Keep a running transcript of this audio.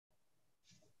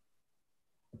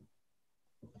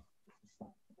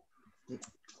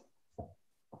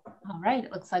right,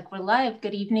 it looks like we're live.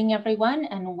 Good evening, everyone,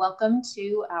 and welcome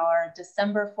to our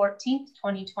December 14th,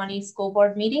 2020 school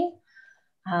board meeting.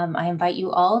 I invite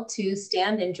you all to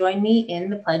stand and join me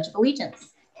in the Pledge of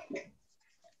Allegiance.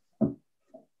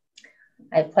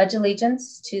 I pledge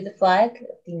allegiance to the flag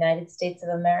of the United States of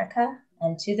America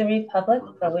and to the republic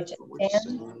for which it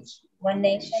stands, one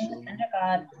nation, under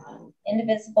God,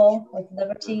 indivisible, with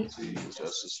liberty and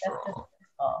justice for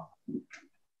all.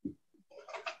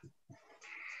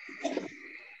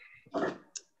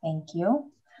 Thank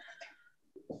you.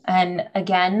 And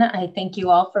again, I thank you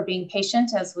all for being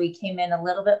patient as we came in a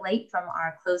little bit late from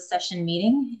our closed session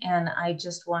meeting. And I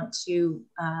just want to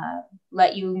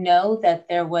let you know that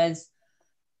there was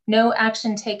no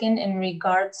action taken in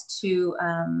regards to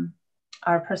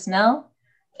our personnel.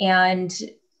 And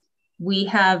we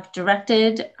have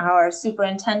directed our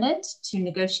superintendent to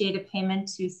negotiate a payment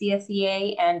to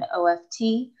CSEA and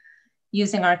OFT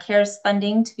using our CARES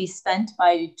funding to be spent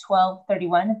by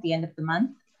 12/31 at the end of the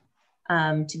month,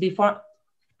 to be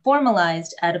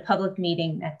formalized at a public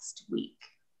meeting next week.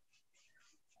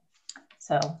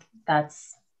 So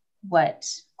that's what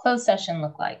closed session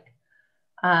looked like.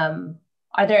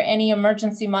 Are there any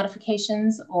emergency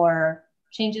modifications or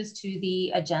changes to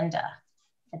the agenda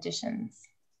additions?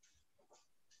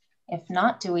 If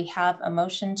not, do we have a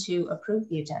motion to approve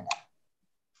the agenda?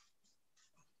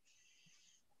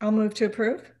 I'll move to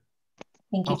approve.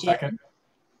 Thank you, I'll second.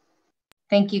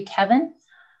 Thank you, Kevin.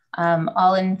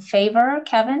 All in favor,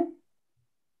 Kevin?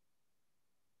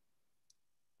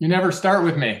 You never start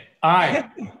with me. Aye.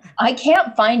 I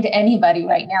can't find anybody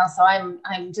right now, so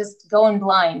I'm just going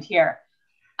blind here.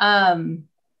 Thane.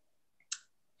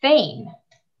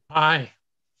 Aye.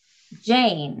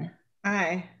 Jane.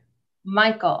 Aye.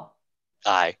 Michael.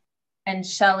 Aye. And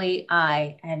Shelley,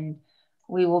 aye. And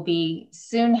we will be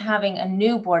soon having a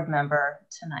new board member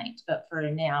tonight, but for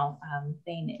now,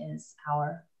 Thane is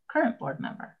our current board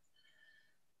member.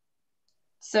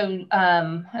 So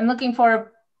I'm looking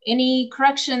for any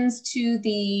corrections to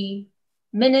the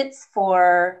minutes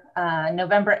for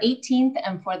November 18th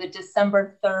and for the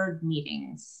December 3rd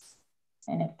meetings.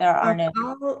 And if there are no...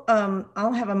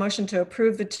 I'll have a motion to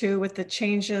approve the two with the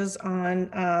changes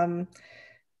on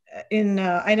in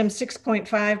item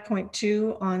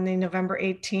 6.5.2 on the November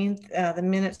 18th, the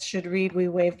minutes should read, we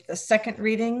waived the second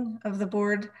reading of the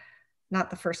board, not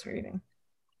the first reading.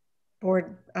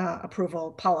 Board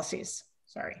approval policies,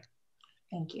 sorry.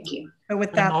 Thank you. So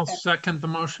with that, I'll second the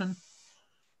motion.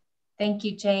 Thank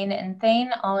you, Jane and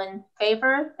Thane. All in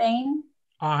favor, Thane?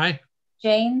 Aye.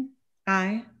 Jane?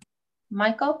 aye.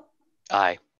 Michael?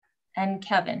 Aye. And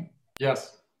Kevin?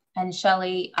 Yes. And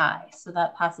Shelley, aye. So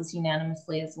that passes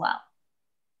unanimously as well.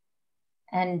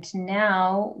 And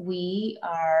now we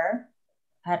are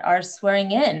at our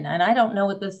swearing in, and I don't know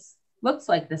what this looks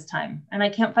like this time. And I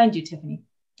can't find you, Tiffany.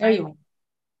 There you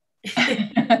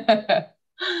are.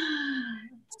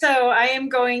 So I am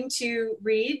going to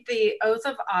read the oath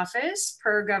of office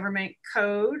per Government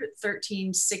Code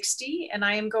 1360, and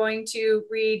I am going to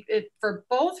read it for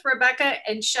both Rebecca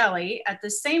and Shelley at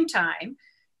the same time.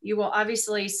 You will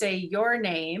obviously say your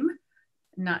name,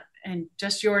 and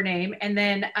just your name. And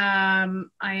then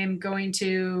I am going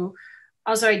to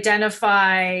also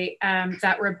identify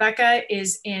that Rebecca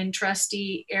is in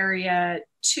trustee area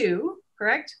 2,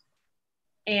 correct?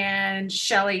 And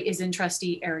Shelley is in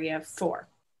trustee area 4.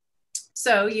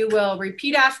 So you will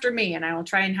repeat after me, and I will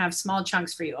try and have small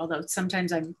chunks for you, although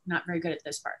sometimes I'm not very good at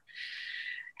this part.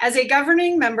 As a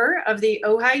governing member of the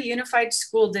Ojai Unified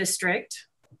School District,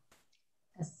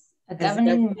 a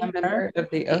governing member of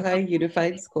the Ojai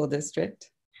Unified School District.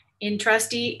 In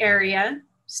trustee area,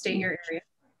 state your area.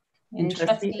 In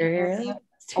trustee area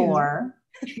 4.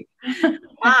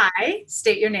 I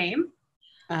state your name.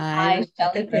 I,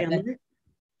 Shelley Griffin,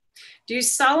 do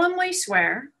solemnly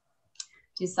swear.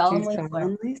 Do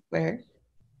solemnly swear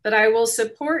that I will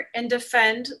support and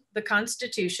defend the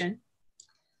Constitution.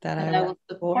 That I will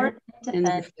support and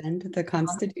defend the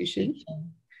Constitution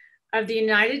of the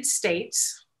United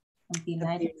States. Of the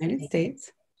United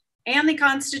States. And the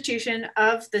Constitution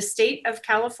of the State of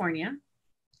California.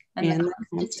 And the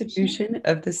Constitution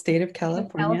of the State of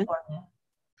California.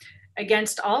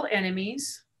 Against all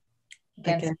enemies.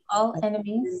 Against all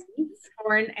enemies.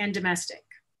 Foreign and domestic.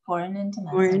 Foreign and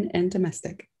domestic. Foreign and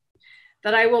domestic.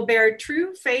 That I will bear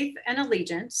true faith and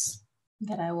allegiance.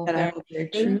 That I will bear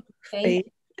true faith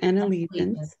and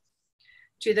allegiance.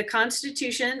 To the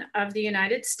Constitution of the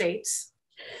United States.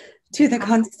 To the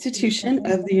Constitution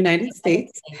of the United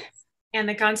States. And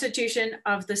the Constitution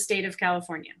of the State of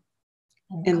California.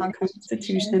 And the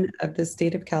Constitution of the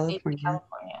State of California.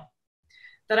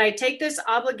 That I take this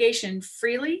obligation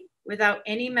freely without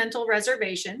any mental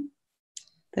reservation,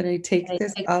 that I take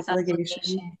this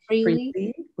obligation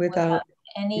freely without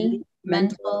any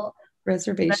mental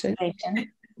reservation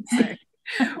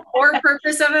or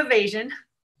purpose of evasion,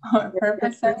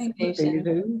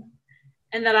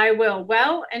 and that I will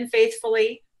well and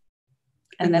faithfully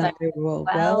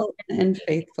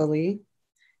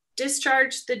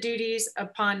discharge the duties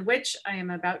upon which I am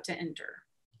about to enter.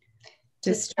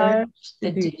 Discharge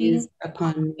the duties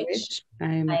upon which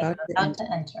I am about to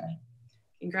enter.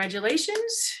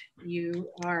 Congratulations. You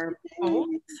are both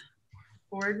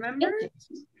board members.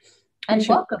 And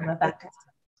welcome, Rebecca.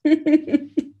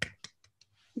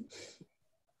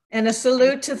 And a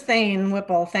salute to Thane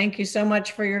Whipple. Thank you so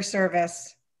much for your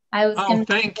service.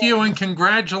 Thank you, and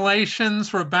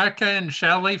congratulations, Rebecca and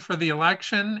Shelley, for the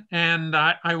election. And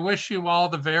I wish you all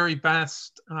the very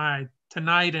best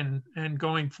tonight and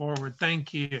going forward.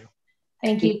 Thank you.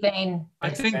 Thank you, Thane.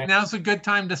 I think now's a good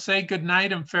time to say good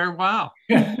night and farewell.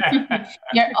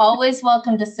 You're always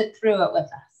welcome to sit through it with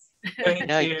us. Thank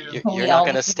you. You're not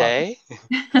going to stay?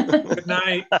 Good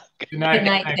night. Good night. Good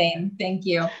night, Thane. Thank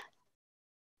you.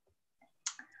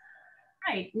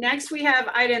 All right, next we have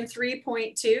item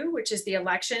 3.2, which is the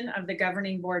election of the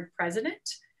governing board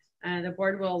president. The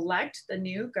board will elect the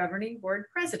new governing board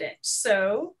president.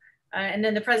 So, and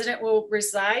then the president will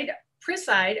preside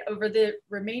over the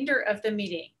remainder of the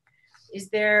meeting. Is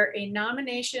there a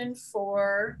nomination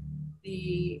for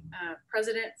the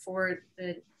president for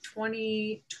the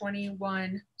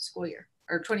 2021 school year,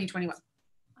 or 2021?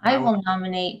 I will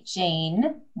nominate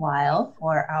Jane Weil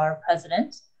for our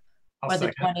president for the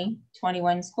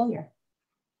 2021 school year.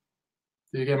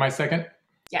 Did you get my second?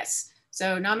 Yes.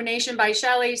 So nomination by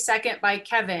Shelley, second by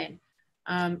Kevin.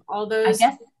 All those. I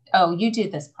guess. Oh, you do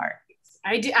this part.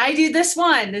 I do this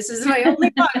one. This is my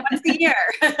only one once a year.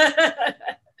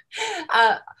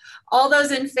 All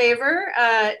those in favor,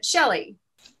 Shelley.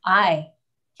 Aye.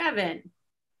 Kevin.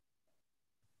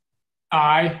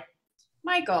 Aye.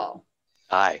 Michael.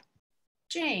 Aye.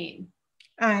 Jane.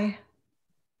 Aye.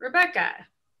 Rebecca.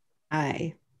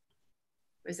 Aye.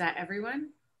 Was that everyone?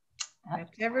 That's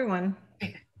everyone.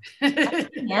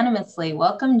 Unanimously.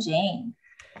 Welcome, Jane.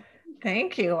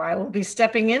 Thank you. I will be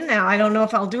stepping in now. I don't know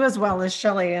if I'll do as well as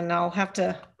Shelley, and I'll have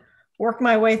to work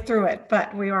my way through it,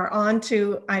 but we are on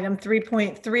to item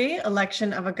 3.3,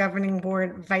 election of a governing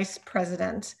board vice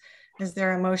president. Is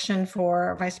there a motion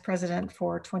for vice president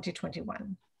for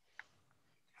 2021?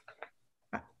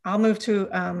 I'll move to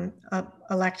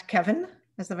elect Kevin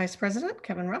as the vice president,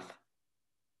 Kevin Ruff.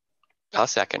 I'll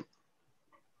second.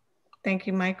 Thank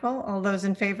you, Michael. All those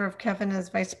in favor of Kevin as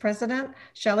vice president?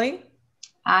 Shelley?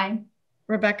 Aye.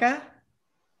 Rebecca?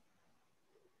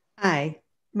 Aye.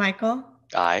 Michael?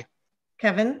 Aye.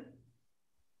 Kevin?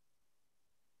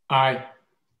 Aye.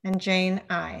 And Jane?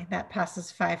 Aye. That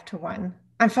passes 5-1.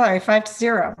 I'm sorry,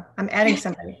 5-0. I'm adding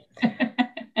somebody.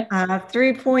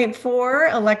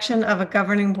 3.4, election of a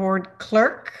governing board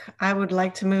clerk. I would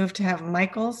like to move to have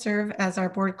Michael serve as our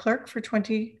board clerk for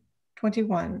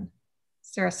 2021.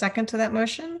 Is there a second to that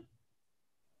motion?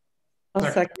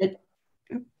 I'll second.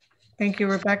 Thank you,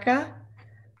 Rebecca.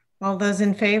 All those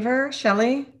in favor,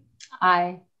 Shelley?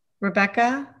 Aye.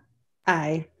 Rebecca?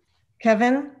 Aye.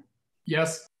 Kevin?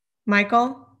 Yes.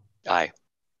 Michael? Aye.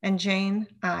 And Jane?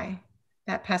 Aye.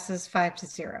 That passes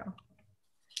 5-0.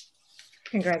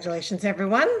 Congratulations,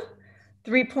 everyone.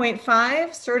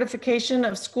 3.5, certification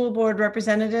of school board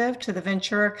representative to the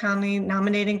Ventura County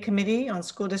Nominating Committee on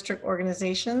School District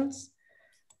Organizations.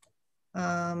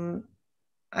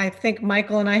 I think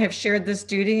Michael and I have shared this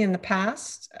duty in the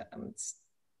past. It's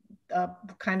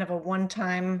kind of a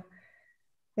one-time,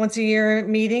 once-a-year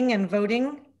meeting and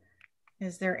voting.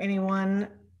 Is there anyone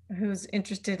who's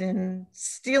interested in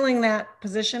stealing that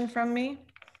position from me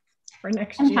for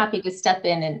next year? I'm happy to step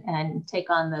in and take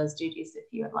on those duties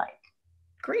if you would like.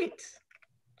 Great.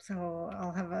 So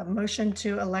I'll have a motion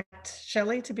to elect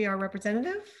Shelley to be our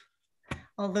representative.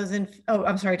 All those in, oh,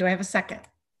 I'm sorry, do I have a second?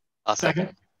 I'll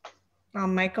second.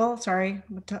 Michael, sorry,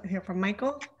 we'll hear from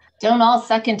Michael. Don't all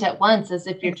second at once as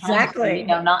if you're trying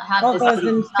to, not have all this. All those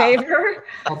in favor?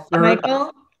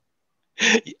 Michael?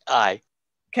 Aye.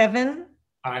 Kevin?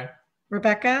 Aye.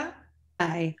 Rebecca?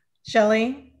 Aye.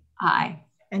 Shelley? Aye.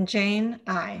 And Jane?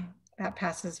 Aye. That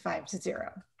passes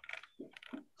 5-0.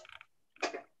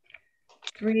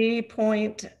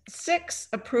 3.6,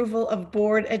 approval of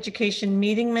board education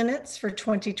meeting minutes for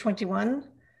 2021.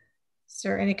 Is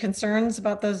there any concerns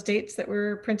about those dates that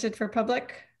were printed for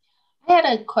public? I had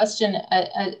a question.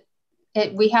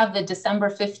 We have the December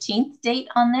 15th date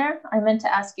on there. I meant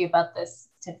to ask you about this,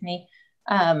 Tiffany.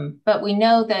 But we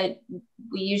know that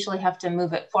we usually have to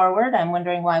move it forward. I'm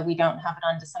wondering why we don't have it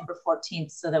on December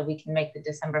 14th so that we can make the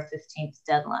December 15th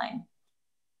deadline.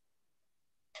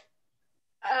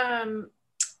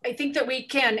 I think that we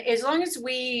can, as long as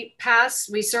we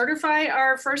certify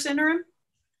our first interim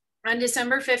on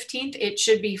December 15th, it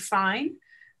should be fine.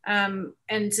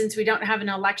 And since we don't have an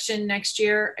election next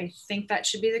year, I think that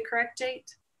should be the correct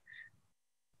date.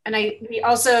 And we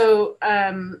also,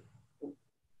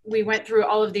 we went through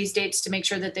all of these dates to make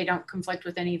sure that they don't conflict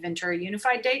with any Ventura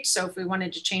Unified dates. So if we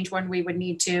wanted to change one, we would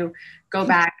need to go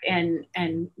back and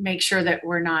make sure that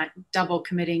we're not double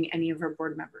committing any of our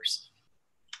board members.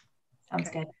 Sounds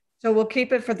good. So we'll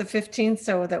keep it for the 15th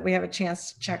so that we have a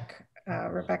chance to check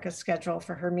Rebecca's schedule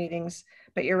for her meetings.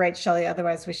 But you're right, Shelley,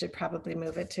 otherwise we should probably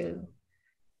move it to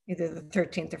either the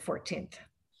 13th or 14th.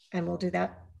 And we'll do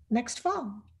that next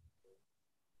fall.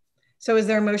 So is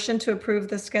there a motion to approve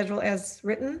the schedule as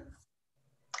written?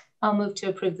 I'll move to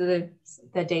approve the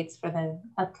dates for the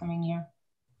upcoming year.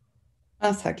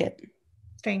 I'll second.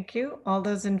 Thank you. All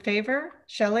those in favor?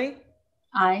 Shelley?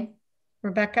 Aye.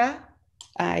 Rebecca?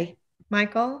 Aye.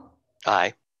 Michael?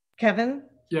 Aye. Kevin?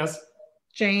 Yes.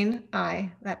 Jane?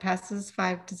 Aye. That passes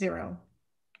 5-0.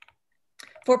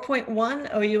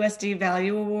 4.1 OUSD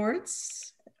Value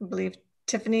Awards. I believe,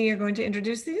 Tiffany, you're going to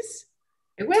introduce these?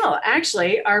 I will.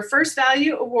 Actually, our first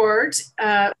value award,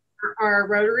 our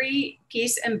Rotary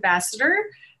Peace Ambassador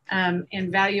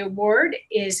and Value Award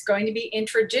is going to be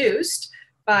introduced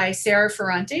by Sarah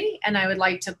Ferranti. And I would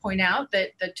like to point out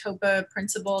that the TOPA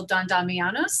principal, Don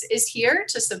Damianos, is here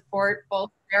to support both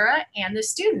Sarah and the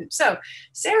student. So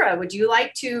Sarah, would you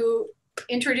like to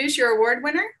introduce your award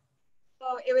winner?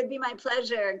 Oh, it would be my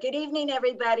pleasure. Good evening,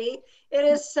 everybody. It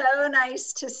is so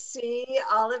nice to see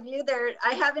all of you there.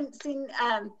 I haven't seen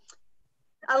a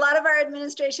lot of our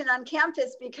administration on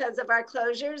campus because of our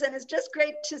closures, and it's just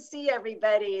great to see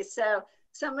everybody. So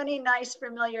many nice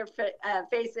familiar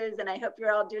faces, and I hope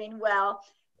you're all doing well.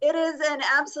 It is an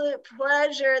absolute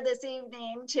pleasure this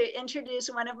evening to introduce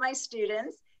one of my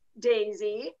students,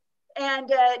 Daisy.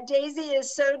 And Daisy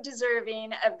is so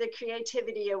deserving of the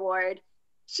Creativity Award.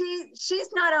 She's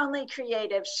not only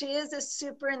creative, she is a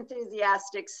super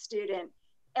enthusiastic student,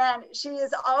 and she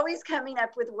is always coming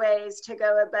up with ways to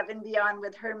go above and beyond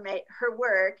with her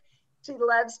work. She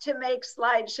loves to make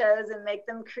slideshows and make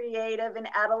them creative and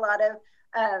add a lot of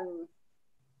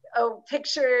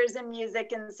pictures and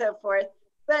music and so forth.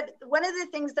 But one of the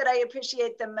things that I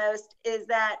appreciate the most is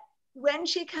that when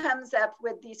she comes up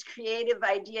with these creative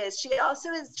ideas, she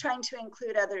also is trying to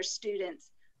include other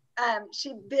students.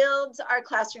 She builds our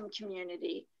classroom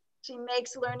community. She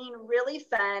makes learning really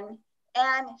fun,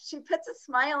 and she puts a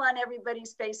smile on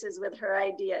everybody's faces with her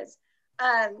ideas.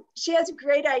 She has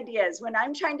great ideas. When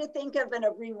I'm trying to think of a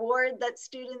reward that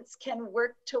students can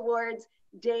work towards,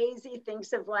 Daisy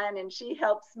thinks of one, and she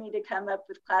helps me to come up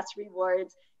with class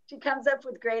rewards. She comes up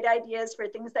with great ideas for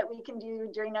things that we can do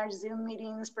during our Zoom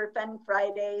meetings for Fun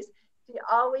Fridays. She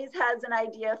always has an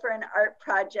idea for an art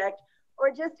project, or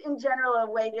just in general,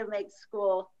 a way to make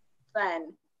school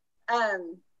fun.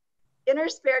 In her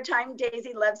spare time,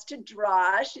 Daisy loves to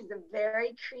draw. She's a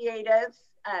very creative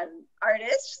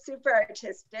artist, super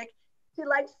artistic. She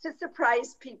likes to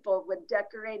surprise people with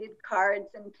decorated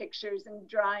cards and pictures and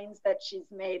drawings that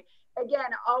she's made.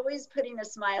 Again, always putting a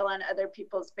smile on other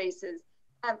people's faces.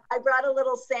 I brought a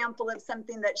little sample of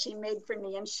something that she made for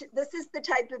me, and this is the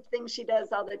type of thing she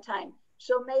does all the time.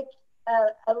 She'll make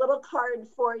a little card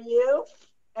for you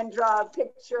and draw a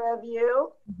picture of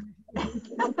you.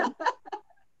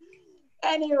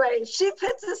 Anyway, she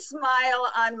puts a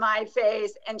smile on my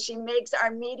face, and she makes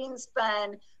our meetings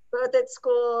fun, both at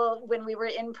school when we were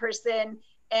in person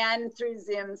and through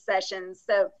Zoom sessions.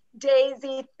 So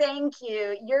Daisy, thank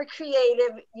you. Your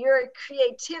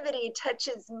creativity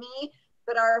touches me,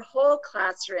 but our whole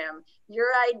classroom. Your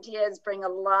ideas bring a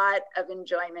lot of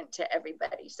enjoyment to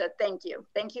everybody. So thank you.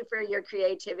 Thank you for your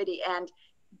creativity, and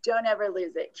don't ever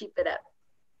lose it. Keep it up.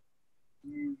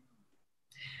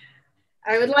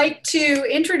 I would like to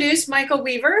introduce Michael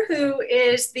Weaver, who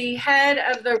is the head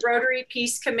of the Rotary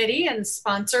Peace Committee and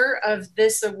sponsor of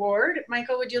this award.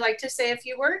 Michael, would you like to say a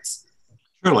few words?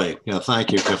 Surely. Yeah,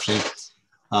 thank you, Tiffany.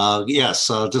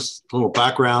 Yes, just a little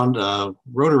background.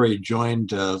 Rotary joined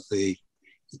the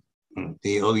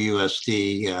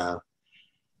OUSD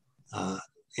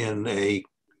in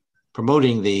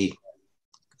promoting the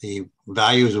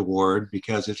Values Award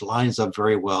because it lines up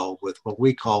very well with what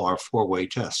we call our four-way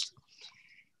test.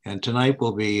 And tonight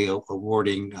we'll be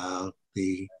awarding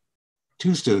the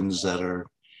two students that are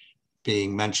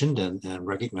being mentioned and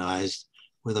recognized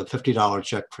with a $50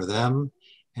 check for them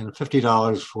and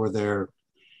 $50 for the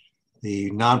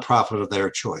nonprofit of their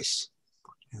choice.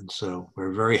 And so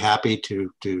we're very happy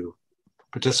to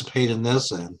participate in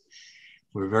this, and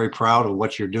we're very proud of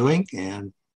what you're doing,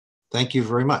 and thank you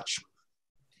very much.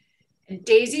 And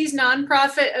Daisy's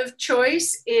nonprofit of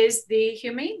choice is the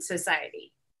Humane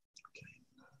Society.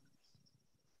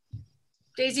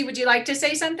 Daisy, would you like to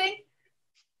say something?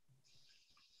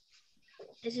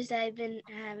 It's just I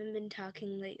haven't been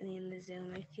talking lately in the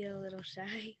Zoom. I feel a little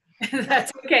shy.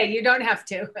 That's okay. You don't have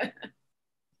to.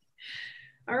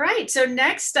 All right. So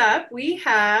next up we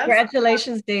have.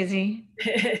 Congratulations, Daisy.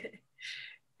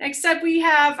 Next up we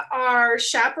have our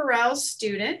Chaparral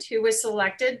student who was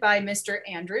selected by Mr.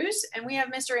 Andrews. And we have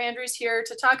Mr. Andrews here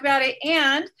to talk about it.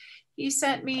 And he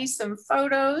sent me some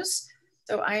photos.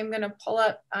 So I'm going to pull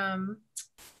up,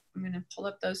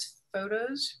 those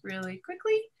photos really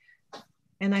quickly.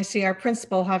 And I see our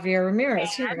principal, Javier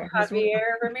Ramirez, here.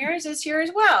 Javier Ramirez is here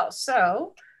as well.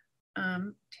 So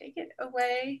take it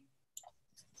away,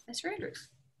 Mr. Andrews.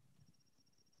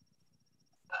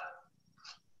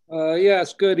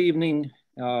 Yes, good evening.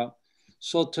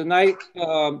 So tonight,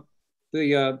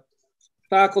 the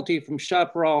faculty from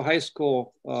Chaparral High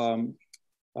School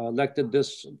elected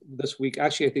this week.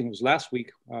 Actually, I think it was last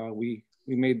week. We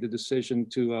made the decision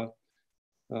to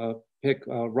pick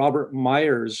Robert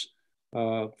Myers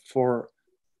for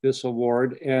this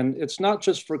award. And it's not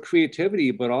just for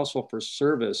creativity, but also for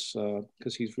service,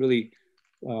 because he's really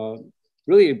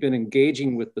been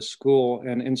engaging with the school,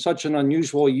 and in such an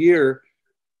unusual year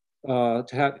to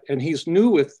have, and he's new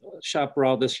with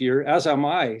Chaparral this year, as am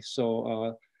I.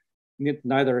 So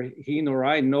neither he nor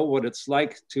I know what it's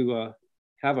like to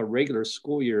have a regular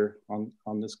school year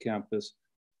on this campus.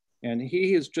 And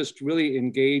he is just really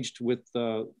engaged with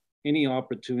any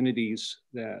opportunities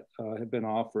that have been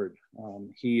offered.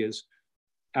 He is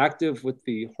active with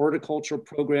the horticulture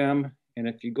program. And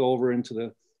if you go over into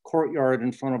the courtyard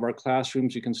in front of our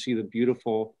classrooms, you can see the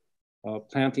beautiful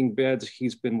planting beds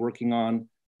he's been working on.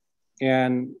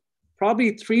 And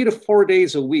probably 3 to 4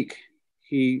 days a week,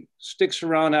 he sticks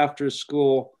around after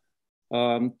school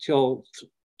till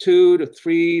 2 to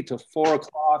 3 to 4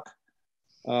 o'clock.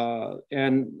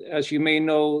 And as you may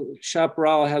know,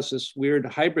 Chaparral has this weird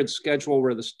hybrid schedule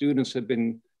where the students have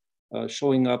been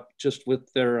showing up just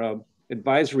with their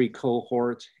advisory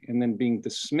cohort and then being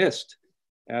dismissed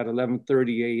at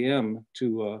 11:30 a.m.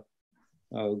 to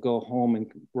go home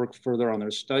and work further on their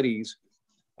studies.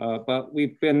 But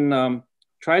we've been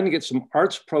trying to get some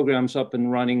arts programs up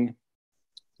and running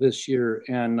this year,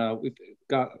 and we've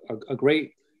got a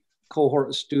great cohort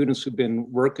of students who've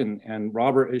been working, and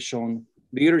Robert has shown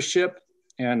leadership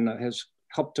and has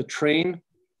helped to train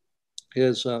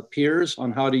his peers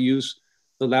on how to use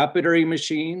the lapidary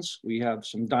machines. We have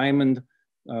some diamond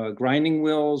grinding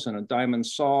wheels and a diamond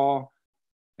saw.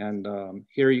 And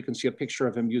here you can see a picture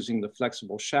of him using the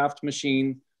flexible shaft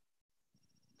machine.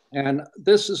 And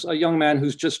this is a young man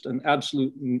who's just an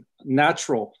absolute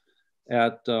natural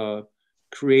at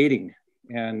creating.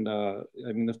 And I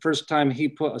mean, the first time he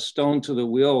put a stone to the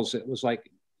wheels, it was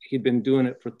like he'd been doing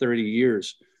it for 30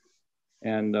 years.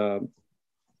 And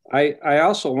I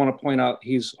also want to point out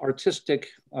he's artistic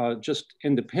just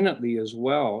independently as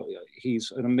well.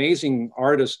 He's an amazing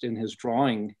artist in his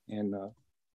drawing and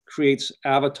creates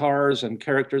avatars and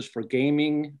characters for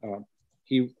gaming.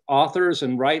 He authors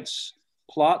and writes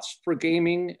plots for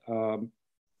gaming. You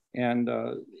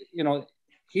know,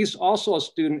 he's also a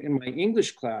student in my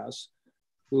English class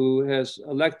who has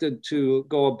elected to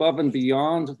go above and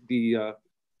beyond the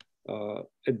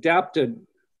adapted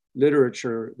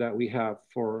literature that we have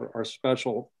for our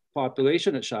special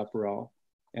population at Chaparral.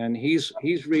 And he's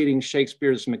reading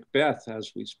Shakespeare's Macbeth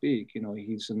as we speak. You know,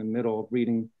 he's in the middle of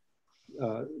reading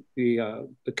the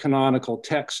canonical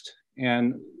text.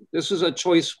 And this is a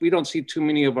choice we don't see too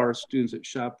many of our students at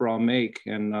Chaparral make.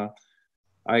 And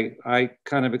I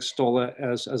kind of extol it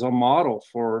as a model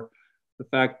for the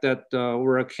fact that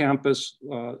we're a campus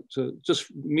to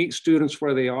just meet students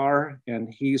where they are,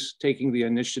 and he's taking the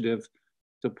initiative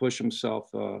to push himself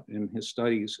in his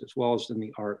studies as well as in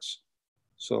the arts.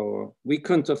 So we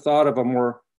couldn't have thought of a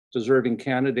more deserving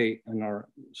candidate in our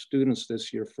students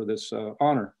this year for this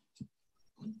honor.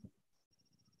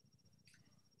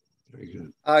 Very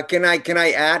good. Can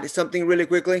I add something really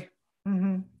quickly?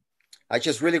 Mm-hmm.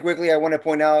 Just really quickly, I want to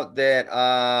point out that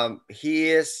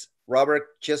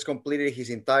Robert just completed his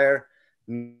entire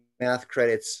math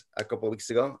credits a couple of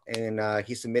weeks ago, and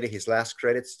he submitted his last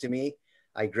credits to me.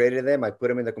 I graded them, I put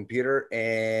them in the computer,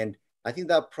 and I think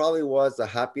that probably was the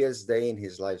happiest day in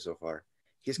his life so far.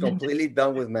 He's completely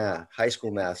done with math, high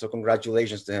school math. So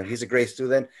congratulations to him. He's a great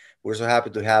student. we're so happy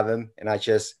to have him. And I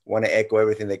just want to echo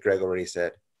everything that Greg already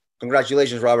said.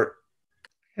 Congratulations, Robert.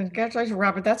 Congratulations,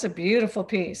 Robert. That's a beautiful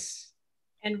piece.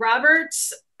 And Robert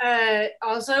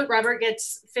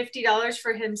gets $50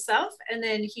 for himself, and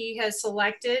then he has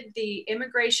selected the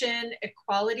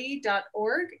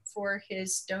immigrationequality.org for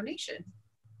his donation.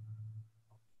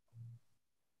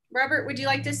 Robert, would you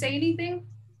like to say anything?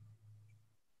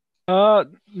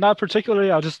 Not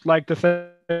particularly. I'd just like to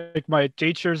thank my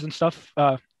teachers and stuff.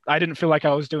 I didn't feel like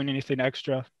I was doing anything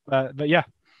extra, but yeah.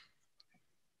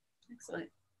 Excellent.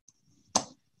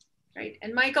 Right.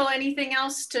 And Michael, anything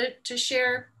else to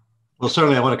share? Well,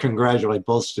 certainly I want to congratulate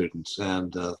both students,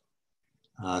 and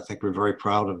I think we're very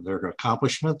proud of their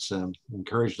accomplishments and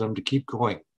encourage them to keep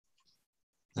going.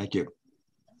 Thank you.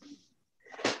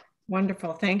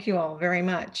 Wonderful. Thank you all very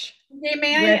much. Okay,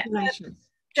 may I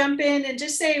jump in and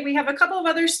just say we have a couple of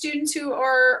other students who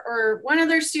are, or one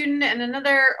other student and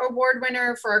another award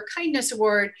winner for our kindness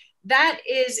award. That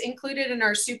is included in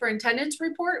our superintendent's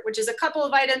report, which is a couple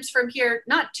of items from here,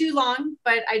 not too long,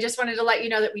 but I just wanted to let you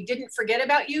know that we didn't forget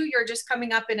about you. You're just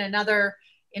coming up in another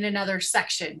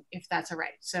section, if that's all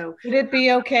right. So would it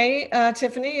be okay,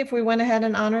 Tiffany, if we went ahead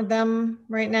and honored them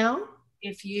right now?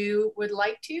 If you would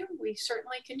like to, we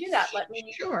certainly can do that. Let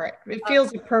me. Sure, it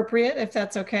feels appropriate if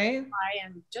that's okay. I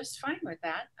am just fine with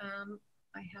that.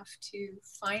 I have to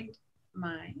find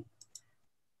my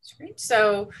screen.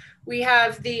 So we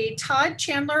have the Todd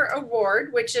Chandler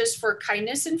Award, which is for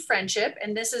kindness and friendship.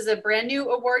 And this is a brand new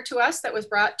award to us that was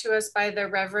brought to us by the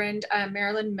Reverend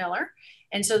Marilyn Miller.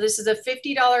 And so this is a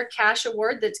 $50 cash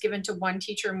award that's given to one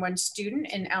teacher and one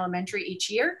student in elementary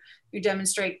each year who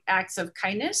demonstrate acts of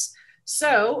kindness.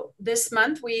 So this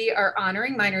month we are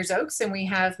honoring Miners Oaks, and we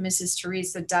have Mrs.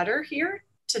 Teresa Dutter here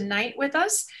tonight with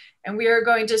us. And we are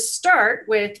going to start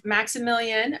with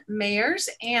Maximilian Mayers,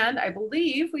 and I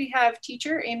believe we have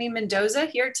teacher Amy Mendoza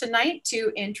here tonight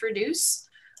to introduce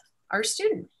our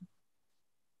student.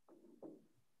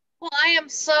 Well, I am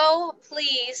so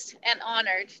pleased and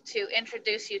honored to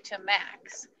introduce you to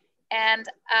Max. And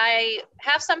I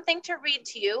have something to read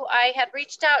to you. I had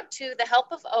reached out to the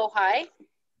help of OHI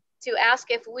to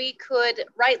ask if we could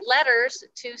write letters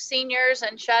to seniors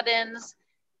and shut-ins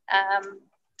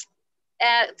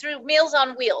through Meals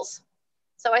on Wheels.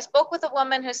 So I spoke with a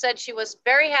woman who said she was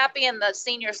very happy and the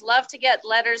seniors love to get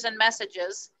letters and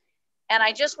messages. And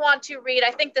I just want to read,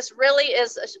 I think this really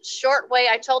is a short way.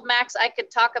 I told Max I could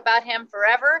talk about him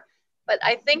forever, but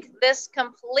I think this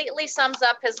completely sums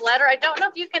up his letter. I don't know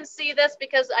if you can see this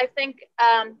because I think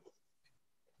I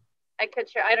could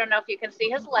share, I don't know if you can see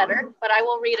his letter, but I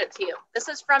will read it to you. This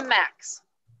is from Max.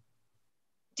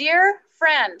 Dear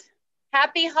friend,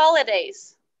 happy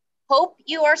holidays. Hope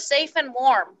you are safe and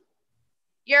warm.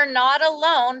 You're not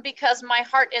alone because my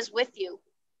heart is with you.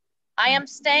 I am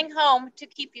staying home to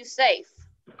keep you safe.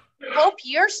 Hope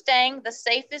you're staying the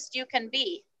safest you can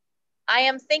be. I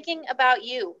am thinking about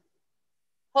you.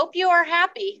 Hope you are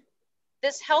happy.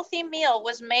 This healthy meal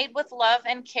was made with love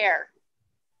and care.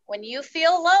 When you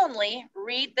feel lonely,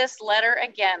 read this letter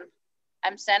again.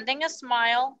 I'm sending a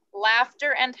smile,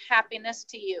 laughter, and happiness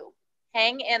to you.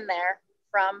 Hang in there,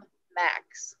 from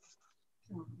Max.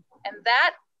 And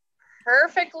that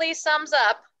perfectly sums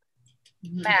up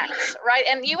Max, right?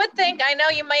 And you would think, I know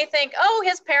you may think, oh,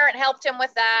 his parent helped him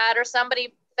with that, or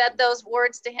somebody fed those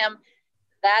words to him.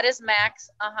 That is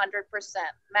Max 100%.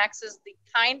 Max is the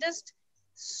kindest,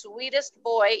 sweetest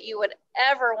boy you would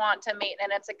ever want to meet,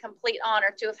 and it's a complete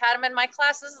honor to have had him in my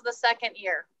class. This is the second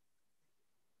year.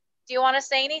 Do you want to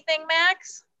say anything,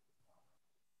 Max?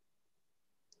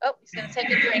 Oh, he's going to take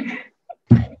a drink.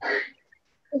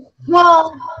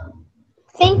 Well,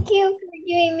 thank you for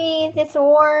giving me this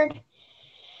award,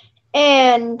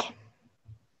 and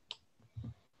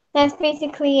that's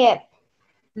basically it.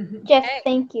 Just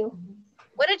thank you.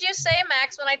 What did you say,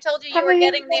 Max, when I told you you were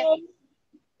getting the...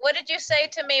 What did you say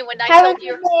to me when I told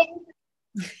you?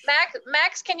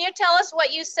 Max, can you tell us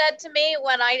what you said to me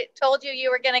when I told you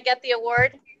you were going to get the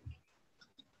award?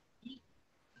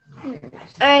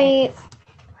 I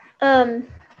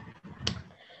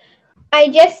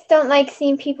just don't like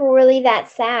seeing people really that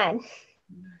sad.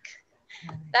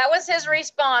 That was his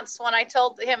response when I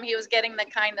told him he was getting the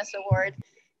kindness award.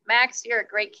 Max, you're a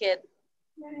great kid.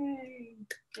 Yay.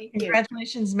 Thank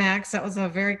Congratulations, Max. That was a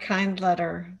very kind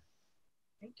letter.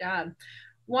 Great job.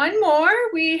 One more.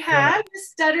 We have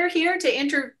Ms. Dutter here to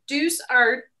introduce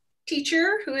our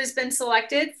teacher who has been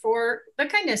selected for the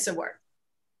Kindness Award.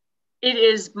 It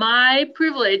is my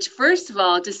privilege, first of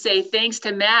all, to say thanks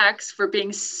to Max for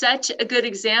being such a good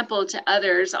example to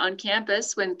others on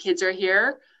campus when kids are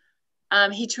here.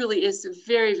 He truly is a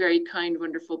very, very kind,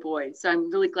 wonderful boy. So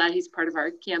I'm really glad he's part of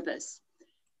our campus.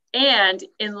 And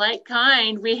in like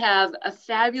kind, we have a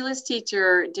fabulous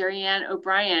teacher, Darianne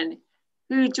O'Brien,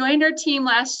 who joined our team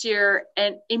last year,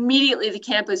 and immediately the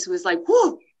campus was like,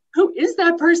 whoa, who is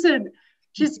that person?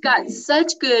 She's got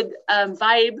such good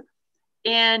vibe.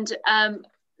 And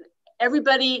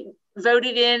everybody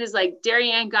voted in is like,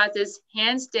 Darianne got this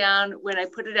hands down when I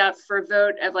put it out for a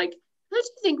vote of like, who do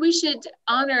you think we should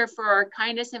honor for our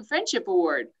Kindness and Friendship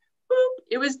Award? Boop,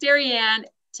 it was Darianne,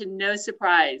 to no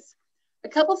surprise. A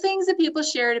couple things that people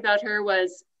shared about her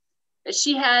was that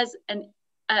she has an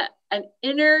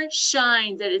inner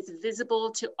shine that is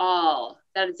visible to all.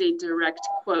 That is a direct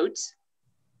quote.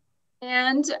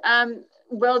 And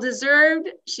well-deserved.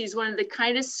 She's one of the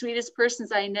kindest, sweetest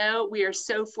persons I know. We are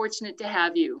so fortunate to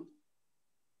have you.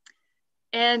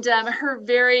 And her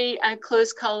very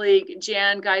close colleague,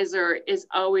 Jan Geisler, is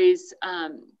always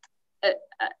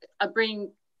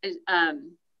bringing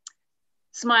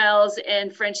smiles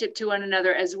and friendship to one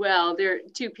another as well. They're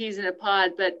two peas in a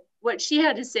pod, but what she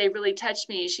had to say really touched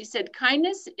me. She said,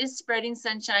 kindness is spreading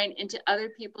sunshine into other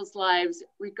people's lives,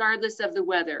 regardless of the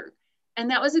weather. And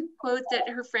that was a quote that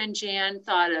her friend Jan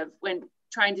thought of when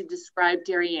trying to describe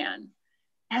Darianne.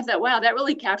 I thought, wow, that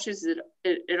really captures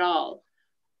it all.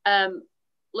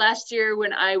 Last year,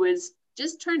 when I was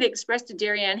just trying to express to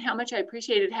Darianne how much I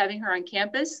appreciated having her on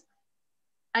campus,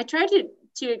 I tried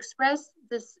to express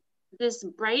this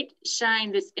bright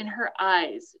shine that's in her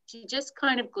eyes. She just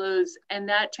kind of glows, and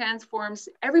that transforms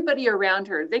everybody around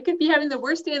her. They could be having the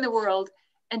worst day in the world,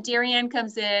 and Darianne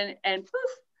comes in and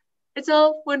poof, it's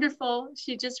all wonderful.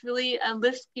 She just really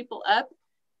lifts people up,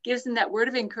 gives them that word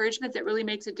of encouragement that really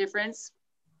makes a difference.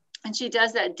 And she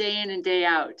does that day in and day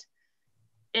out.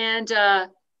 And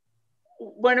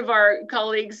one of our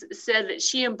colleagues said that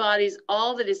she embodies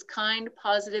all that is kind,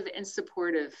 positive, and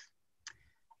supportive.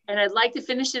 And I'd like to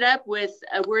finish it up with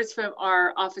words from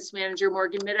our office manager,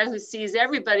 Morgan Mitta, who sees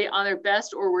everybody on their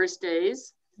best or worst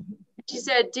days. She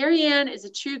said, Darianne is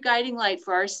a true guiding light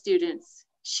for our students.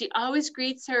 She always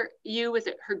greets you with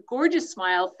her gorgeous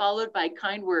smile, followed by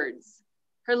kind words.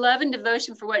 Her love and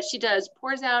devotion for what she does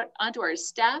pours out onto our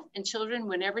staff and children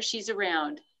whenever she's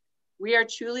around. We are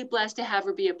truly blessed to have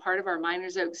her be a part of our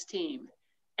Miners Oaks team.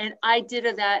 And I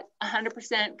did that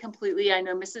 100% completely. I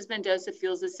know Mrs. Mendoza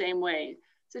feels the same way.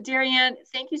 So Darianne,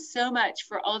 thank you so much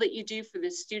for all that you do for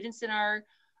the students in our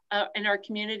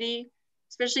community,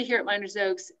 especially here at Miners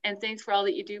Oaks. And thanks for all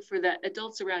that you do for the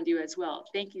adults around you as well.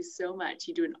 Thank you so much.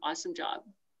 You do an awesome job.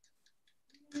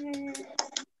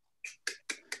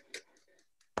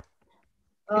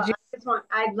 Well,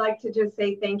 I'd like to just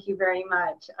say thank you very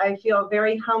much. I feel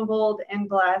very humbled and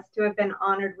blessed to have been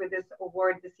honored with this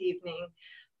award this evening.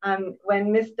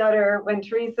 When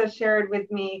Teresa shared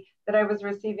with me that I was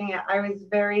receiving it, I was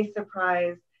very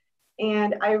surprised.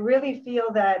 And I really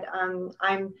feel that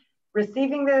I'm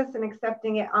receiving this and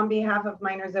accepting it on behalf of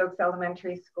Miners Oaks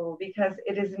Elementary School, because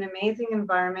it is an amazing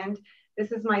environment.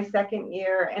 This is my second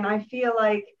year, and I feel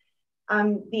like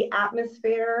the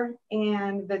atmosphere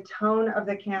and the tone of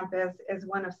the campus is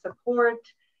one of support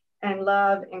and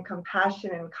love and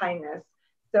compassion and kindness.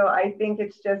 So I think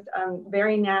it's just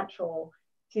very natural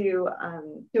to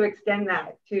extend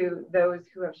that to those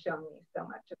who have shown me so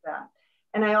much of that.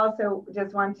 And I also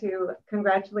just want to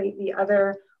congratulate the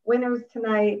other winners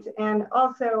tonight. And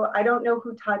also, I don't know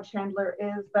who Todd Chandler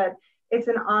is, but it's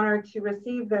an honor to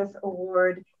receive this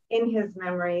award in his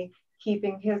memory,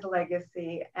 keeping his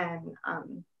legacy and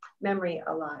memory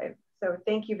alive. So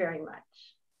thank you very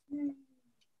much.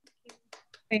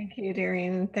 Thank you,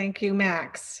 Darian. Thank you,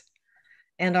 Max,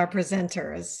 and our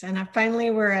presenters. And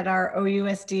finally, we're at our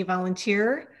OUSD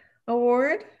Volunteer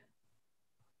Award.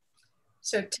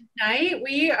 So tonight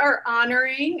we are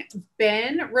honoring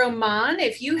Ben Roman.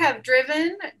 If you have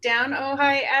driven down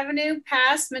Ojai Avenue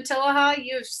past Matilaha,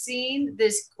 you've seen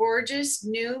this gorgeous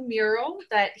new mural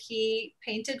that he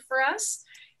painted for us,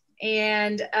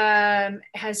 and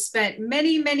has spent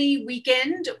many, many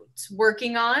weekends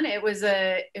working on. It was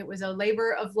a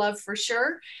labor of love for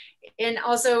sure. And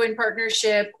also in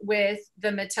partnership with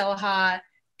the Matilaha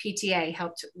PTA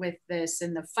helped with this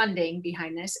and the funding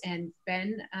behind this. And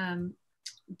Ben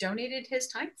donated his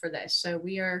time for this. So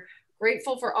we are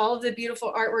grateful for all of the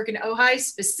beautiful artwork in Ojai,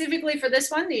 specifically for this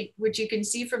one, which you can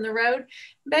see from the road.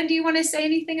 Ben, do you want to say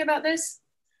anything about this?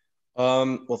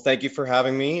 Well, thank you for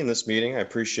having me in this meeting. I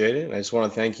appreciate it. I just want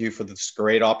to thank you for this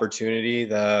great opportunity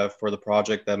for the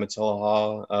project that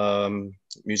Matilaha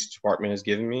Music Department has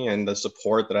given me, and the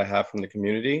support that I have from the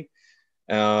community.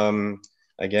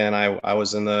 Again, I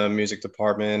was in the music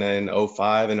department in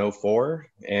 05 and 04,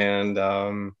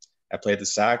 and I played the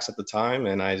sax at the time,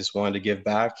 and I just wanted to give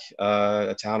back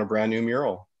a town a brand new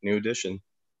mural, new addition.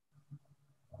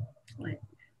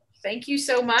 Thank you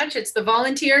so much. It's the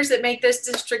volunteers that make this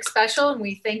district special, and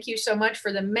we thank you so much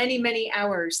for the many, many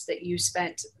hours that you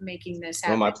spent making this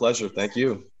happen. Oh, my pleasure. Thank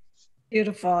you.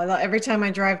 Beautiful. Every time I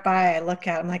drive by, I look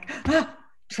at it, I'm like,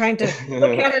 trying to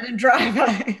look at it and drive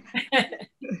by.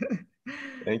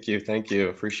 Thank you. Thank you.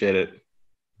 Appreciate it.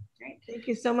 Great. Thank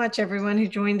you so much, everyone who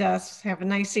joined us. Have a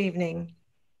nice evening.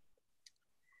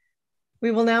 We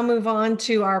will now move on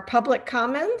to our public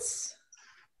comments.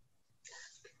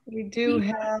 We do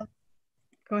have,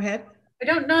 go ahead. I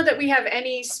don't know that we have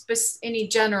any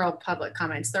general public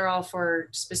comments. They're all for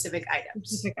specific items.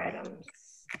 Specific items.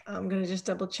 I'm going to just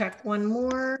double check one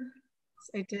more.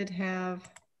 I did have,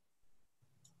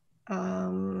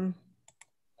 I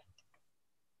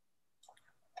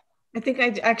think I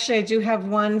do have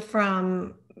one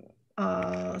from,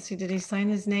 let's see, did he sign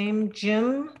his name?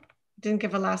 Jim, didn't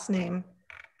give a last name.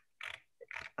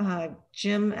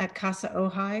 Jim at Casa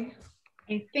Ojai.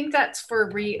 I think that's for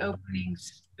reopening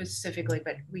specifically,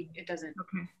 but it doesn't.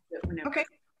 Okay. Okay.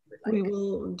 We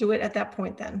will do it at that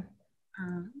point then.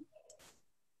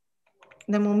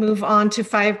 Then we'll move on to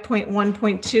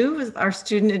 5.1.2 with our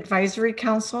Student Advisory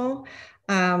Council.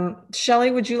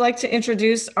 Shelley, would you like to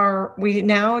introduce we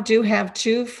now do have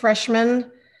 2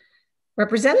 freshman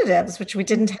representatives, which we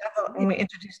didn't have when we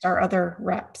introduced our other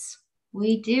reps.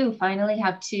 We do finally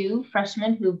have 2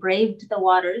 freshmen who braved the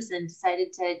waters and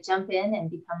decided to jump in and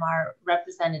become our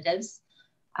representatives.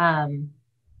 Bye,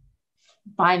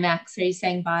 Max. Are you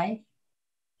saying bye?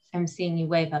 I'm seeing you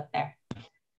wave up there.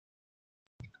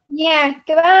 Yeah,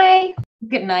 goodbye.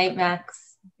 Good night,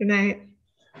 Max. Good night.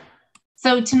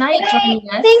 So tonight, joining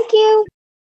us. Thank you.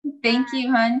 Thank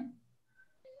you, hon.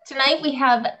 Tonight we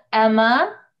have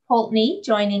Emma Poltney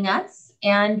joining us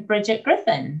and Bridget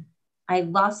Griffin. I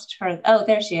lost her. Oh,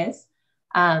 there she is.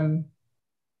 As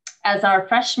our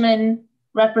freshman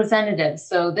representatives.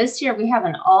 So this year we have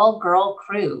an all-girl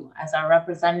crew as our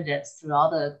representatives through all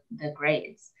the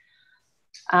grades.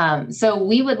 So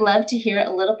we would love to hear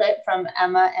a little bit from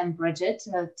Emma and Bridget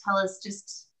to tell us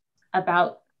just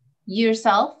about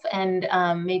yourself and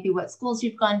maybe what schools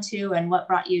you've gone to and what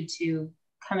brought you to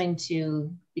coming to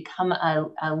become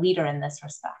a leader in this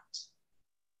respect.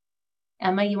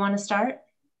 Emma, you want to start?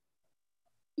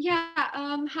 Yeah,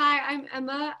 hi, I'm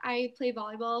Emma. I play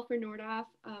volleyball for Nordhoff.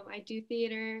 I do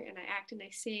theater and I act and I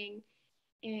sing.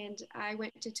 And I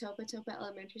went to Topa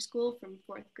Elementary School from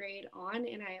 4th grade on,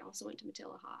 and I also went to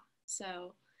Matilaha.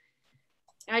 So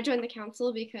I joined the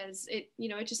council because it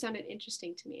just sounded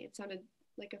interesting to me. It sounded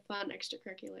like a fun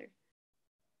extracurricular.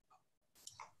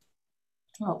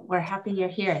 Well, we're happy you're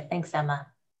here. Thanks, Emma.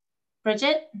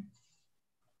 Bridget?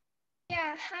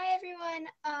 Yeah, hi everyone.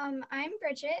 I'm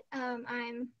Bridget.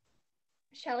 I'm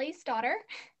Shelley's daughter.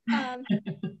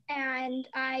 And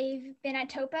I've been at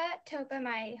Topa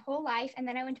my whole life, and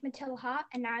then I went to Matilaha,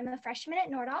 and now I'm a freshman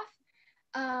at Nordhoff.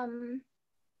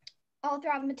 All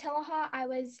throughout Matilaha, I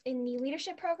was in the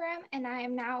leadership program, and I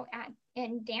am now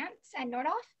in dance at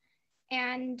Nordhoff.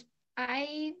 And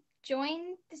I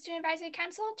joined the Student Advisory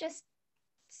Council, just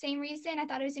same reason. I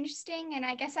thought it was interesting, and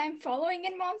I guess I'm following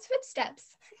in Mom's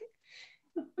footsteps.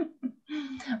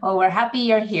 Well, we're happy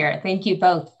you're here. Thank you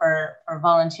both for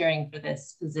volunteering for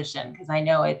this position, because I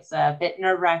know it's a bit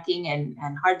nerve-wracking and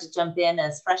hard to jump in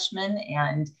as freshmen,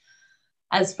 and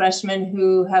as freshmen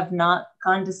who have not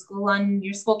gone to school on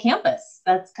your school campus.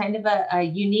 That's kind of a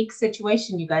unique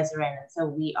situation you guys are in. And so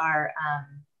we are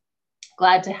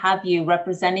glad to have you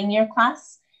representing your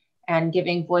class and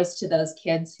giving voice to those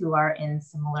kids who are in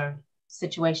similar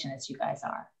situation as you guys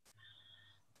are.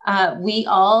 We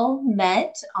all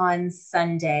met on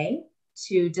Sunday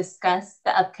to discuss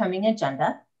the upcoming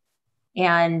agenda.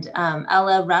 And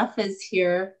Ella Ruff is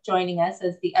here joining us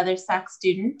as the other SAC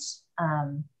student.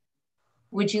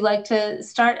 Would you like to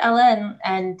start, Ella,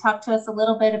 and talk to us a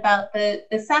little bit about the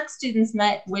SAC students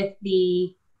met with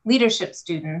the leadership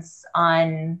students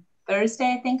on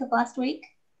Thursday, I think, of last week,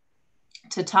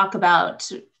 to talk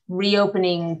about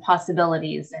reopening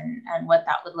possibilities and what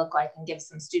that would look like and give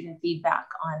some student feedback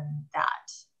on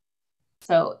that.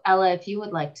 So Ella, if you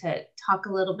would like to talk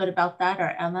a little bit about that, or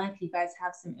Emma, if you guys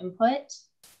have some input,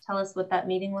 tell us what that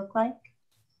meeting looked like.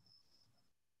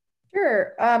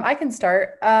 Sure, I can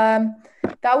start.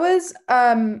 That was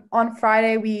on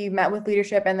Friday. We met with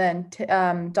leadership, and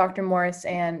then Dr. Morris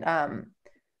and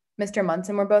Mr.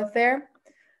 Munson were both there.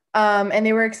 And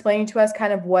they were explaining to us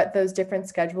kind of what those different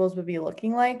schedules would be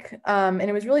looking like. And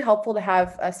it was really helpful to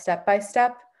have a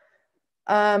step-by-step.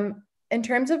 In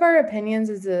terms of our opinions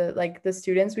as the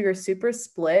students, we were super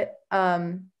split.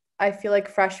 I feel like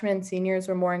freshmen and seniors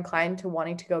were more inclined to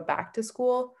wanting to go back to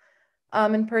school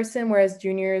in person, whereas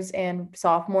juniors and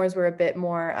sophomores were a bit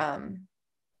more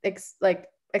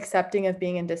accepting of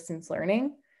being in distance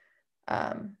learning.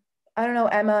 I don't know,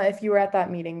 Emma, if you were at that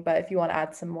meeting, but if you want to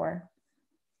add some more.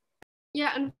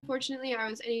 Yeah, unfortunately, I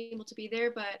was unable to be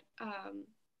there, but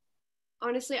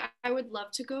honestly, I would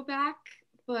love to go back,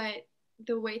 but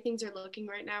the way things are looking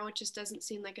right now, it just doesn't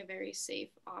seem like a very safe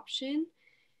option.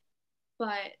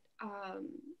 But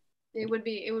it would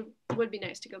be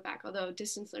nice to go back, although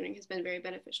distance learning has been very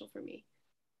beneficial for me.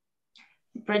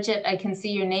 Bridget, I can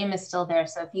see your name is still there.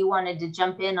 So if you wanted to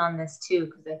jump in on this too,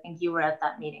 because I think you were at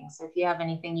that meeting. So if you have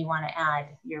anything you want to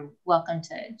add, you're welcome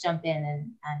to jump in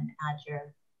and add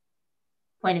your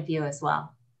point of view as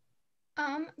well.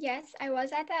 Yes, I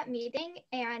was at that meeting,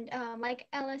 and like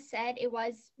Ella said, it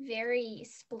was very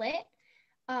split.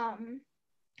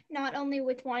 Not only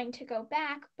with wanting to go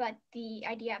back, but the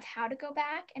idea of how to go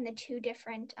back and the two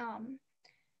different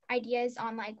ideas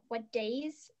on like what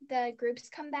days the groups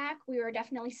come back. We were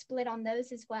definitely split on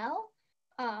those as well.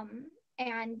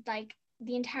 And like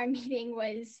the entire meeting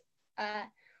was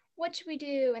what should we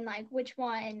do and like which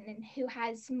one and who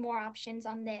has more options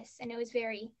on this. And it was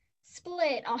very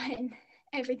split on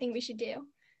everything we should do.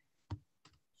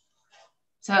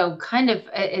 So kind of,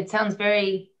 it sounds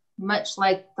very much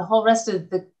like the whole rest of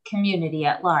the community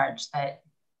at large, that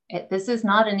this is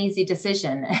not an easy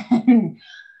decision.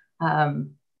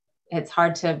 It's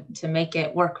hard to make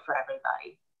it work for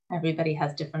everybody. Everybody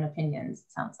has different opinions,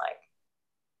 it sounds like.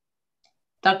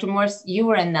 Dr. Morse, you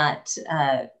were in that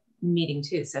meeting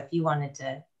too, so if you wanted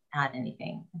to add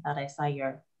anything, I thought I saw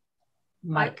your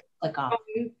mic click off.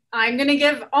 I'm going to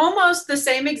give almost the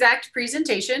same exact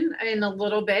presentation in a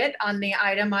little bit on the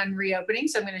item on reopening.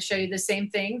 So I'm going to show you the same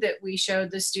thing that we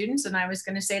showed the students. And I was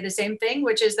going to say the same thing,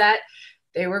 which is that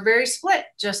they were very split,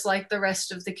 just like the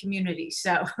rest of the community.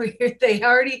 So they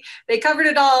covered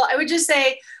it all. I would just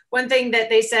say one thing that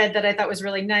they said that I thought was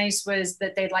really nice was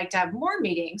that they'd like to have more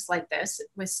meetings like this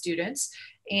with students.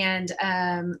 And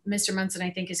Mr. Munson,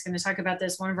 I think, is going to talk about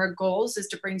this. One of our goals is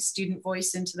to bring student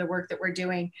voice into the work that we're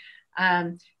doing.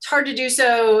 It's hard to do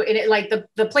so. Like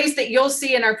the place that you'll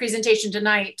see in our presentation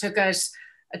tonight took us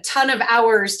a ton of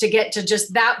hours to get to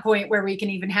just that point where we can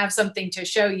even have something to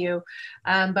show you.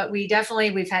 But we've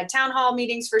had town hall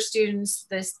meetings for students.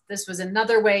 This was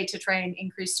another way to try and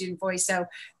increase student voice. So I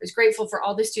was grateful for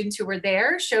all the students who were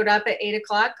there, showed up at 8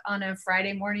 o'clock on a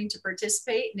Friday morning to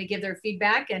participate and to give their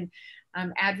feedback and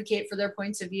advocate for their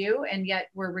points of view, and yet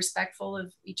we're respectful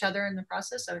of each other in the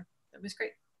process. So it was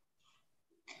great.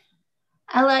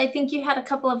 Ella, I think you had a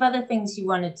couple of other things you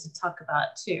wanted to talk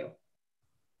about too.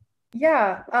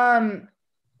 Yeah,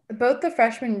 both the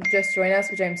freshmen just joined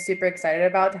us, which I'm super excited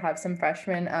about, to have some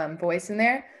freshman voice in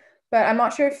there, but I'm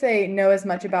not sure if they know as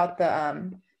much about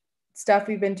the stuff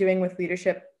we've been doing with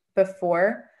leadership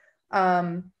before.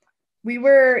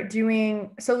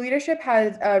 Leadership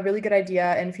had a really good idea,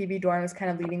 and Phoebe Dorn was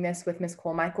kind of leading this with Ms.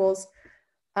 Cole-Michaels,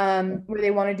 where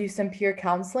they want to do some peer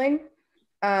counseling.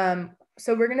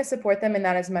 So we're going to support them in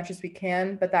that as much as we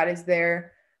can, but that is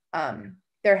they're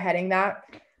heading that.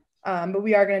 But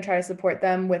we are going to try to support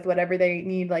them with whatever they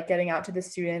need, like getting out to the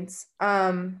students.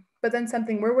 But then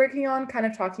something we're working on, kind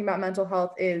of talking about mental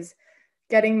health, is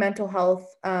getting mental health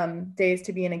days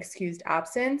to be an excused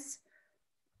absence.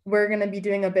 We're going to be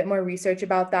doing a bit more research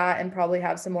about that and probably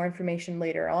have some more information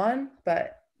later on.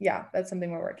 But yeah, that's something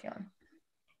we're working on.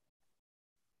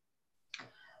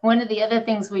 One of the other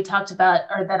things we talked about,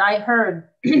 or that I heard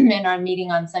in our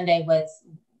meeting on Sunday, was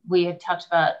we had talked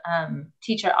about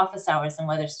teacher office hours and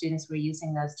whether students were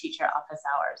using those teacher office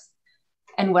hours.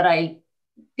 And what I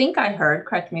think I heard,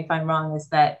 correct me if I'm wrong, is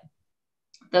that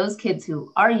those kids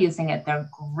who are using it, they're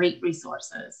great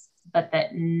resources, but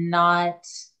that not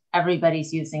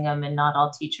everybody's using them and not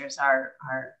all teachers are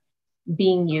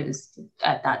being used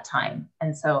at that time.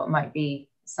 And so it might be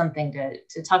something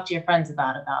to talk to your friends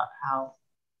about how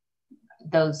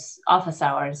those office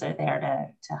hours are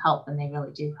there to help, and they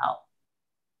really do help.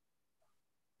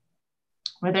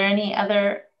 Were there any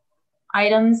other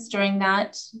items during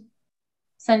that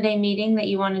Sunday meeting that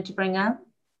you wanted to bring up?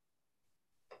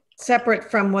 Separate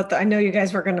from what I know you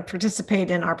guys were going to participate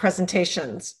in our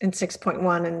presentations in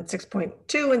 6.1 and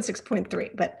 6.2 and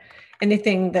 6.3, but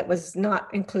anything that was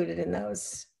not included in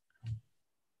those?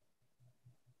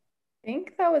 I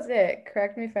think that was it.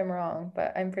 Correct me if I'm wrong,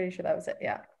 but I'm pretty sure that was it.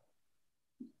 Yeah.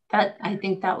 I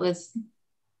think that's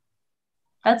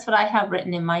what I have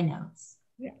written in my notes.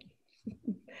 Yeah.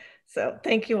 So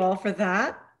thank you all for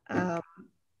that.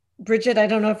 Bridget, I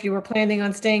don't know if you were planning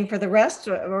on staying for the rest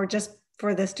or just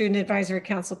for the Student Advisory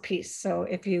Council piece. So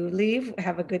if you leave,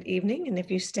 have a good evening. And if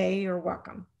you stay, you're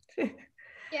welcome. Yeah,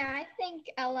 I think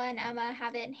Ella and Emma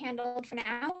have it handled for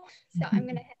now. So I'm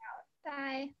going to head out.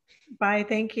 Bye. Bye.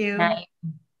 Thank you. Bye.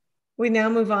 We now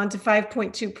move on to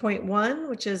 5.2.1,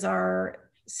 which is our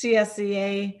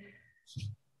CSEA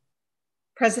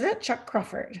President, Chuck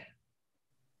Crawford.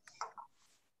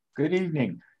 Good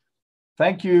evening.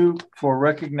 Thank you for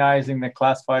recognizing the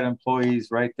classified employees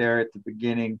right there at the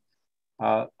beginning.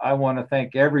 I want to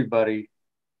thank everybody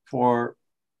for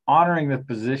honoring the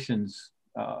positions.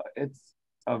 It's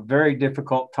a very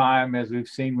difficult time, as we've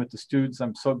seen with the students.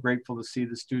 I'm so grateful to see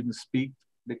the students speak,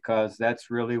 because that's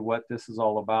really what this is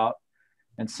all about.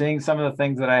 And seeing some of the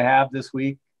things that I have this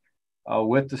week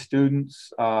with the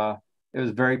students, it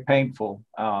was very painful.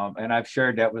 And I've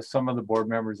shared that with some of the board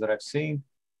members that I've seen,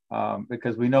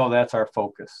 because we know that's our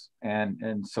focus.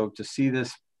 And so to see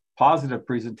this positive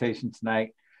presentation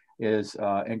tonight is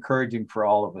encouraging for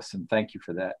all of us, and thank you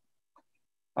for that.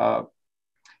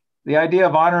 The idea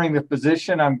of honoring the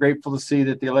position, I'm grateful to see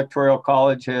that the Electoral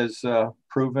College has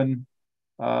proven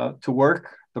to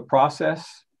work the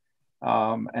process.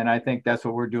 And I think that's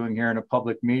what we're doing here in a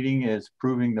public meeting, is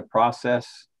proving the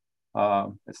process.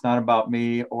 It's not about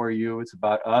me or you, it's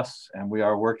about us, and we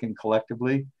are working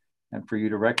collectively. And for you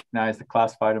to recognize the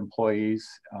classified employees,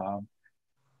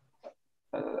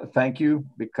 thank you,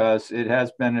 because it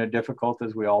has been difficult,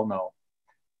 as we all know.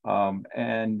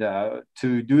 And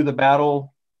to do the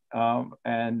battle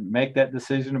and make that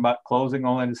decision about closing,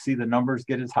 only to see the numbers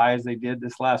get as high as they did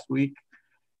this last week.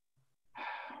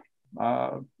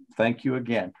 Thank you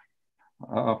again.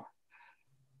 Well,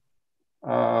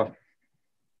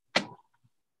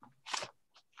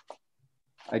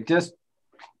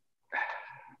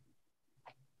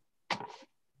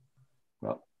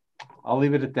 I'll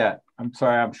leave it at that. I'm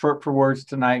sorry, I'm short for words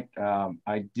tonight.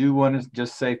 I do want to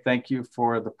just say thank you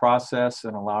for the process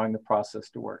and allowing the process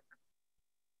to work.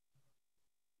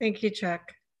 Thank you,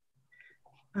 Chuck.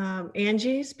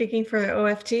 Angie, speaking for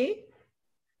OFT.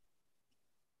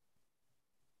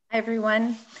 Hi,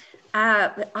 everyone.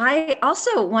 I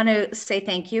also want to say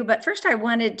thank you, but first I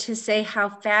wanted to say how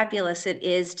fabulous it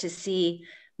is to see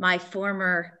my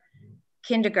former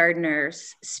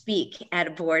kindergartners speak at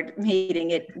a board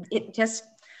meeting. It just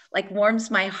like warms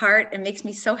my heart and makes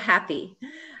me so happy.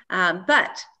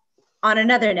 But on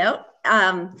another note,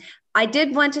 I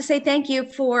did want to say thank you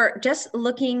for just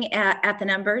looking at the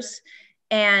numbers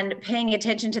and paying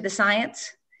attention to the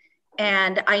science.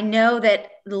 And I know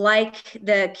that, like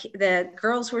the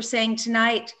girls were saying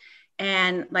tonight,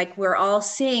 and like we're all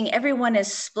seeing, everyone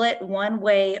is split one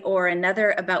way or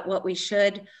another about what we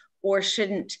should or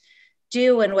shouldn't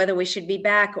do, and whether we should be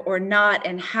back or not,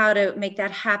 and how to make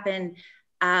that happen.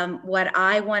 What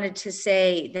I wanted to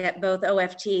say, that both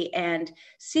OFT and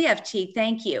CFT,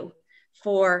 thank you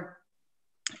for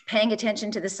paying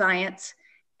attention to the science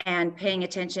and paying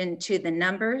attention to the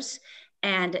numbers,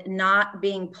 and not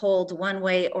being pulled one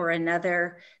way or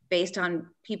another based on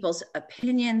people's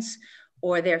opinions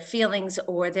or their feelings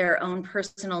or their own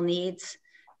personal needs.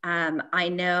 I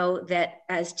know that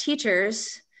as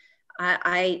teachers,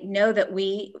 I know that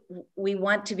we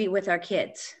want to be with our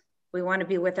kids. We want to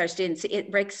be with our students. It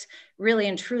breaks, really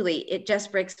and truly, it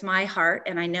just breaks my heart.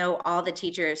 And I know all the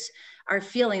teachers are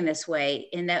feeling this way,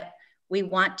 in that we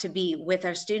want to be with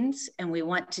our students and we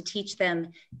want to teach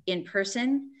them in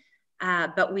person.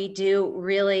 But we do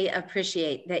really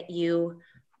appreciate that you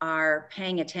are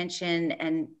paying attention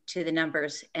and to the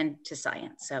numbers and to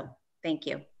science. So thank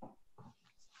you.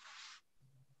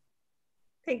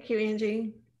 Thank you,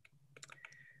 Angie.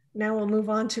 Now we'll move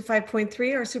on to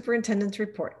 5.3, our superintendent's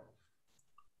report.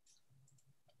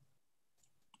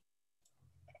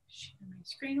 Share my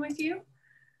screen with you.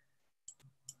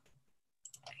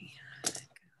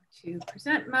 To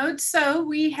present mode. So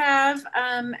we have,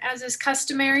 as is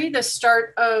customary, the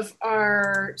start of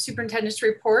our superintendent's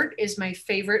report is my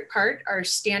favorite part, our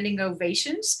standing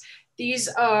ovations. These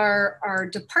are our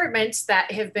departments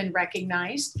that have been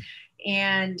recognized.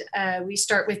 And we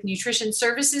start with nutrition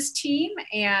services team,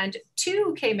 and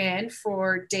 2 came in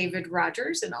for David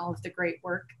Rogers and all of the great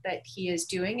work that he is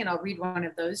doing. And I'll read one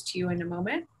of those to you in a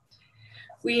moment.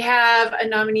 We have a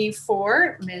nominee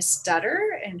for Miss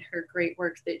Dutter and her great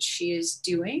work that she is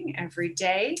doing every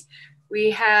day. We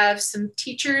have some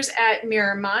teachers at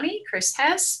Miramani, Chris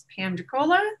Hess, Pam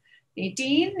DeCola,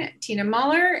 Nadine, Tina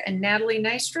Muller, and Natalie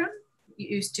Nystrom.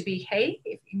 Used to be Hay,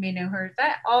 if you may know her as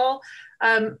that, all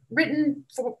written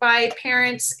by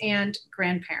parents and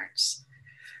grandparents.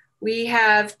 We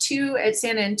have 2 at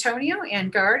San Antonio, Ann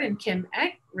Gard and Kim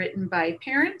Eck, written by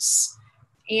parents.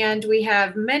 And we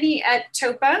have many at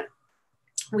TOPA,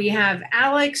 We have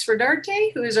Alex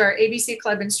Rodarte, who is our ABC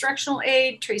Club instructional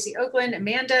aide, Tracy Oakland,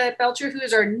 Amanda Belcher, who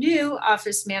is our new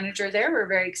office manager there. We're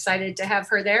very excited to have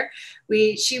her there.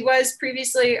 She was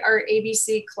previously our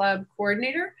ABC Club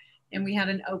coordinator, and we had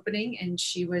an opening, and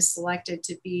she was selected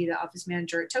to be the office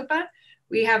manager at TOPA.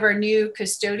 We have our new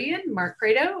custodian, Mark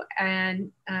Prado,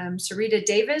 and Sarita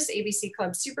Davis, ABC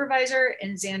Club supervisor,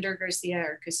 and Xander Garcia,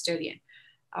 our custodian.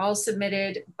 All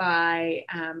submitted by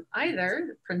either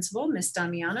the principal, Ms.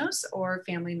 Damianos, or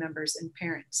family members and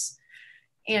parents.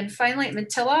 And finally, at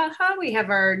Matilaha, we have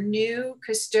our new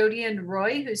custodian,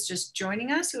 Roy, who's just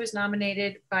joining us, who was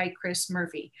nominated by Chris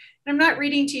Murphy. And I'm not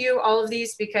reading to you all of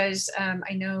these because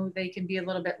I know they can be a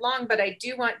little bit long, but I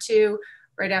do want to,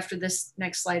 right after this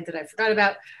next slide that I forgot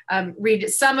about, read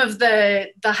some of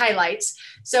the highlights.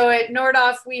 So at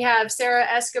Nordhoff, we have Sarah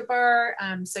Escobar,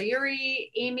 Sayuri,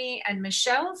 Amy, and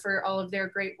Michelle for all of their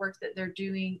great work that they're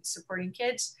doing supporting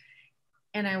kids.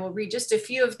 And I will read just a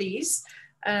few of these.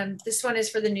 This one is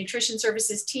for the nutrition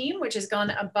services team, which has gone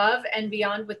above and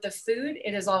beyond with the food.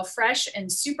 It is all fresh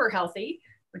and super healthy,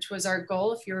 which was our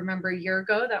goal. If you remember a year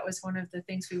ago, that was one of the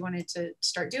things we wanted to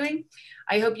start doing.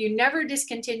 I hope you never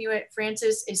discontinue it.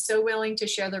 Francis is so willing to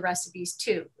share the recipes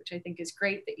too, which I think is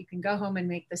great that you can go home and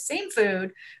make the same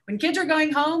food. When kids are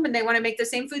going home and they want to make the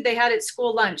same food they had at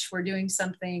school lunch, we're doing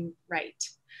something right.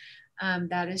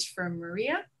 That is from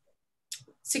Maria.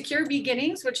 Secure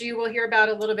Beginnings, which you will hear about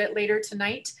a little bit later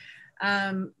tonight.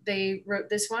 They wrote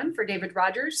this one for David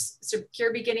Rogers.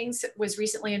 Secure Beginnings was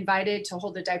recently invited to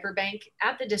hold a diaper bank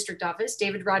at the district office.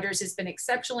 David Rogers has been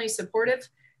exceptionally supportive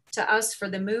to us for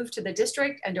the move to the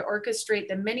district and to orchestrate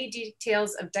the many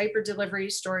details of diaper delivery,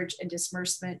 storage, and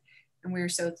disbursement. And we're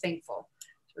so thankful.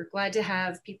 So we're glad to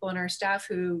have people on our staff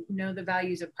who know the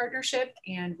values of partnership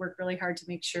and work really hard to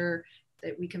make sure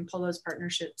that we can pull those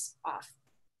partnerships off.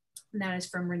 And that is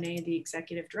from Renee, the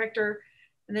executive director.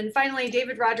 And then finally,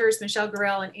 David Rogers, Michelle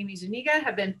Gorell, and Amy Zuniga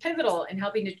have been pivotal in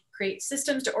helping to create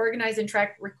systems to organize and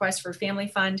track requests for Family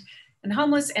Fund and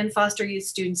homeless and foster youth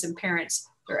students and parents.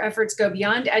 Their efforts go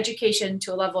beyond education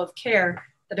to a level of care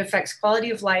that affects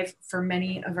quality of life for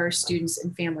many of our students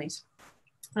and families.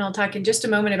 And I'll talk in just a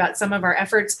moment about some of our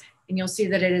efforts, and you'll see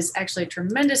that it is actually a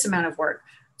tremendous amount of work.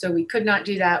 So we could not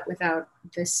do that without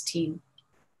this team.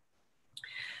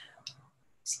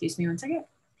 Excuse me one second.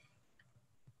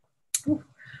 Ooh.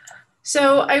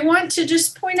 So I want to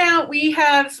just point out, we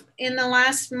have in the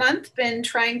last month been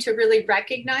trying to really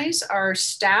recognize our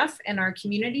staff and our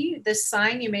community. This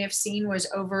sign you may have seen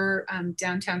was over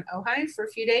downtown Ojai for a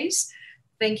few days,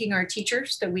 thanking our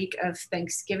teachers the week of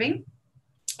Thanksgiving.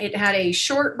 It had a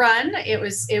short run.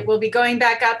 It will be going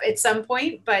back up at some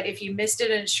point, but if you missed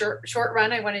it in a short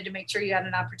run, I wanted to make sure you had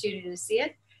an opportunity to see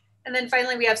it. And then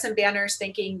finally, we have some banners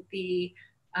thanking the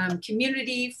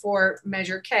community for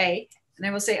Measure K. And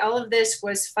I will say all of this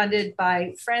was funded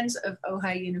by Friends of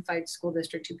Ojai Unified School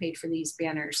District, who paid for these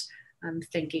banners,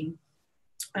 thanking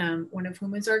one of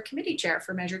whom is our committee chair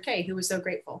for Measure K, who was so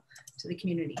grateful to the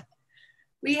community.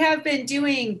 We have been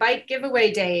doing bike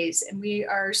giveaway days, and we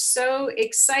are so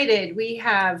excited. We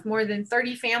have more than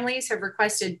 30 families have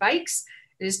requested bikes.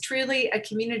 It is truly a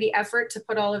community effort to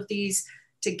put all of these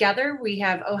together. We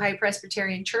have Ojai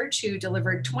Presbyterian Church, who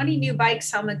delivered 20 new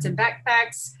bikes, helmets, and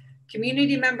backpacks.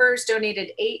 Community members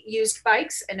donated 8 used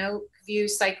bikes, and Oakview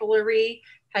Cyclery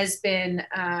has been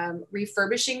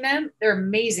refurbishing them. They're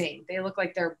amazing. They look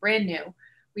like they're brand new.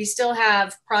 We still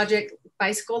have Project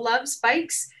Bicycle Loves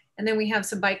bikes, and then we have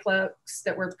some bike loads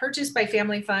that were purchased by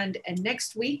Family Fund. And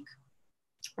next week,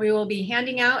 we will be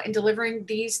handing out and delivering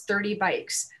these 30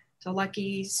 bikes to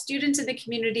lucky students in the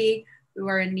community who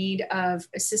are in need of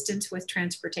assistance with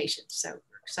transportation. So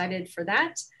we're excited for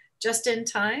that, just in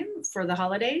time for the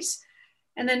holidays.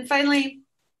 And then finally,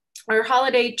 our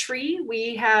holiday tree,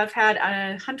 we have had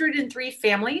 103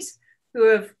 families who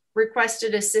have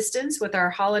requested assistance with our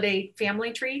holiday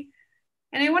family tree.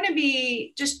 And I want to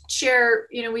just share,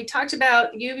 we talked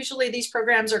about, usually these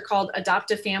programs are called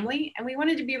Adopt a Family, and we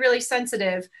wanted to be really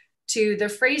sensitive to the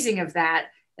phrasing of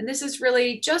that. And this is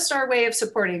really just our way of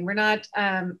supporting. We're not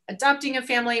adopting a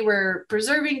family, we're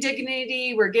preserving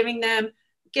dignity, we're giving them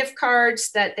gift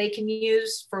cards that they can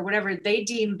use for whatever they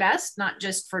deem best, not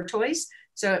just for toys.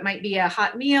 So it might be a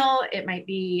hot meal, it might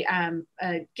be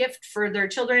a gift for their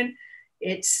children.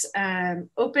 It's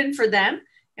open for them.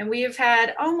 And we have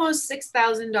had almost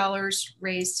 $6,000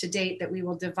 raised to date that we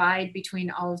will divide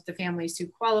between all of the families who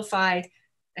qualify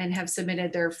and have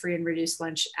submitted their free and reduced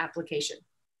lunch application.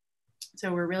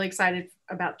 So we're really excited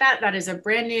about that. That is a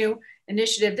brand new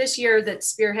initiative this year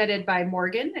that's spearheaded by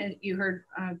Morgan. And you heard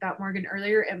about Morgan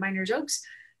earlier at Miners Oaks,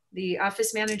 the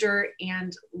office manager,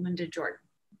 and Linda Jordan.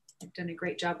 They've done a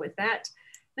great job with that.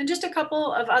 Then just a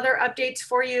couple of other updates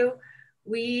for you.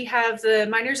 We have the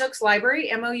Miners Oaks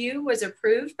Library MOU was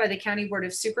approved by the County Board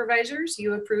of Supervisors.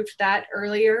 You approved that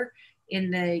earlier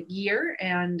in the year,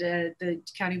 and the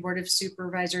County Board of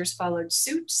Supervisors followed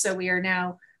suit. So we are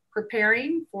now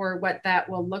preparing for what that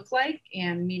will look like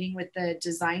and meeting with the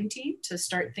design team to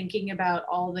start thinking about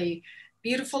all the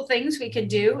beautiful things we could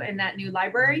do in that new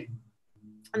library.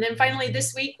 And then finally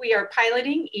this week, we are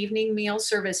piloting evening meal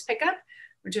service pickup,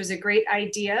 which was a great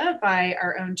idea by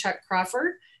our own Chuck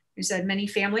Crawford, who said many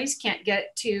families can't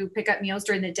get to pick up meals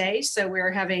during the day. So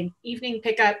we're having evening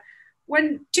pickup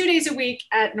 2 days a week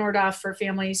at Nordoff for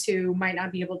families who might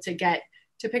not be able to get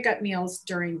to pick up meals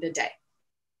during the day.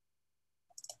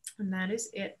 And that is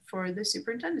it for the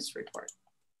superintendent's report.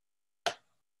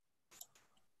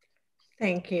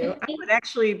 Thank you. I would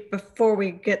actually, before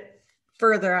we get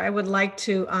further, I would like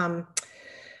to, in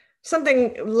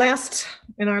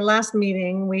our last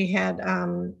meeting, we had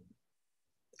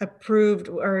approved,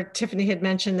 or Tiffany had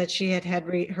mentioned that she had her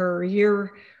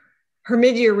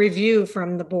mid-year review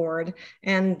from the board.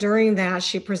 And during that,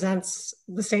 she presents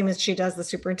the same as she does the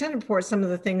superintendent report, some of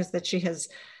the things that she has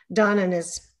done and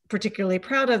is particularly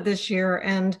proud of this year.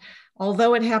 And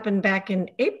although it happened back in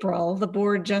April, the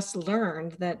board just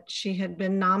learned that she had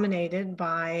been nominated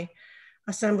by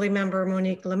Assemblymember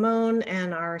Monique Limon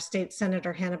and our state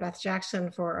senator Hannah Beth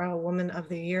Jackson for a Woman of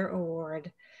the Year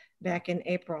award back in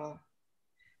April.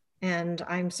 And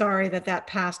I'm sorry that that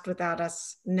passed without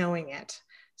us knowing it.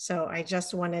 So I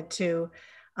just wanted to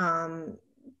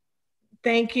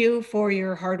thank you for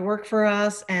your hard work for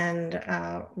us and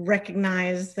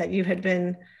recognize that you had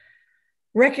been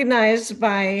recognized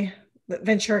by the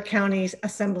Ventura County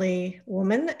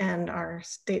Assemblywoman and our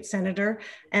state senator,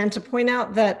 and to point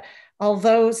out that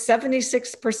although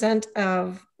 76%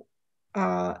 of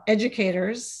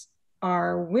educators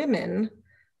are women,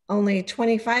 only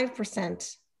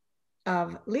 25%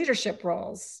 of leadership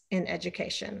roles in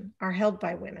education are held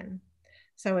by women.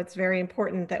 So it's very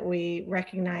important that we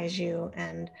recognize you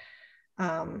and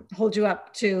hold you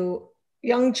up to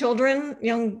young children,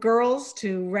 young girls,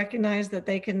 to recognize that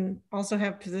they can also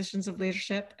have positions of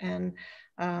leadership, and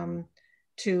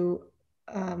to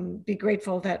be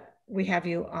grateful that we have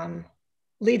you on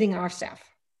leading our staff.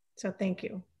 So thank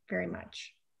you very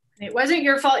much. It wasn't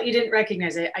your fault you didn't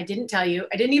recognize it. I didn't tell you.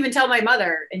 I didn't even tell my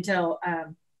mother until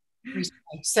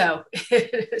recently. So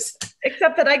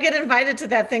except that I get invited to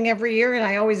that thing every year and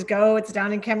I always go. It's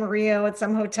down in Camarillo at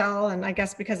some hotel, and I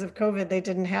guess because of COVID they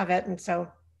didn't have it, and so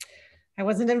I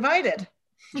wasn't invited.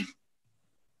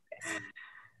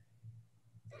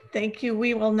 Thank you.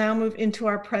 We will now move into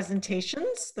our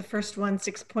presentations. The first one,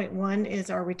 6.1, is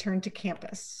our return to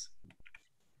campus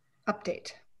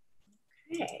update.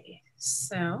 Okay,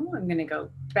 so I'm going to go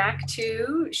back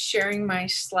to sharing my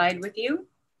slide with you.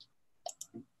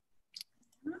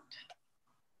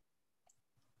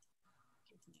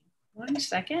 One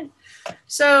second.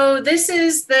 So this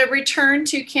is the return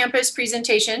to campus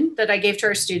presentation that I gave to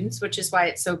our students, which is why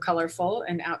it's so colorful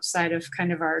and outside of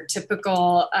kind of our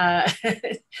typical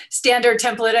standard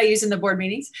template I use in the board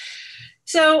meetings.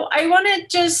 So I want to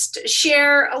just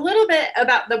share a little bit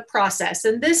about the process.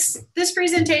 And this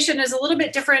presentation is a little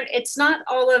bit different. It's not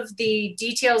all of the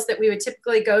details that we would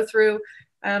typically go through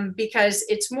because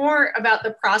it's more about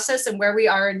the process and where we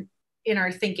are in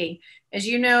our thinking. As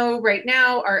you know, right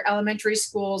now, our elementary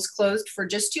schools closed for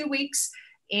just 2 weeks,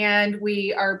 and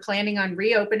we are planning on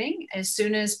reopening as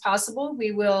soon as possible.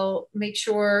 We will make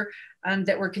sure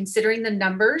that we're considering the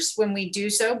numbers when we do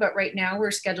so, but right now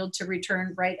we're scheduled to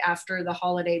return right after the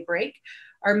holiday break.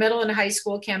 Our middle and high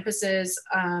school campuses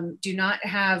are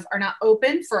not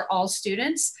open for all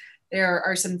students. There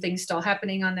are some things still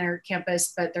happening on their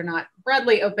campus, but they're not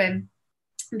broadly open.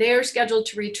 They are scheduled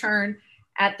to return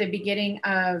at the beginning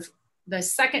of the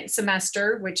second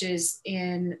semester, which is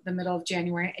in the middle of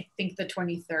January, I think the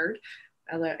 23rd,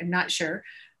 although I'm not sure.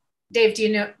 Dave, do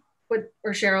you know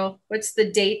or Cheryl, what's the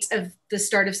date of the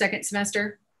start of second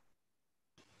semester?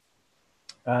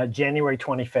 January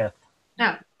 25th.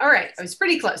 Oh, all right, I was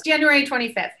pretty close, January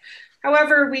 25th.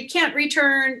 However, we can't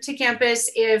return to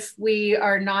campus if we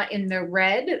are not in the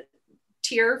red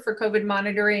tier for COVID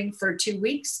monitoring for 2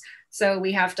 weeks. So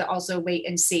we have to also wait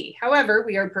and see. However,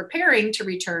 we are preparing to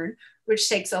return, which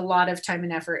takes a lot of time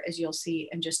and effort, as you'll see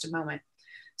in just a moment.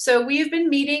 So we've been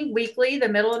meeting weekly, the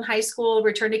middle and high school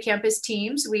return to campus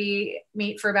teams. We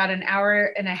meet for about an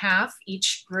hour and a half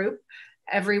each group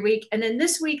every week. And then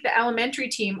this week, the elementary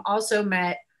team also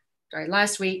met,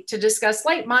 last week, to discuss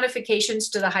slight modifications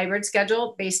to the hybrid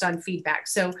schedule based on feedback.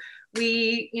 So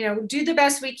we, do the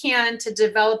best we can to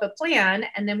develop a plan,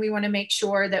 and then we want to make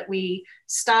sure that we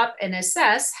stop and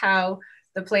assess how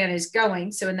the plan is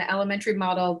going. So in the elementary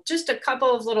model, just a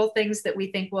couple of little things that we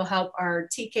think will help our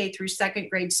TK through second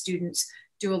grade students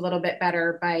do a little bit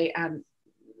better by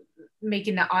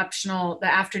making the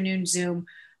afternoon Zoom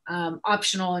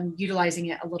optional and utilizing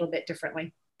it a little bit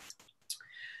differently.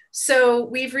 So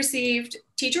we've received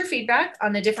teacher feedback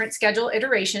on the different schedule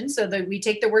iterations, so that we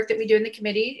take the work that we do in the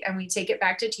committee and we take it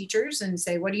back to teachers and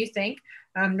say, what do you think?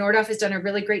 Nordhoff has done a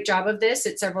really great job of this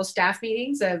at several staff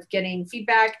meetings of getting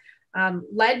feedback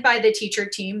led by the teacher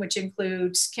team, which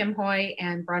includes Kim Hoy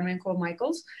and Bronwyn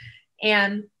Cole-Michaels.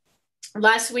 And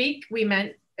last week we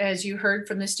met, as you heard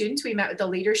from the students, we met with the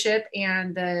leadership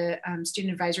and the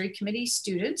student advisory committee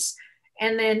students.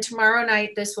 And then tomorrow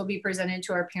night, this will be presented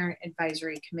to our parent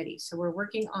advisory committee. So we're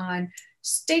working on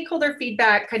stakeholder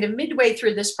feedback kind of midway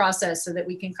through this process so that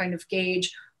we can kind of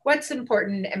gauge what's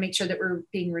important and make sure that we're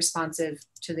being responsive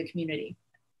to the community.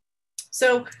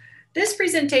 So this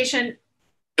presentation,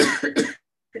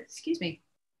 excuse me,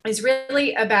 is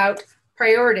really about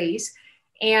priorities.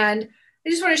 And I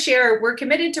just want to share, we're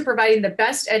committed to providing the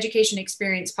best education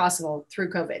experience possible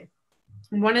through COVID.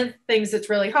 And one of the things that's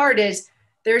really hard is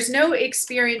there's no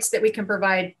experience that we can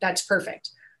provide that's perfect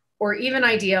or even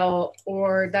ideal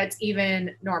or that's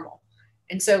even normal.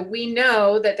 And so we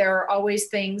know that there are always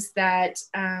things that,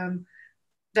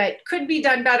 that could be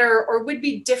done better or would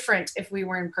be different if we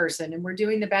were in person. And we're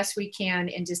doing the best we can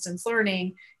in distance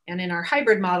learning and in our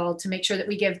hybrid model to make sure that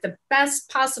we give the best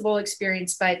possible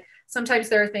experience, but sometimes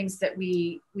there are things that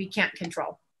we can't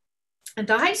control. At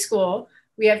the high school,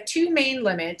 we have two main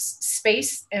limits,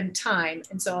 space and time.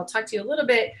 And so I'll talk to you a little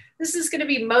bit. This is going to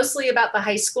be mostly about the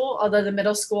high school, although the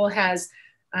middle school has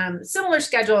similar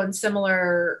schedule and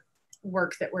similar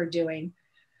work that we're doing.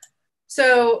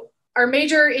 So our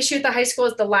major issue at the high school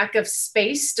is the lack of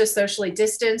space to socially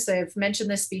distance. I've mentioned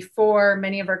this before.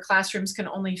 Many of our classrooms can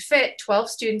only fit 12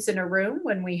 students in a room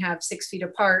when we have 6 feet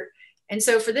apart. And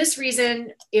so for this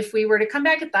reason, if we were to come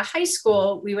back at the high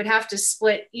school, we would have to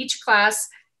split each class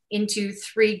into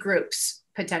 3 groups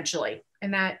potentially.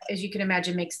 And that, as you can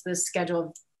imagine, makes the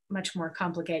schedule much more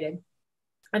complicated.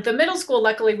 At the middle school,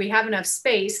 luckily we have enough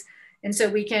space. And so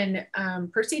we can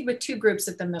proceed with 2 groups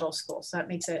at the middle school. So that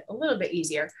makes it a little bit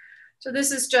easier. So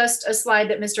this is just a slide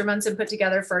that Mr. Munson put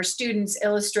together for our students,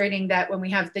 illustrating that when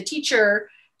we have the teacher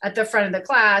at the front of the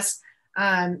class,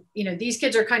 these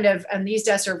kids are kind of, and these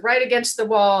desks are right against the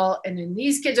wall. And then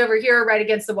these kids over here are right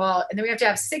against the wall. And then we have to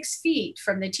have 6 feet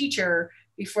from the teacher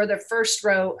before the first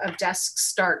row of desks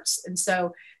starts. And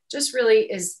so just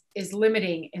really is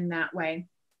limiting in that way.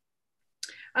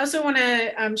 I also want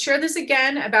to share this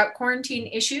again about quarantine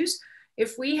issues.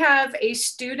 If we have a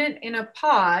student in a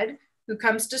pod who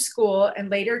comes to school and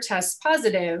later tests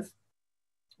positive,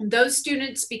 those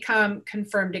students become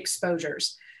confirmed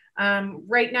exposures.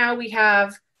 Right now we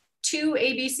have 2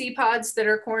 ABC pods that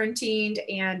are quarantined,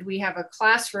 and we have a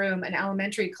classroom, an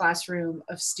elementary classroom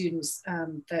of students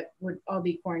that would all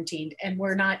be quarantined, and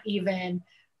we're not even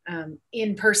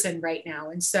in person right now.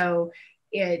 And so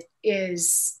it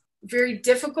is very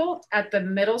difficult at the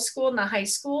middle school and the high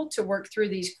school to work through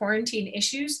these quarantine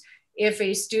issues if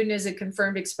a student is a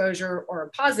confirmed exposure or a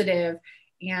positive,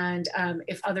 and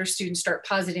if other students start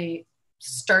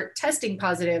testing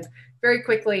positive, very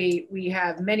quickly we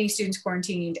have many students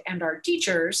quarantined and our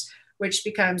teachers, which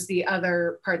becomes the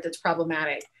other part that's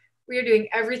problematic. We are doing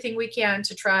everything we can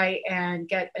to try and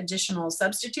get additional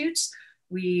substitutes.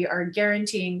 We are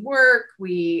guaranteeing work.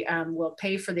 We will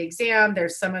pay for the exam.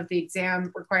 There's some of the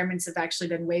exam requirements have actually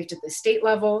been waived at the state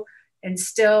level. And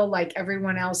still, like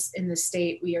everyone else in the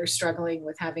state, we are struggling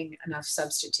with having enough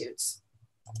substitutes.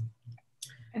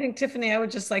 I think, Tiffany, I would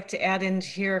just like to add in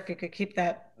here, if you could keep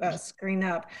that screen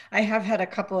up. I have had a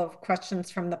couple of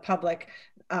questions from the public.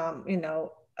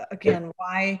 Again,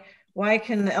 why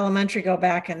can the elementary go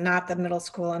back and not the middle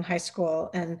school and high school?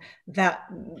 And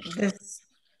that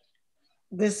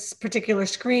this particular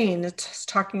screen is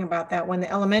talking about that. When the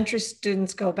elementary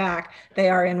students go back, they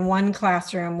are in one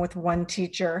classroom with one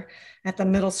teacher. At the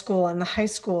middle school and the high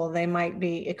school, they might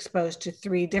be exposed to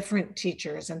 3 different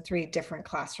teachers and 3 different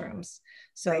classrooms.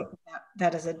 So right.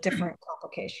 that is a different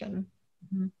complication.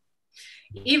 Mm-hmm.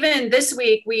 Even this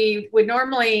week, we would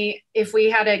normally, if we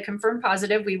had a confirmed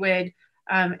positive, we would,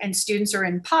 and students are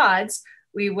in pods,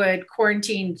 we would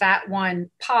quarantine that one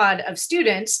pod of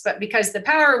students, but because the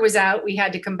power was out, we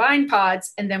had to combine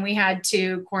pods, and then we had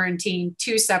to quarantine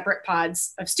 2 separate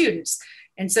pods of students.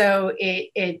 And so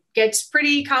it gets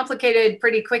pretty complicated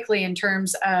pretty quickly in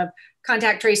terms of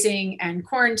contact tracing and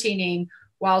quarantining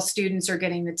while students are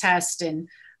getting the test. And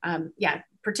yeah,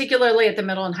 particularly at the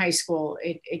middle and high school,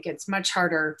 it gets much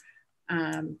harder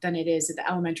than it is at the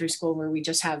elementary school, where we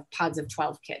just have pods of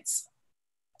 12 kids.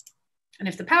 And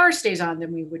if the power stays on,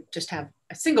 then we would just have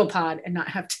a single pod and not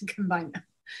have to combine them.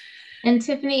 And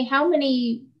Tiffany, how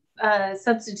many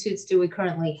substitutes do we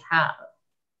currently have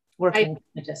working in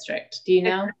the district? Do you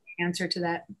know? Answer to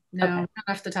that? No, Okay. not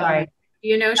off the top Sorry. of my head.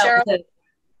 You know, Cheryl?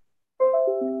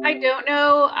 I don't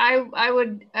know. I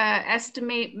would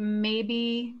estimate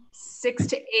maybe 6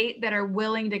 to 8 that are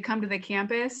willing to come to the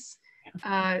campus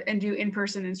and do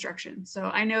in-person instruction. So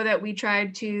I know that we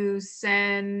tried to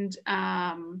send,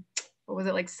 what was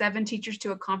it, like 7 teachers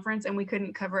to a conference, and we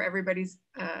couldn't cover everybody's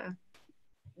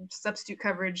substitute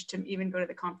coverage to even go to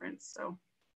the conference. So.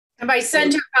 And by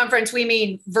send to a conference, we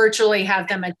mean virtually have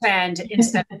them attend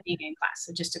instead of being in class.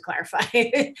 So just to clarify,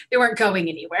 they weren't going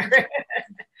anywhere.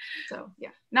 So yeah,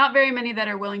 not very many that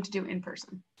are willing to do in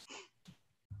person.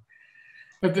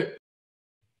 Have there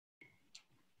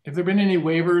been any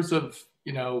waivers of,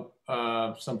 you know,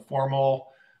 some formal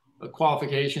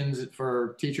qualifications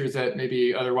for teachers that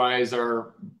maybe otherwise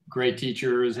are great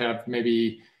teachers, have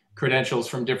maybe credentials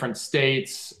from different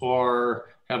states, or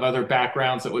have other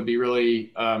backgrounds that would be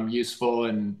really useful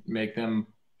and make them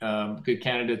good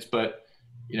candidates, but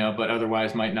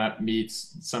otherwise might not meet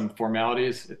some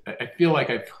formalities? I feel like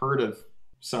I've heard of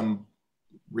some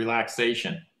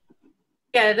relaxation.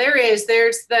 Yeah, there is.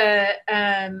 There's the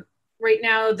right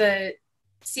now the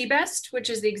CBEST, which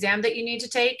is the exam that you need to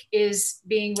take, is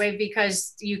being waived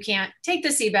because you can't take the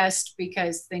CBEST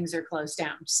because things are closed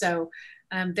down. So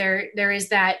there is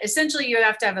that. Essentially, you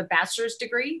have to have a bachelor's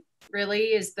degree,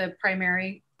 really, is the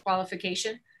primary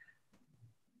qualification.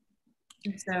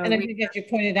 So and I think, as you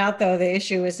pointed out, though, the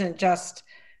issue isn't just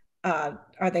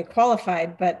are they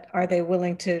qualified, but are they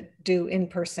willing to do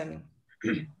in-person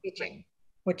teaching,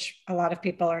 which a lot of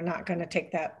people are not going to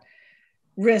take that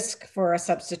risk for a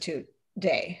substitute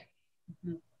day.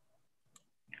 Mm-hmm.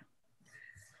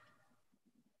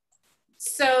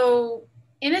 So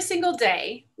in a single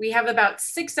day, we have about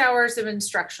 6 hours of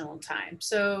instructional time.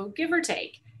 So give or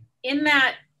take. In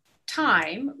that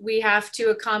time, we have to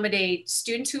accommodate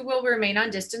students who will remain on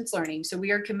distance learning. So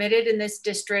we are committed in this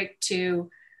district to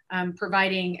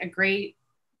providing a great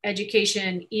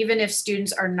education, even if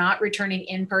students are not returning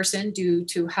in person due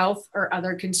to health or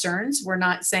other concerns. We're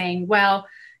not saying, well,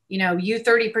 you know, you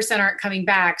 30% aren't coming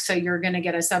back, so you're going to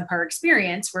get a subpar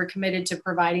experience. We're committed to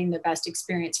providing the best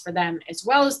experience for them, as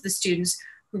well as the students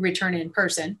who return in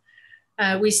person.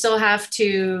 We still have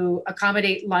to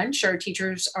accommodate lunch. Our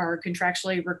teachers are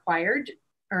contractually required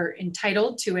or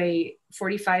entitled to a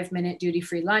 45-minute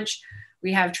duty-free lunch.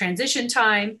 We have transition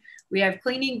time. We have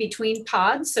cleaning between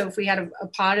pods. So if we had a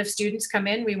pod of students come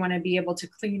in, we want to be able to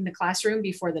clean the classroom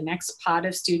before the next pod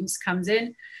of students comes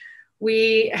in.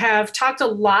 We have talked a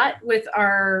lot with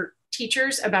our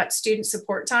teachers about student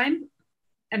support time.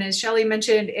 And as Shelley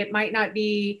mentioned, it might not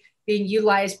be being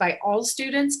utilized by all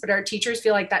students, but our teachers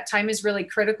feel like that time is really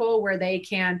critical, where they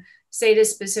can say to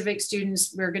specific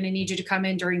students, we're going to need you to come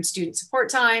in during student support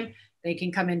time. They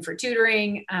can come in for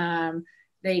tutoring.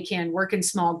 They can work in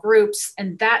small groups.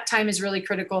 And that time is really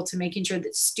critical to making sure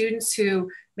that students who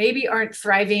maybe aren't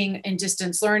thriving in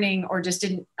distance learning, or just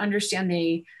didn't understand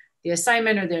the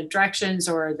assignment or the directions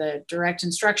or the direct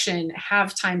instruction,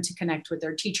 have time to connect with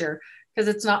their teacher. Because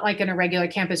it's not like in a regular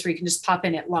campus where you can just pop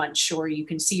in at lunch or you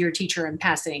can see your teacher in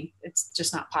passing. It's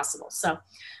just not possible. So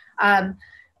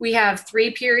we have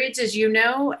 3 periods, as you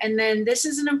know, and then this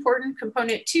is an important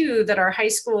component too that our high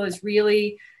school is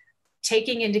really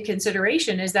taking into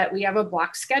consideration, is that we have a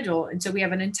block schedule. And so we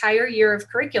have an entire year of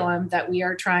curriculum that we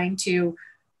are trying to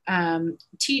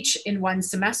teach in one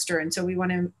semester. And so we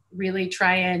want to really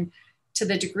try and, to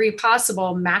the degree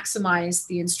possible, maximize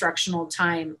the instructional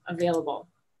time available.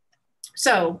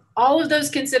 So all of those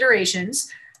considerations,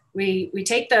 we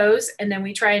take those, and then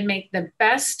we try and make the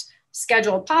best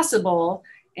schedule possible.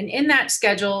 And in that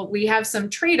schedule, we have some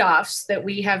trade-offs that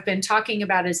we have been talking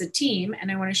about as a team.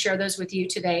 And I want to share those with you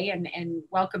today and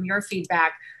welcome your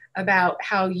feedback about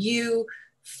how you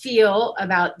feel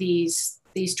about these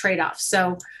trade-offs.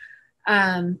 So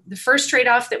the first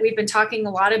trade-off that we've been talking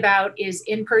a lot about is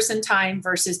in-person time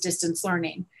versus distance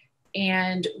learning.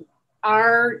 And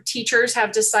our teachers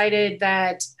have decided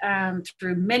that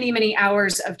through many, many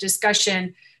hours of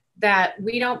discussion, that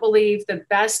we don't believe the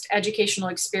best educational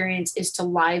experience is to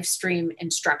live stream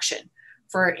instruction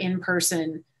for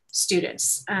in-person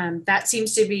students. That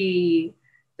seems to be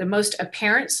the most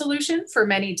apparent solution for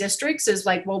many districts, is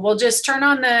like, well, we'll just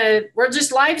we'll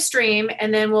just live stream,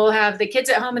 and then we'll have the kids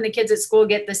at home and the kids at school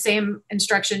get the same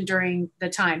instruction during the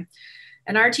time.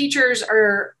 And our teachers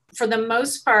are for the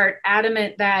most part,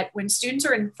 adamant that when students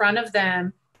are in front of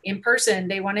them in person,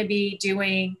 they want to be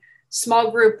doing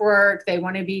small group work, they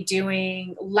want to be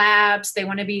doing labs, they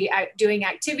want to be doing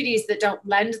activities that don't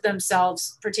lend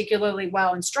themselves particularly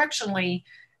well instructionally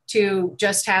to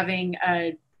just having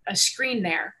a screen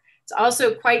there. It's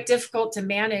also quite difficult to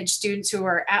manage students who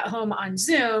are at home on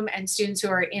Zoom and students who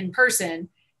are in person,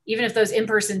 even if those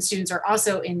in-person students are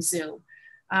also in Zoom.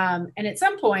 And at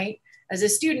some point, as a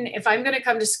student, if I'm going to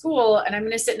come to school and I'm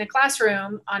going to sit in a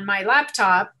classroom on my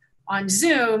laptop on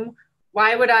Zoom,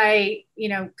 why would I,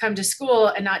 come to school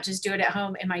and not just do it at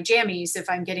home in my jammies if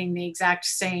I'm getting the exact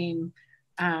same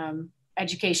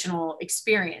educational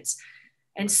experience?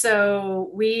 And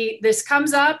so this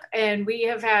comes up, and we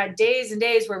have had days and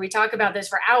days where we talk about this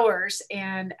for hours,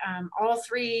 and all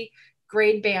three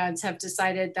grade bands have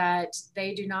decided that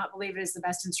they do not believe it is the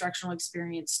best instructional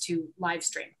experience to live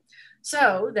stream.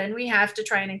 So then we have to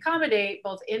try and accommodate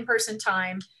both in-person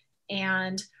time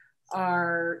and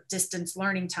our distance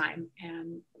learning time.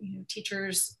 And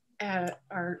teachers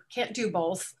can't do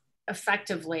both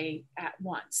effectively at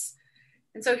once.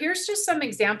 And so here's just some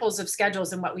examples of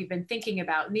schedules and what we've been thinking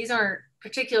about. And these aren't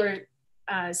particular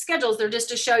schedules, they're just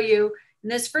to show you in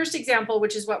this first example,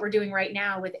 which is what we're doing right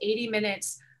now with 80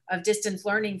 minutes of distance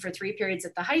learning for 3 periods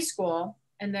at the high school,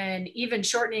 and then even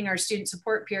shortening our student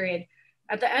support period.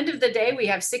 At the end of the day, we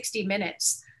have 60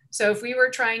 minutes. So if we were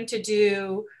trying to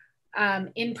do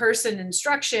in-person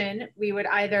instruction, we would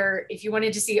either, if you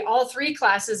wanted to see all 3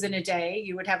 classes in a day,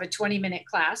 you would have a 20-minute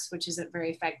class, which isn't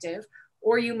very effective,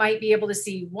 or you might be able to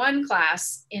see 1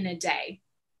 class in a day,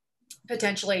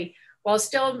 potentially, while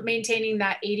still maintaining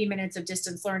that 80 minutes of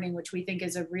distance learning, which we think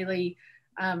is a really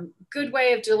good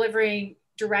way of delivering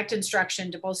direct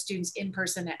instruction to both students in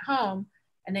person at home,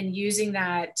 and then using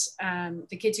that,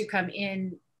 the kids who come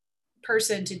in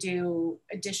person to do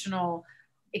additional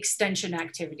extension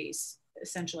activities,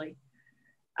 essentially.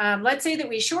 Let's say that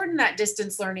we shorten that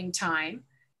distance learning time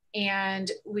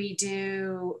and we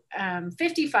do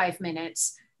 55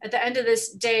 minutes. At the end of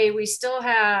this day, we still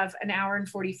have an hour and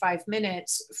 45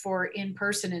 minutes for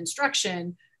in-person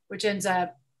instruction, which ends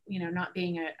up, not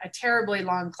being a terribly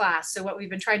long class. So what we've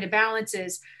been trying to balance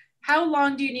is, how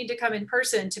long do you need to come in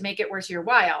person to make it worth your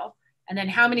while? And then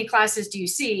how many classes do you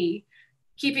see?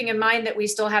 Keeping in mind that we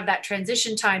still have that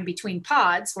transition time between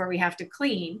pods where we have to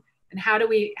clean, and how do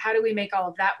we make all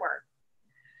of that work?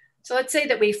 So let's say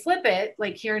that we flip it,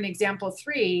 like here in example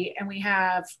 3, and we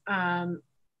have a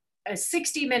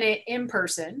 60-minute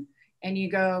in-person, and you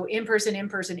go in-person,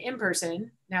 in-person,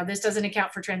 in-person. Now this doesn't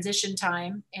account for transition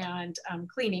time and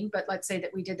cleaning, but let's say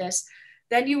that we did this.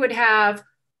 Then you would have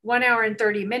 1 hour and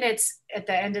 30 minutes at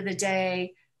the end of the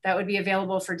day that would be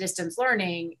available for distance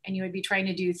learning, and you would be trying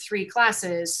to do 3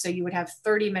 classes, so you would have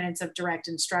 30 minutes of direct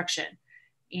instruction.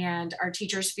 And our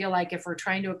teachers feel like if we're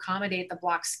trying to accommodate the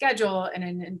block schedule in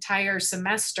an entire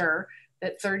semester,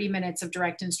 that 30 minutes of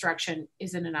direct instruction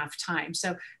isn't enough time.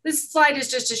 So this slide is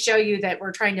just to show you that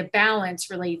we're trying to balance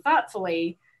really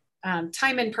thoughtfully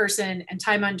time in person and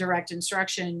time on direct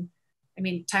instruction,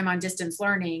 time on distance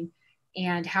learning,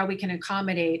 and how we can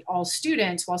accommodate all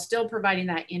students while still providing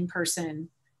that in-person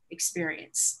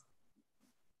experience.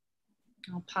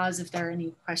 I'll pause if there are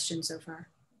any questions so far.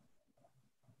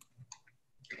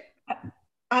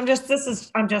 I'm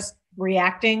just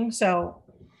reacting. So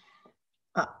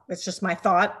it's just my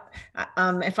thought.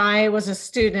 If I was a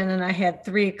student and I had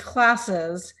 3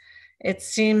 classes, it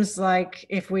seems like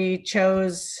if we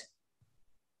chose,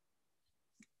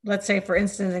 let's say for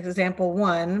instance, example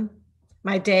 1,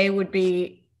 my day would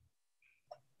be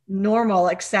normal,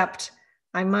 except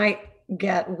I might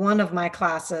get one of my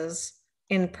classes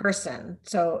in person.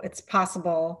 So it's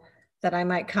possible that I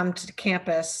might come to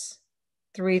campus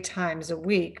 3 times a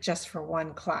week just for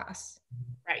 1 class.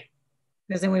 Right.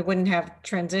 Because then we wouldn't have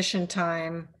transition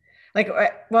time.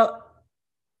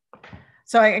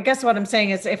 So I guess what I'm saying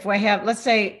is, if I have, let's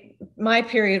say my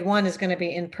period 1 is going to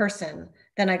be in person,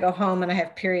 then I go home and I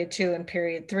have period 2 and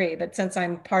period 3. But since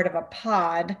I'm part of a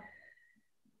pod,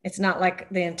 it's not like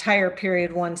the entire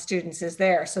period 1 students is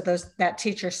there. So that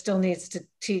teacher still needs to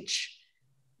teach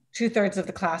 2/3 of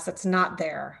the class that's not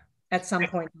there at some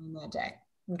point in the day.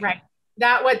 Okay. Right.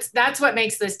 That's what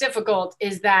makes this difficult,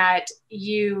 is that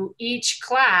each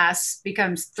class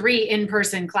becomes 3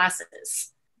 in-person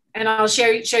classes. And I'll show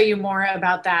you more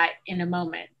about that in a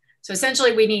moment. So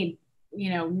essentially we need,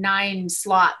 9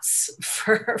 slots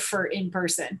for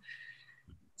in-person.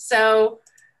 So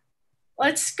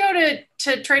let's go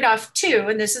to trade-off 2,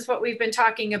 and this is what we've been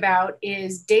talking about,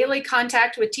 is daily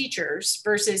contact with teachers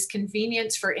versus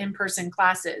convenience for in-person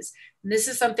classes. And this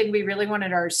is something we really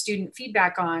wanted our student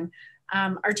feedback on.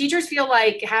 Our teachers feel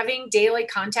like having daily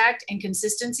contact and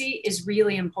consistency is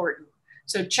really important.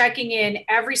 So checking in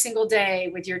every single day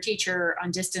with your teacher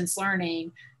on distance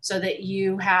learning so that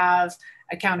you have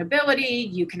accountability,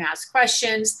 you can ask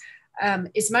questions.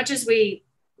 As much as we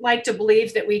like to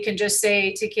believe that we can just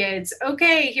say to kids,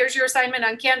 okay, here's your assignment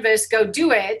on Canvas, go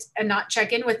do it, and not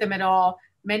check in with them at all,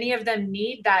 many of them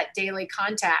need that daily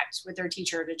contact with their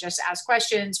teacher to just ask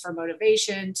questions, for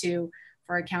motivation,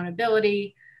 for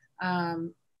accountability,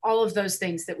 all of those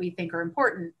things that we think are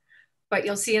important. But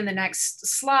you'll see in the next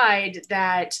slide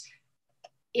that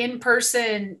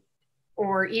in-person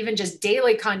or even just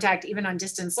daily contact, even on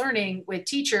distance learning with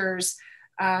teachers,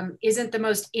 isn't the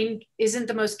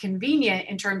most convenient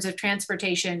in terms of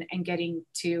transportation and getting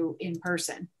to in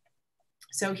person.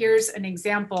 So here's an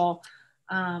example.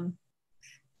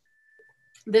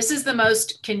 This is the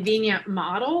most convenient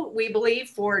model, we believe,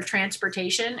 for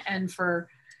transportation and for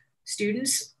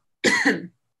students.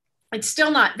 It's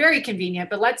still not very convenient,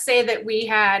 but let's say that we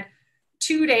had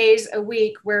 2 days a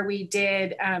week where we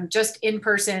did just in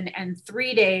person and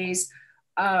 3 days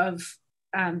of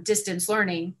distance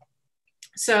learning.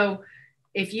 So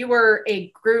if you were a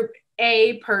group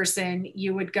A person,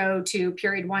 you would go to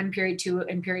period 1, period 2,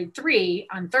 and period 3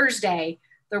 on Thursday.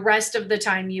 The rest of the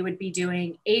time you would be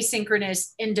doing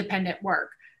asynchronous independent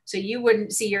work. So you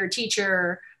wouldn't see your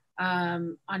teacher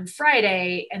on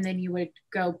Friday, and then you would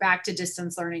go back to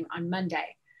distance learning on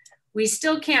Monday. We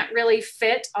still can't really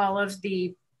fit all of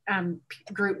the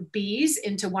group Bs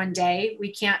into one day.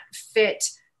 We can't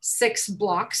fit 6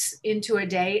 blocks into a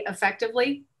day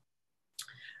effectively.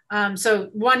 So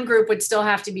one group would still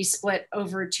have to be split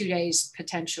over 2 days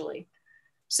potentially.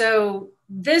 So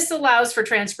this allows for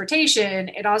transportation.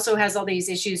 It also has all these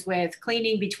issues with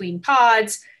cleaning between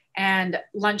pods and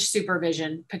lunch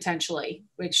supervision potentially,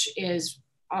 which is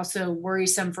also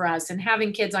worrisome for us. And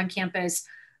having kids on campus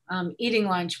eating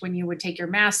lunch when you would take your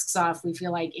masks off, we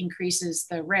feel like increases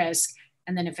the risk.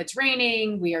 And then if it's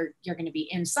raining, you're going to be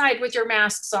inside with your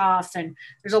masks off. And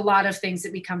there's a lot of things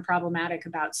that become problematic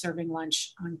about serving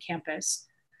lunch on campus.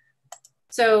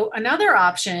 So another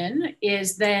option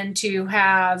is then to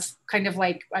have kind of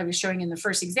like I was showing in the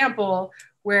first example,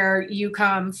 where you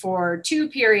come for 2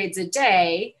 periods a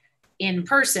day in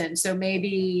person. So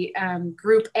maybe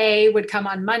group A would come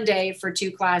on Monday for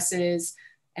 2 classes,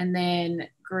 and then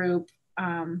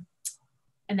and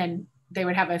then they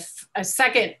would have a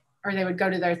second, or they would go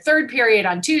to their 3rd period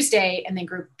on Tuesday, and then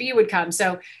group B would come.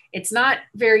 So it's not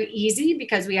very easy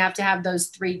because we have to have those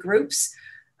 3 groups.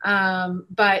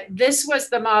 But this was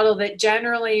the model that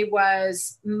generally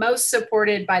was most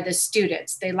supported by the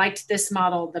students. They liked this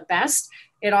model the best.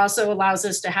 It also allows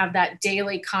us to have that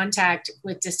daily contact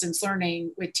with distance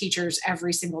learning with teachers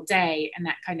every single day and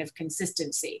that kind of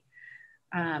consistency.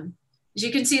 As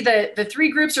you can see, the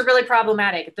 3 groups are really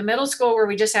problematic. At the middle school where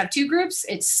we just have 2 groups,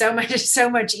 it's so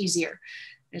much easier.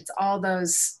 It's all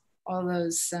those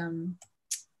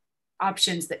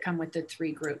options that come with the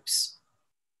 3 groups.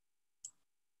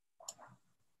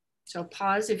 So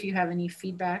pause if you have any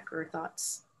feedback or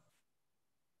thoughts.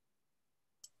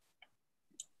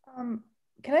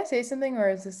 Can I say something, or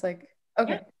is this like,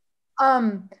 okay.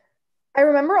 Yeah. I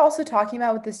remember also talking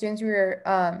about with the students, we were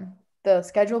the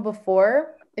schedule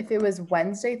before, if it was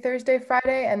Wednesday, Thursday,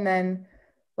 Friday, and then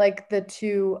like the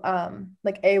 2,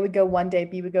 like A would go one day,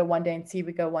 B would go one day, and C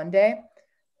would go one day.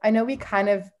 I know we kind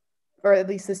of, or at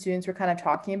least the students were kind of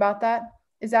talking about that.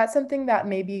 Is that something that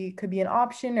maybe could be an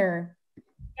option, or?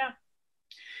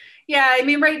 Yeah, I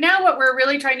mean, right now what we're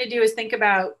really trying to do is think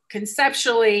about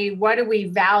conceptually, what do we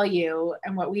value?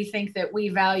 And what we think that we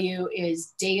value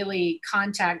is daily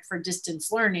contact for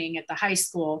distance learning at the high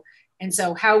school. And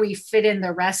so how we fit in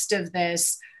the rest of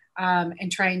this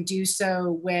and try and do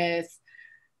so with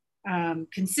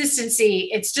consistency.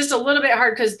 It's just a little bit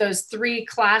hard because those 3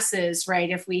 classes, right?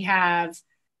 If we have,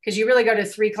 because you really go to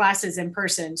 3 classes in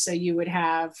person. So you would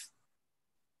have,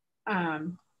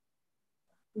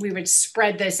 we would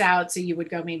spread this out. So you would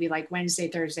go maybe like Wednesday,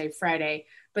 Thursday, Friday,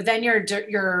 but then your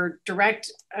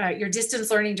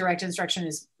distance learning direct instruction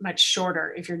is much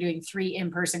shorter. If you're doing 3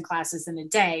 in-person classes in a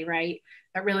day, right?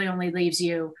 That really only leaves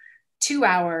you 2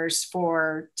 hours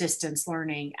for distance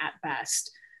learning at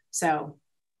best. So,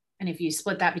 and if you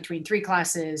split that between 3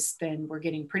 classes, then we're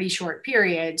getting pretty short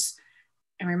periods.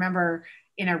 And remember,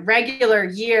 in a regular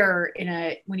year,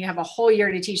 when you have a whole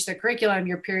year to teach the curriculum,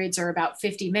 your periods are about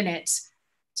 50 minutes.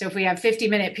 So if we have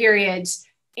 50-minute periods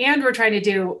and we're trying to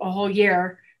do a whole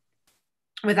year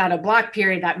without a block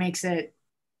period, that makes it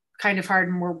kind of hard,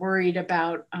 and we're worried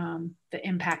about the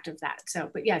impact of that.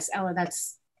 So, but yes, Ella,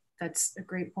 that's a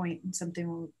great point and something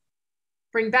we'll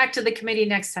bring back to the committee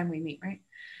next time we meet, right?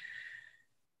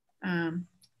 Let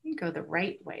me go the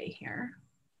right way here.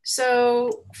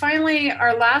 So finally,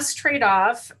 our last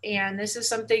trade-off, and this is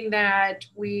something that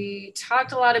we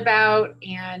talked a lot about,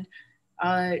 and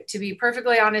to be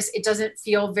perfectly honest, it doesn't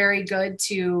feel very good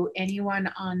to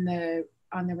anyone on the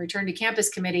Return to Campus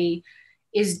Committee,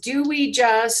 is do we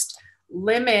just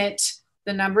limit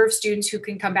the number of students who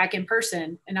can come back in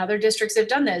person? And other districts have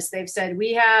done this. They've said,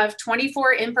 we have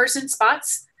 24 in-person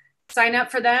spots, sign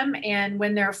up for them, and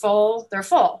when they're full, they're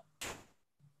full.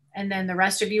 And then the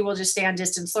rest of you will just stay on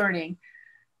distance learning.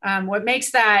 What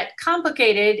makes that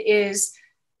complicated is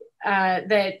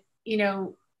that, you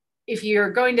know, if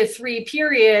you're going to 3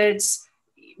 periods,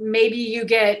 maybe you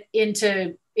get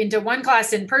into one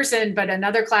class in person, but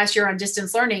another class you're on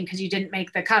distance learning because you didn't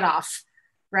make the cutoff,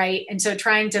 right? And so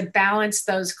trying to balance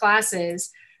those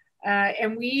classes.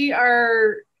 And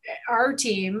our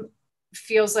team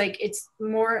feels like it's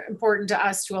more important to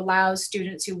us to allow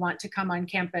students who want to come on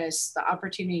campus the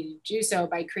opportunity to do so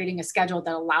by creating a schedule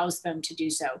that allows them to do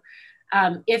so.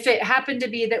 If it happened to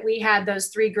be that we had those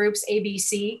 3 groups, A, B,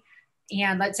 C,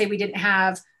 and let's say we didn't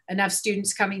have enough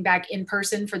students coming back in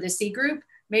person for the C group,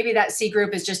 maybe that C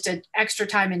group is just an extra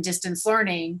time in distance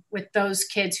learning with those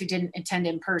kids who didn't attend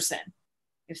in person,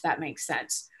 if that makes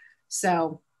sense.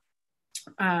 So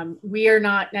we are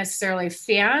not necessarily a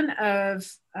fan of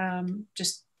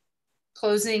just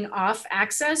closing off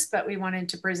access, but we wanted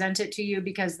to present it to you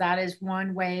because that is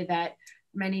one way that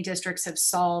many districts have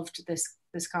solved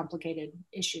this complicated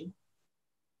issue.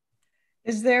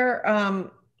 Is there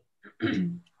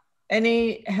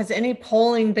has any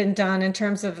polling been done in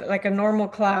terms of like a normal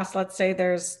class? Let's say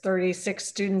there's 36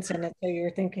 students in it, so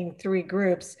you're thinking 3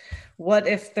 groups. What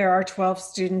if there are 12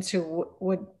 students who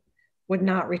would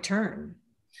not return?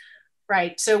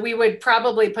 Right, so we would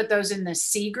probably put those in the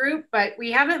C group, but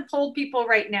we haven't polled people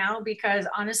right now because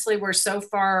honestly, we're so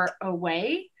far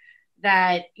away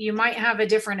that you might have a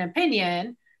different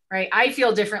opinion, right? I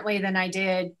feel differently than I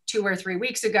did 2 or 3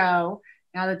 weeks ago.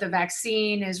 Now that the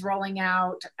vaccine is rolling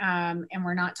out and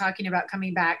we're not talking about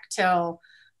coming back till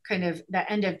kind of the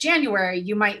end of January,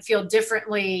 you might feel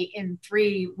differently in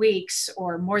 3 weeks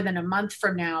or more than a month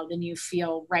from now than you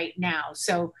feel right now.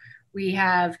 So we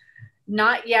have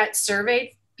not yet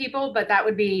surveyed people, but that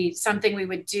would be something we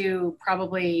would do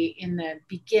probably in the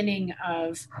beginning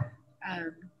of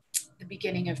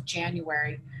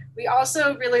January. We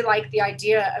also really like the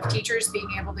idea of teachers being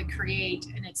able to create,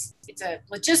 and it's a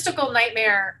logistical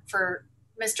nightmare for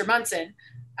Mr. Munson,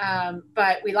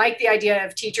 but we like the idea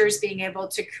of teachers being able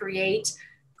to create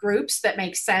groups that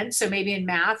make sense. So maybe in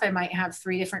math, I might have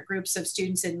 3 different groups of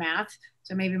students in math.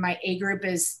 So maybe my A group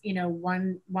is, you know,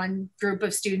 one group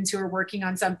of students who are working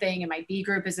on something, and my B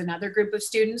group is another group of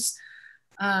students.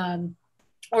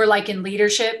 Or like in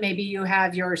leadership, maybe you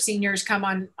have your seniors come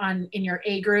on in your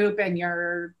A group and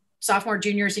your sophomore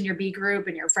juniors in your B group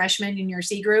and your freshmen in your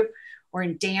C group. Or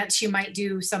in dance, you might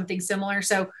do something similar.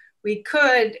 So we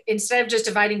could, instead of just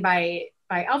dividing by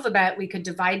alphabet, we could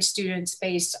divide students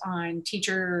based on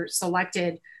teacher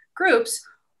selected groups,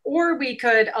 or we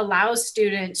could allow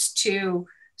students to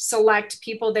select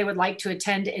people they would like to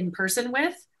attend in person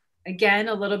with. Again,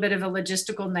 a little bit of a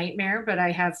logistical nightmare, but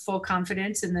I have full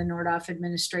confidence in the Nordhoff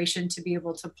administration to be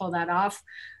able to pull that off.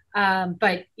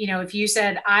 But you know, if you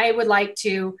said, I would like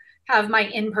to have my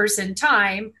in-person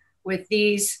time with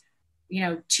these, you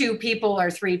know, 2 people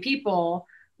or 3 people,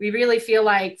 we really feel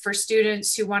like for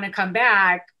students who want to come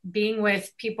back, being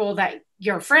with people that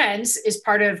your friends is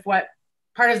part of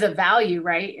the value,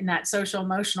 right? In that social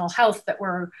emotional health that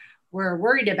we're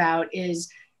worried about is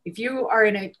if you are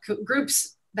in a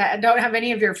groups that don't have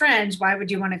any of your friends, why would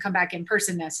you want to come back in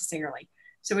person necessarily?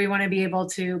 So we want to be able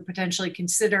to potentially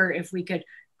consider if we could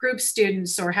group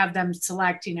students or have them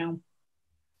select, you know,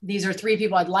 these are 3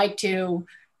 people I'd like to,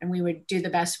 and we would do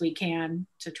the best we can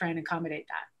to try and accommodate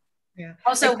that. Yeah.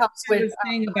 Also helps with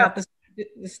saying about the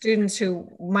students who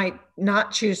might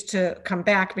not choose to come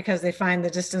back because they find the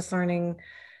distance learning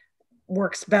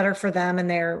works better for them and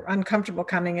they're uncomfortable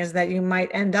coming, is that you might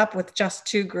end up with just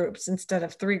 2 groups instead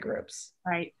of 3 groups.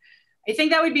 Right. I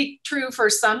think that would be true for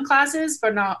some classes,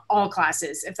 but not all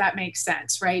classes, if that makes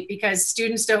sense, right? Because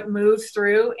students don't move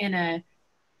through in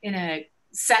a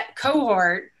set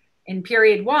cohort. In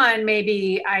period 1,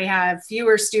 maybe I have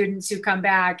fewer students who come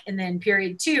back, and then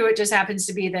period 2, it just happens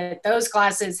to be that those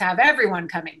classes have everyone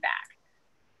coming back.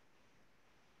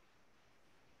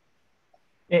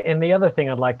 And the other thing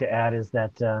I'd like to add is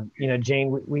that, you know,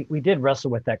 Jane, we did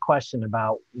wrestle with that question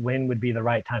about when would be the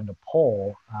right time to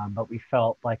poll, but we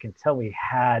felt like until we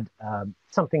had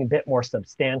something a bit more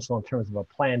substantial in terms of a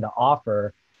plan to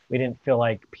offer, we didn't feel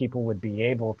like people would be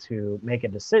able to make a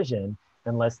decision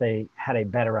unless they had a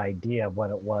better idea of what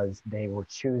it was they were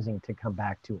choosing to come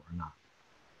back to or not.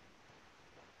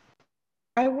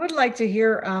 I would like to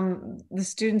hear the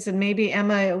students, and maybe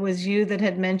Emma, it was you that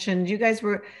had mentioned,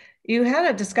 you had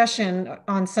a discussion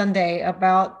on Sunday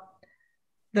about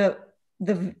the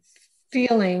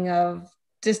feeling of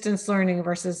distance learning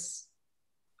versus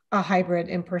a hybrid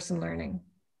in-person learning.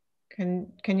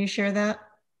 Can you share that?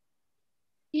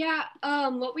 Yeah,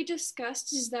 what we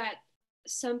discussed is that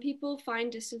some people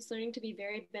find distance learning to be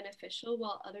very beneficial,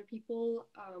 while other people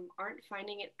aren't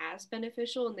finding it as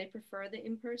beneficial and they prefer the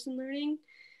in-person learning.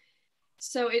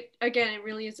 So it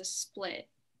really is a split.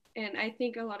 And I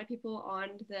think a lot of people on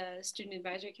the Student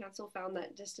Advisory Council found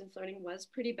that distance learning was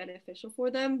pretty beneficial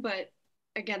for them, but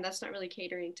again, that's not really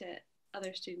catering to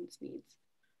other students' needs.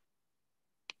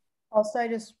 Also, I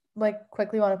just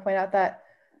quickly want to point out that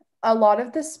a lot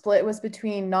of the split was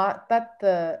between not that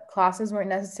the classes weren't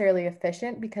necessarily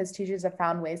efficient because teachers have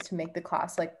found ways to make the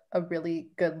class a really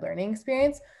good learning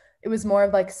experience. It was more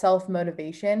of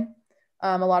self-motivation.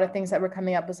 A lot of things that were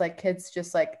coming up was kids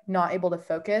just not able to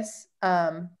focus.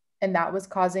 And that was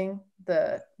causing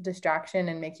the distraction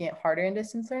and making it harder in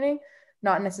distance learning,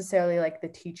 not necessarily the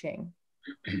teaching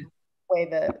way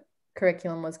the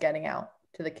curriculum was getting out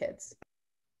to the kids.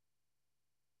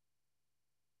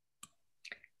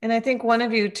 And I think one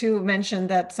of you too mentioned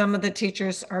that some of the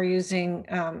teachers are using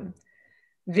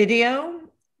video,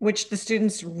 which the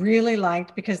students really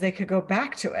liked because they could go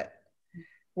back to it.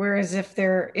 Whereas if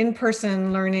they're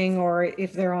in-person learning or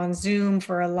if they're on Zoom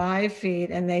for a live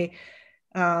feed and they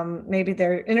maybe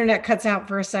their internet cuts out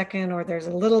for a second, or there's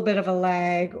a little bit of a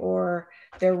lag, or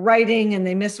they're writing and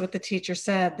they miss what the teacher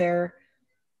said, they're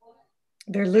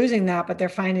losing that, but they're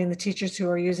finding the teachers who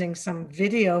are using some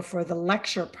video for the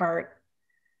lecture part,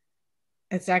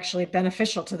 it's actually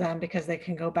beneficial to them because they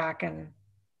can go back and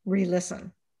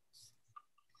re-listen.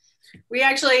 We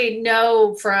actually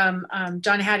know from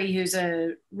John Hattie, who's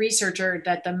a researcher,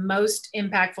 that the most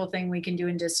impactful thing we can do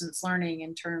in distance learning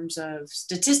in terms of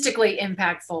statistically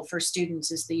impactful for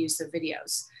students is the use of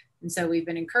videos. And so we've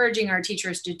been encouraging our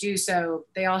teachers to do so.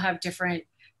 They all have different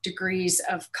degrees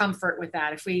of comfort with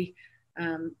that. If we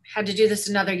had to do this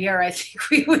another year, I think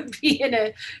we would be in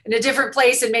a different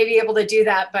place and maybe able to do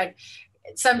that. But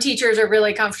some teachers are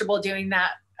really comfortable doing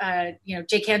that.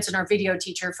 Jake Hansen, our video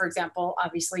teacher, for example,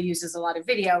 obviously uses a lot of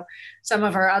video. Some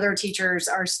of our other teachers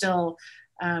are still,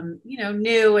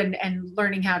 new and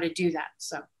learning how to do that.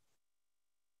 So.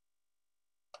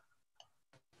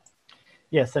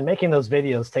 Yes, and making those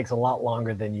videos takes a lot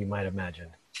longer than you might imagine.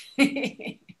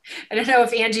 I don't know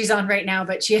if Angie's on right now,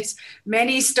 but she has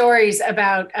many stories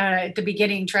about at the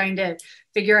beginning trying to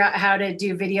figure out how to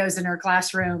do videos in her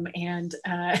classroom, and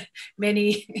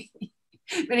many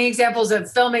examples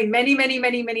of filming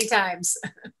many times.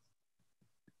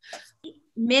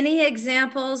 Many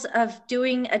examples of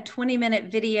doing a 20-minute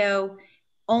video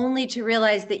only to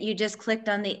realize that you just clicked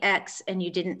on the X and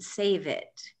you didn't save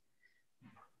it.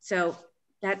 So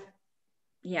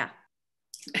yeah.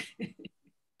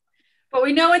 But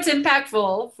we know it's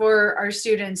impactful for our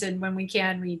students, and when we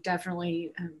can, we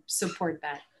definitely support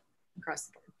that across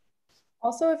the board.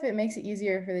 Also, if it makes it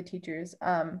easier for the teachers,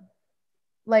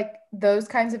 those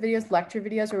kinds of videos, lecture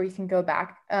videos where we can go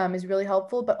back is really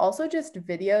helpful, but also just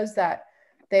videos that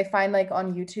they find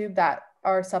on YouTube that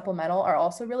are supplemental are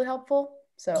also really helpful.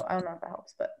 So I don't know if that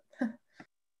helps, but.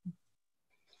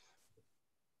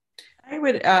 I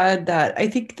would add that I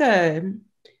think the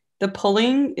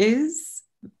polling is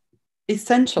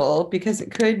essential because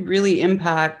it could really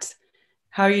impact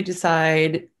how you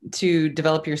decide to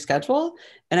develop your schedule.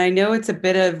 And I know it's a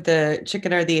bit of the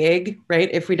chicken or the egg, right?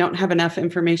 If we don't have enough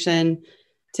information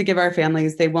to give our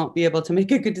families, they won't be able to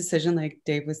make a good decision, like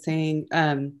Dave was saying.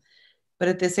 But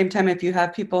at the same time, if you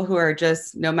have people who are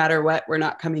just, no matter what, we're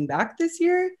not coming back this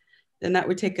year, then that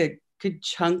would take a good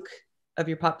chunk of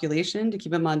your population to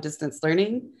keep them on distance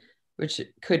learning, which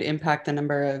could impact the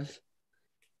number of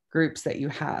groups that you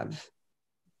have.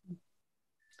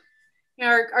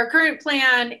 Our current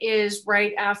plan is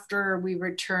right after we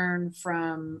return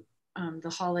from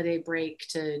the holiday break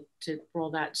to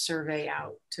roll that survey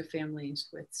out to families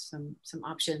with some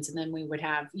options. And then we would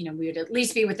have, we would at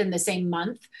least be within the same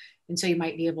month. And so you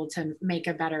might be able to make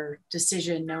a better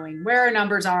decision knowing where our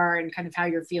numbers are and kind of how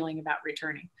you're feeling about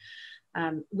returning.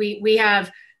 We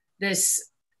have this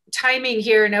timing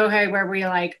here in Ojai where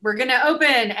we're going to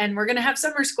open and we're going to have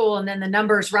summer school, and then the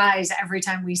numbers rise every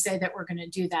time we say that we're going to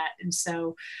do that. And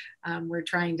so we're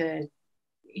trying to,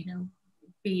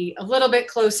 be a little bit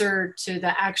closer to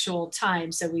the actual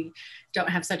time, so we don't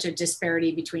have such a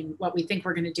disparity between what we think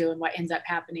we're going to do and what ends up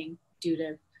happening due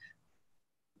to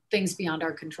things beyond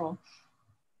our control.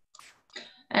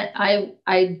 And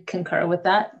I concur with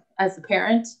that as a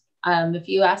parent. If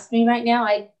you asked me right now,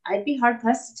 I'd be hard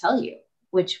pressed to tell you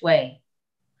which way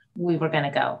we were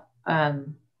going to go.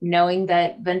 Knowing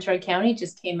that Ventura County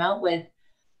just came out with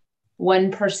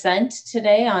 1%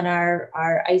 today on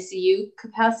our ICU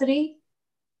capacity,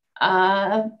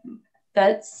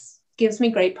 that gives me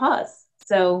great pause.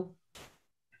 So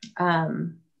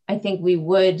I think we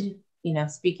would,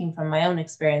 speaking from my own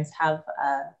experience, have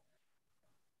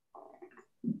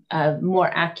a more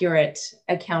accurate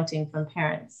accounting from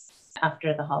parents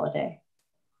after the holiday.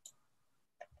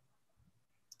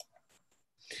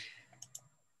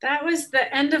 That was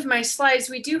the end of my slides.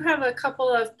 We do have a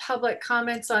couple of public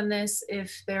comments on this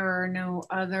if there are no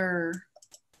other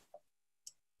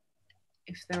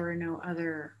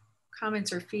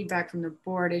comments or feedback from the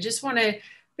board. I just want to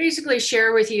basically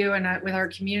share with you and with our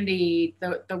community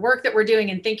the work that we're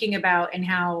doing and thinking about, and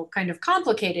how kind of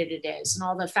complicated it is, and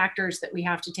all the factors that we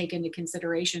have to take into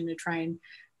consideration to try and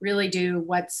really do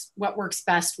what works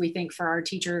best, we think, for our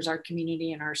teachers, our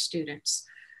community, and our students.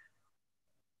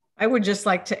 I would just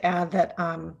like to add that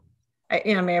I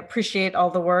appreciate all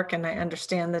the work and I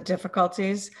understand the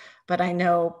difficulties, but I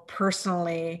know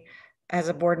personally as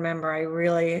a board member,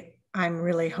 I'm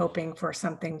really hoping for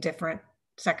something different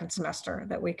second semester,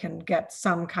 that we can get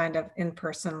some kind of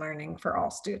in-person learning for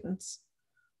all students.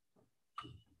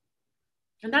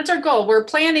 And that's our goal. We're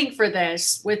planning for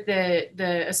this with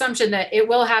the assumption that it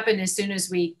will happen as soon as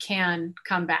we can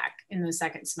come back in the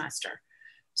second semester.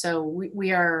 So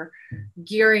we are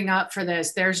gearing up for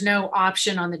this. There's no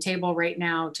option on the table right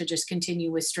now to just continue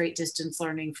with straight distance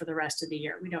learning for the rest of the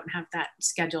year. We don't have that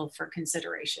scheduled for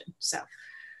consideration. So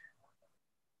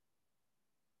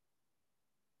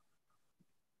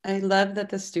I love that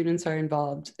the students are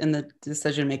involved in the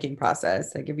decision-making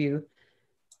process. I give you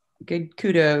good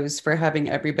kudos for having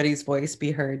everybody's voice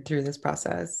be heard through this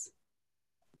process.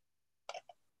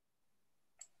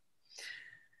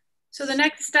 So the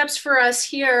next steps for us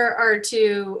here are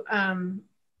to,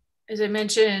 as I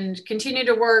mentioned, continue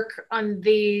to work on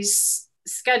these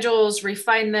schedules,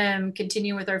 refine them,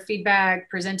 continue with our feedback,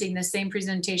 presenting the same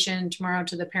presentation tomorrow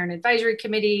to the Parent Advisory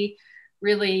Committee,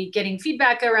 really getting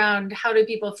feedback around how do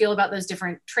people feel about those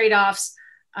different trade-offs.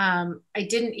 I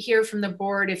didn't hear from the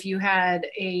board if you had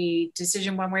a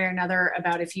decision one way or another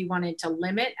about if you wanted to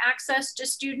limit access to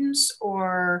students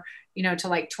or to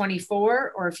like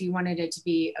 24, or if you wanted it to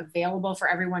be available for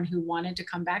everyone who wanted to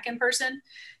come back in person.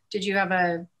 Did you have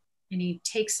any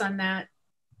takes on that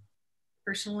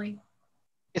personally?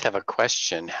 I have a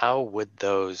question. How would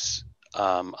those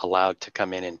allowed to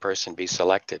come in person be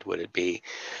selected? Would it be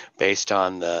based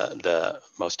on the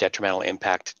most detrimental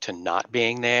impact to not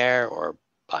being there, or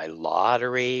by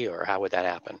lottery, or how would that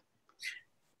happen?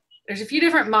 There's a few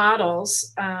different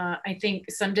models. I think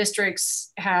some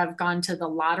districts have gone to the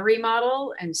lottery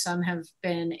model, and some have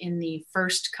been in the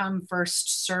first come,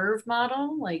 first serve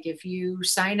model. Like if you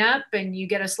sign up and you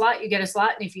get a slot, you get a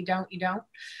slot, and if you don't, you don't.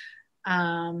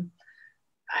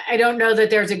 I don't know that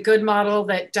there's a good model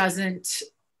that doesn't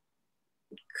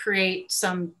create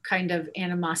some kind of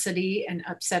animosity and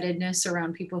upsettedness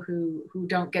around people who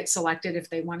don't get selected if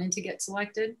they wanted to get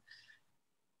selected.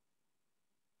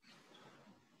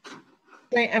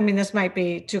 I mean, this might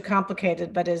be too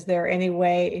complicated, but is there any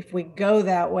way, if we go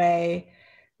that way,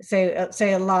 say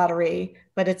a lottery,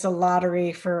 but it's a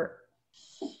lottery for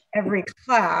every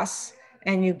class,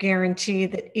 and you guarantee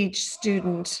that each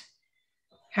student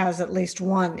has at least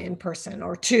one in person,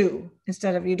 or two,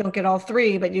 instead of, you don't get all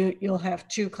three, but you'll have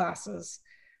two classes.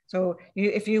 So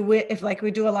if like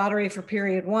we do a lottery for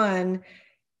period one,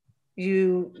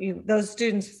 those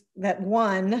students that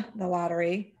won the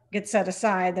lottery get set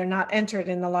aside. They're not entered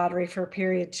in the lottery for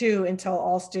period two until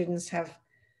all students have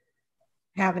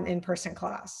an in-person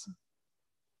class.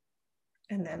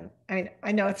 And then,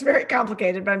 I know it's very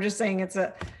complicated, but I'm just saying it's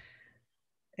a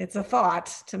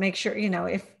thought to make sure,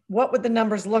 what would the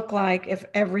numbers look like if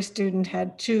every student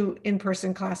had two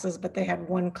in-person classes, but they had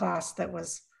one class that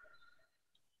was,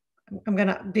 I'm going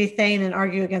to be Thane and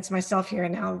argue against myself here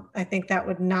now. I think that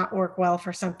would not work well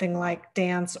for something like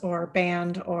dance or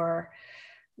band or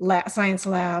science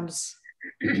labs.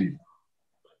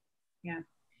 Yeah.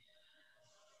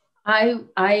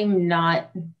 I'm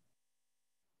not,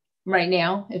 right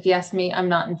now, if you ask me, I'm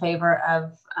not in favor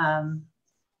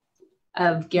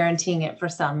of guaranteeing it for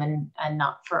some and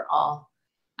not for all.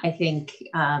 I think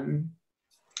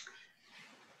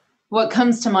what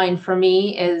comes to mind for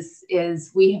me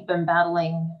is we have been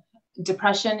battling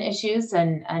depression issues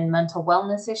and mental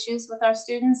wellness issues with our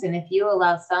students. And if you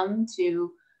allow some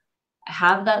to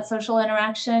have that social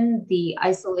interaction, the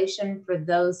isolation for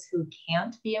those who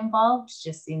can't be involved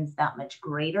just seems that much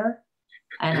greater.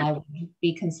 And I would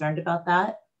be concerned about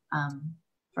that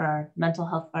for our mental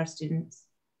health of our students.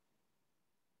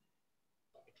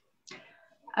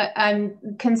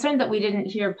 I'm concerned that we didn't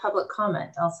hear public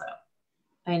comment also.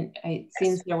 And it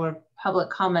seems there were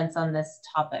public comments on this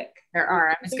topic. There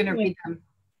are. I'm just going to read them.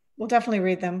 We'll definitely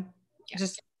read them. Yeah.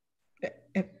 Just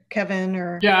if Kevin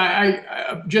or... Yeah,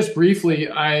 I just briefly,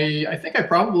 I think I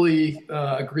probably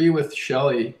agree with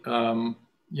Shelley.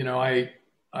 You know, I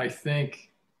think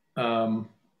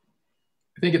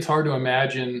it's hard to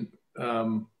imagine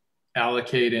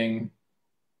allocating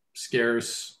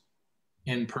scarce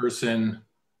in-person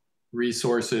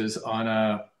resources on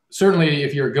a, certainly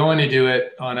if you're going to do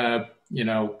it on a, you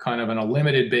know, kind of on a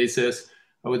limited basis,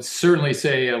 I would certainly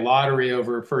say a lottery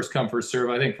over first come, first serve.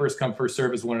 I think first come, first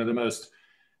serve is one of the most,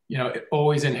 you know,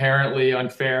 always inherently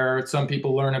unfair. Some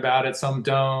people learn about it, some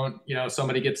don't, you know,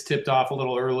 somebody gets tipped off a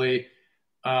little early.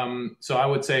 So I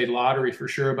would say lottery for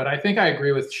sure, but I think I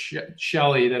agree with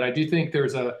Shelley that I do think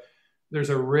there's a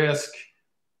risk,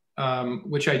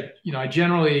 which I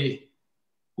generally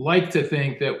like to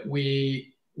think that we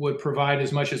would provide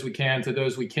as much as we can to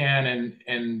those we can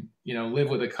and you know, live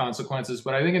with the consequences.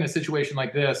 But I think in a situation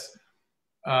like this,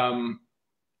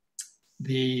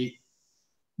 the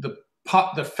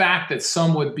fact that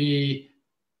some would be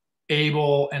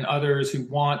able and others who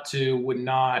want to would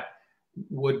not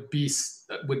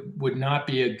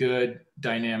be a good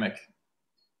dynamic.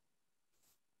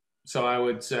 So I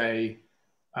would say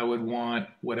I would want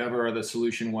whatever the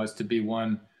solution was to be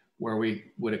one where we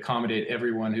would accommodate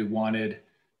everyone who wanted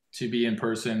to be in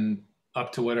person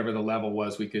up to whatever the level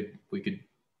was we could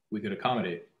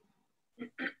accommodate.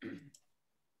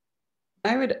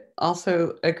 I would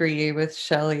also agree with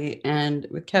Shelley and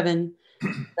with Kevin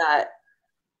that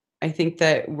I think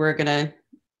that we're gonna,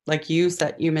 like you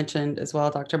mentioned as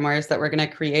well, Dr. Morris, that we're gonna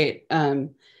create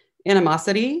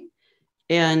animosity.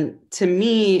 And to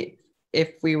me,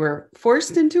 if we were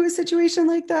forced into a situation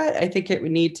like that, I think it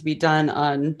would need to be done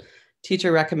on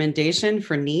teacher recommendation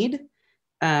for need,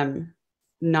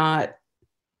 not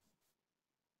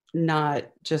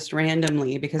just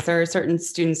randomly, because there are certain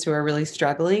students who are really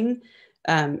struggling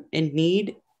and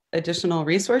need additional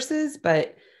resources.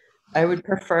 But I would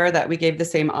prefer that we gave the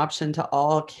same option to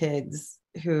all kids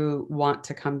who want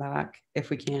to come back if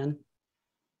we can.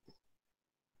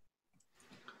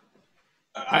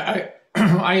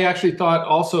 I actually thought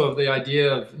also of the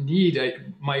idea of need.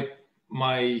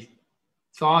 My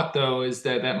thought though is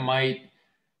that might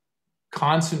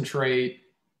concentrate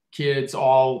kids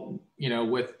all, you know,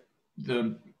 with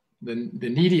the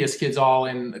neediest kids all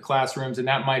in the classrooms, and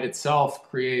that might itself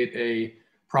create a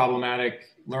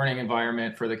problematic learning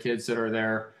environment for the kids that are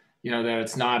there. You know, that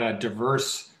it's not a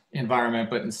diverse environment,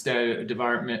 but instead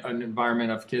an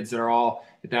environment of kids that are all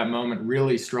at that moment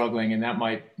really struggling, and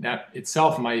that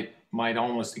itself might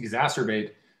almost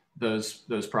exacerbate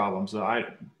those problems. So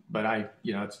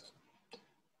you know, it's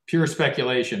pure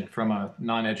speculation from a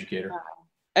non-educator.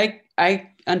 I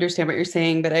understand what you're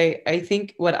saying, but I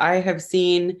think what I have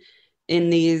seen in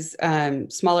these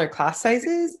smaller class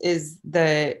sizes is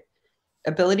the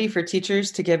ability for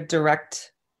teachers to give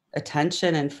direct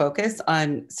attention and focus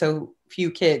on so few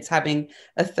kids, having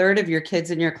a third of your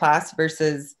kids in your class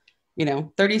versus, you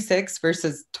know, 36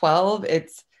 versus 12.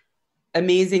 It's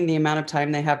amazing the amount of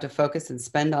time they have to focus and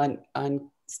spend on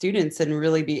students and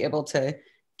really be able to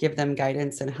give them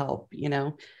guidance and help, you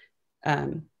know.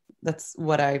 That's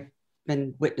what I've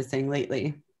been witnessing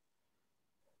lately.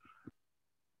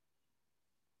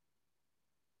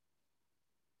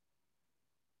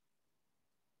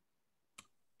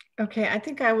 Okay, I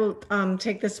think I will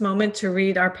take this moment to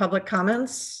read our public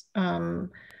comments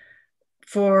from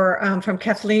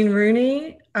Kathleen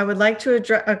Rooney. I would like to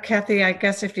address, Kathy, I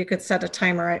guess if you could set a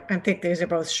timer, I think these are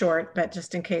both short, but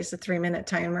just in case, a 3-minute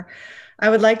timer. I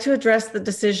would like to address the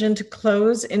decision to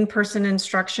close in-person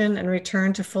instruction and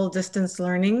return to full distance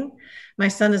learning. My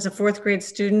son is a 4th grade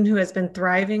student who has been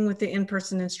thriving with the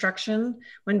in-person instruction.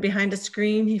 When behind a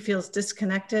screen, he feels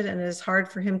disconnected and it is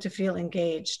hard for him to feel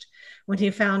engaged. When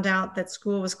he found out that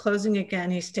school was closing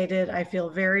again, he stated, "I feel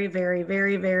very, very,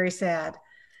 very, very sad."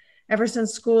 Ever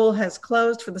since school has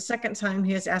closed for the 2nd time,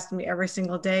 he has asked me every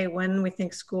single day when we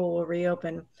think school will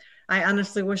reopen. I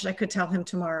honestly wish I could tell him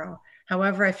tomorrow.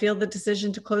 However, I feel the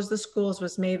decision to close the schools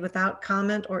was made without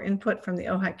comment or input from the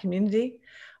OHI community.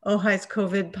 Ojai's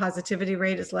COVID positivity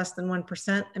rate is less than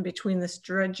 1%, and between the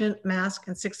stringent mask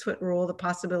and 6-foot rule, the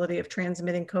possibility of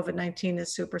transmitting COVID-19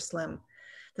 is super slim.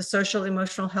 The social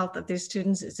emotional health of these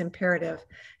students is imperative,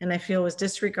 and I feel was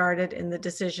disregarded in the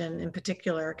decision, in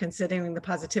particular, considering the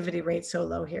positivity rate so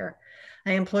low here.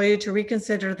 I implore you to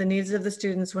reconsider the needs of the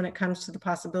students when it comes to the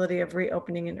possibility of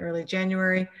reopening in early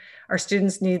January. Our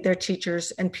students need their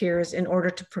teachers and peers in order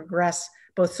to progress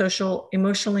both social,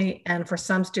 emotionally, and for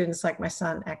some students like my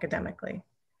son, academically.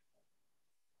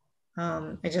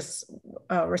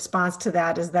 Response to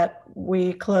that is that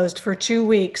we closed for 2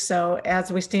 weeks. So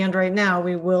as we stand right now,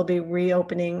 we will be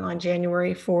reopening on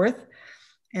January 4th.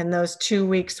 And those 2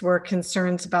 weeks were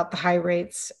concerns about the high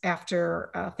rates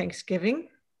after Thanksgiving,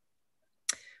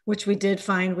 which we did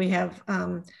find. We have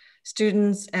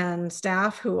students and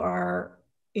staff who are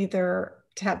either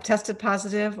have tested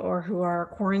positive or who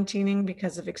are quarantining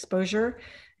because of exposure.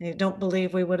 And I don't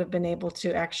believe we would have been able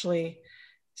to actually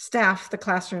staff the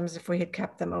classrooms if we had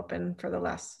kept them open for the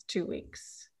last 2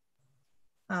 weeks.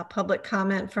 Public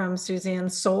comment from Suzanne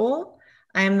Soul.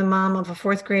 I am the mom of a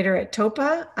 4th grader at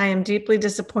Topa. I am deeply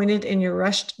disappointed in your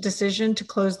rushed decision to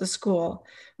close the school.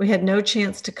 We had no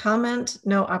chance to comment,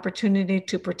 no opportunity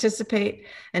to participate,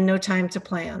 and no time to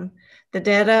plan. The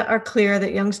data are clear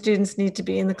that young students need to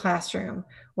be in the classroom.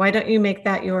 Why don't you make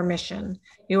that your mission?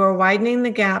 You are widening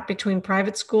the gap between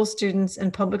private school students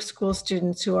and public school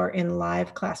students who are in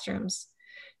live classrooms.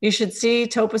 You should see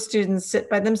Topa students sit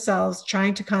by themselves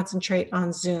trying to concentrate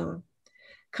on Zoom.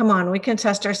 Come on, we can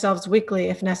test ourselves weekly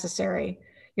if necessary.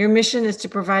 Your mission is to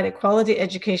provide a quality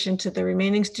education to the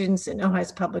remaining students in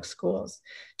Ojai's public schools.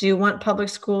 Do you want public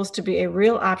schools to be a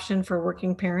real option for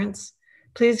working parents?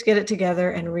 Please get it together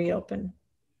and reopen.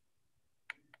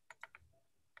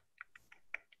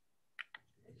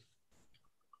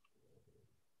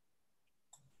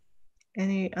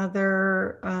 Any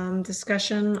other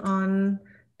discussion on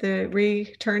the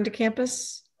return to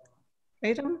campus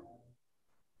item?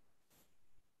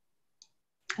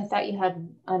 I thought you had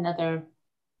another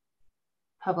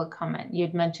public comment.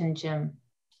 You'd mentioned Jim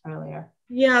earlier.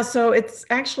 Yeah, so it's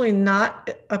actually not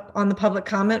up on the public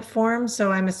comment form,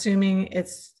 so I'm assuming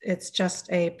it's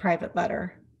just a private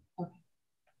letter.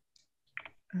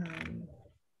 Okay.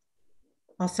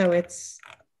 Also, it's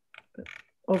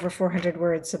over 400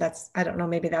 words, so that's, I don't know,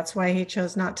 maybe that's why he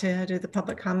chose not to do the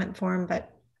public comment form,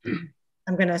 but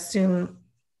I'm going to assume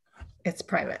it's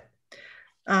private.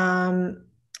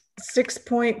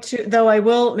 6.2, though I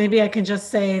will, maybe I can just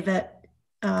say that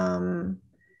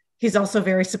he's also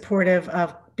very supportive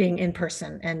of being in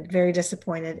person and very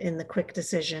disappointed in the quick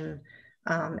decision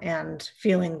and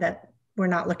feeling that we're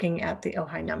not looking at the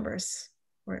Ojai numbers.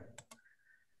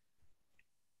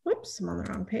 Whoops, I'm on the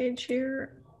wrong page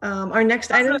here. Our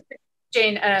next item.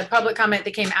 Jane, a public comment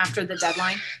that came after the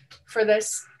deadline for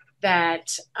this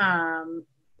that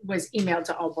was emailed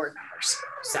to all board members,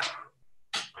 so.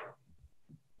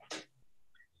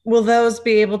 Will those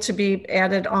be able to be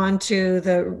added onto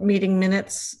the meeting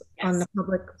minutes on the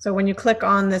public? So when you click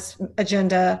on this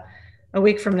agenda a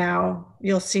week from now,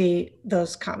 you'll see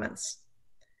those comments.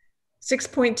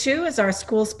 6.2 is our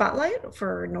school spotlight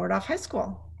for Nordhoff High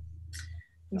School.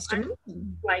 I'd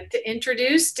like to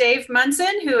introduce Dave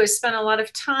Munson, who has spent a lot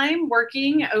of time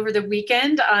working over the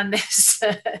weekend on this,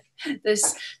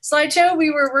 this slideshow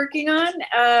we were working on.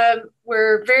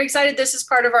 We're very excited. This is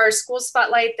part of our school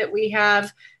spotlight that we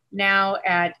have now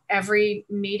at every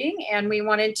meeting. And we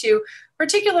wanted to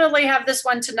particularly have this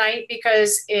one tonight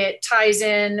because it ties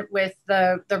in with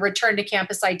the return to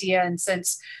campus idea. And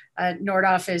since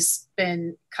Nordhoff has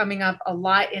been coming up a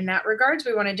lot in that regards,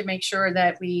 we wanted to make sure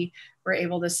that we were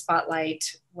able to spotlight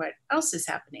what else is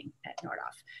happening at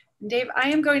Nordhoff. And Dave, I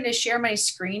am going to share my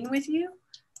screen with you,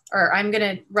 or I'm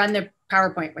going to run the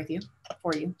PowerPoint with you,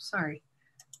 for you, sorry.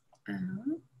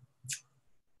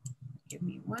 Give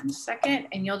me 1 second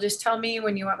and you'll just tell me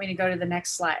when you want me to go to the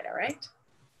next slide, all right?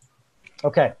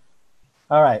 Okay,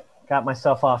 all right, got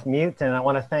myself off mute and I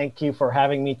want to thank you for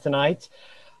having me tonight.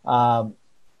 You know,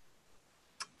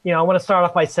 I want to start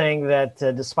off by saying that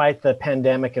despite the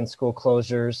pandemic and school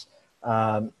closures,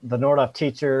 the Nordhoff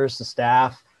teachers, the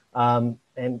staff, and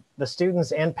the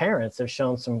students and parents have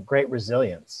shown some great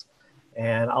resilience.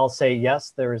 And I'll say,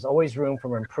 yes, there is always room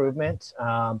for improvement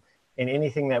in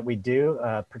anything that we do,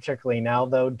 particularly now,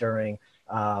 though, during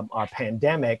our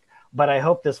pandemic. But I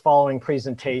hope this following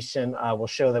presentation will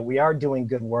show that we are doing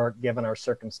good work given our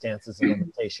circumstances and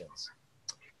limitations.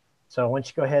 So why don't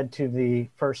you go ahead to the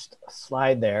first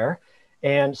slide there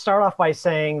and start off by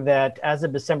saying that as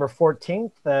of December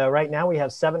 14th, right now we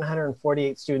have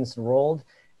 748 students enrolled.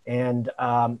 And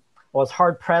was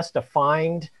hard pressed to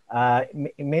find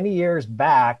many years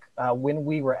back when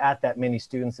we were at that many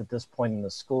students at this point in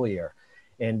the school year.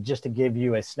 And just to give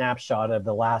you a snapshot of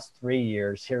the last 3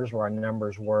 years, here's where our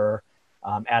numbers were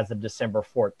as of December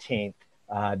 14th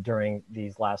during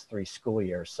these last 3 school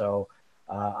years. So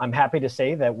I'm happy to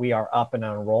say that we are up in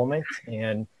enrollment,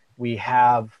 and we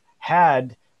have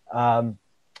had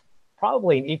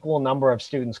probably an equal number of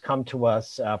students come to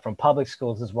us from public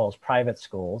schools as well as private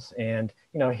schools. And,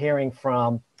 you know, hearing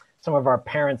from some of our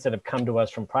parents that have come to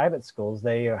us from private schools,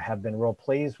 they have been real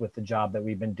pleased with the job that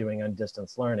we've been doing on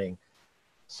distance learning.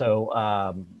 So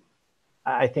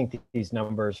I think these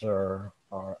numbers are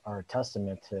a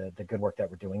testament to the good work that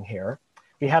we're doing here.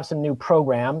 We have some new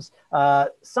programs,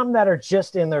 some that are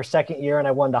just in their second year, and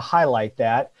I wanted to highlight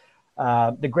that.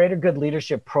 The Greater Good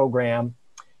Leadership Program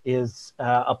is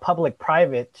a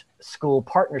public-private school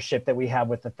partnership that we have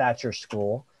with the Thatcher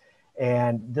School.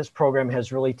 And this program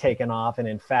has really taken off. And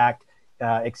in fact,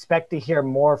 expect to hear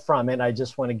more from it. I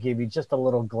just want to give you just a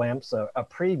little glimpse, a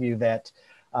preview that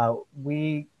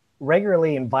we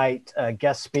regularly invite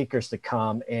guest speakers to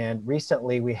come. And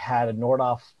recently we had a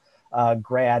Nordhoff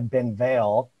grad, Ben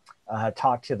Vale,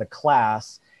 talk to the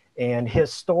class. And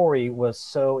his story was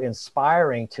so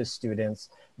inspiring to students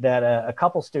that a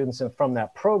couple students from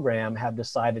that program have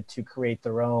decided to create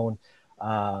their own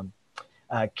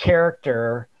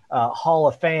character Hall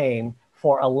of Fame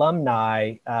for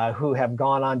alumni who have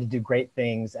gone on to do great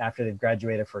things after they've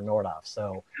graduated for Nordhoff.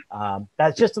 So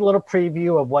that's just a little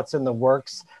preview of what's in the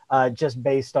works just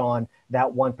based on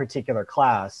that one particular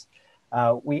class.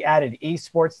 We added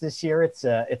esports this year. It's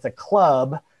a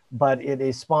club, but it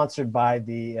is sponsored by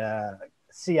the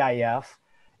CIF.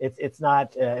 It's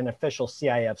not an official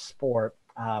CIF sport,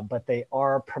 but they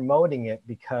are promoting it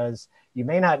because you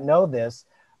may not know this,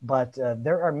 but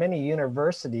there are many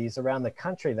universities around the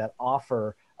country that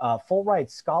offer full ride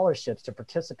scholarships to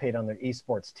participate on their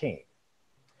esports team.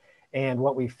 And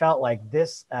what we felt like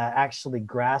this actually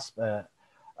grasped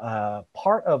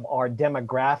part of our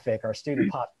demographic, our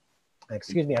student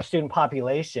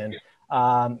population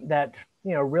that,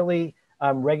 you know, really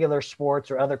regular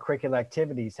sports or other curricular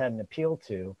activities hadn't appealed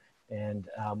to. And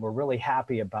we're really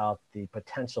happy about the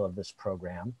potential of this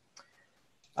program.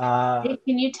 Hey,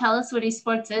 can you tell us what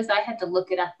esports is? I had to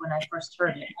look it up when I first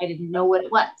heard it. I didn't know what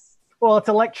it was. Well, it's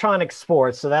electronic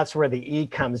sports, so that's where the E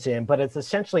comes in, but it's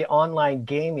essentially online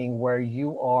gaming where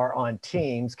you are on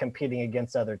teams competing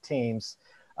against other teams.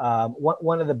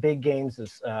 One of the big games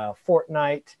is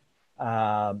Fortnite.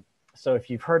 So if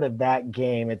you've heard of that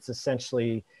game, it's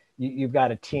essentially you've got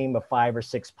a team of 5 or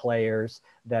 6 players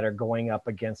that are going up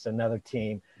against another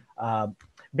team.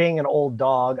 Being an old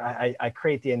dog, I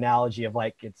create the analogy of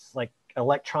like, it's like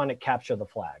electronic capture the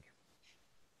flag.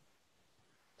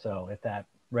 So if that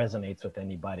resonates with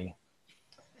anybody,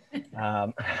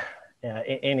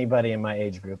 anybody in my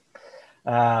age group.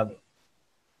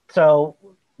 So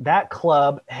that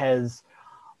club has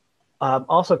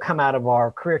also come out of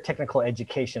our career technical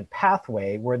education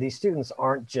pathway, where these students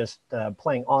aren't just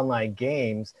playing online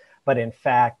games, but in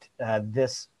fact,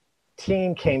 this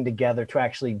team came together to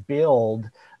actually build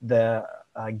the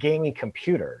gaming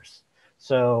computers.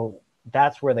 So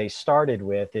that's where they started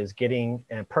with, is getting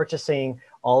and purchasing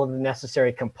all of the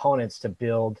necessary components to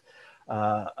build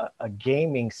a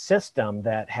gaming system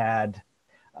that had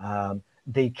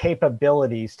the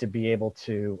capabilities to be able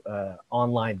to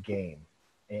online game.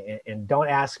 And don't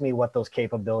ask me what those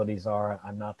capabilities are.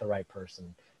 I'm not the right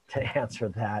person to answer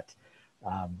that.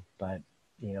 But,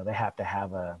 you know, they have to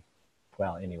have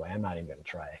well, anyway, I'm not even going to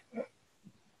try.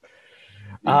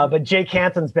 But Jake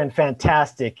Hanson's been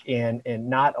fantastic in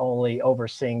not only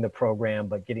overseeing the program,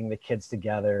 but getting the kids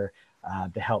together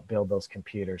to help build those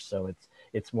computers. So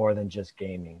it's more than just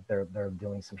gaming. They're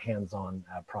doing some hands-on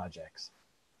projects.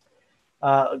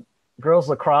 Girls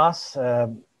lacrosse,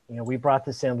 you know, we brought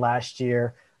this in last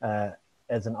year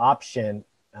as an option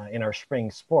in our spring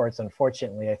sports.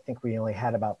 Unfortunately, I think we only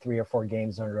had about 3 or 4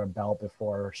 games under our belt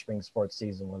before our spring sports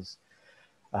season was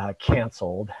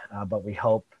canceled, but we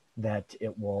hope that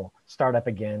it will start up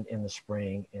again in the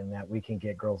spring and that we can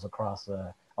get girls lacrosse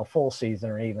a full season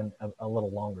or even a little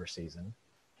longer season.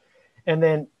 And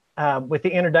then with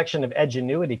the introduction of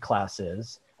Edgenuity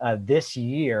classes this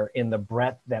year, in the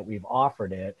breadth that we've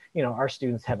offered it, you know, our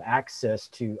students have access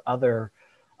to other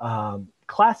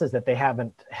classes that they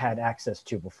haven't had access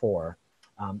to before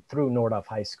through Nordhoff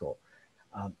High School.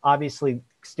 Obviously,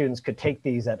 students could take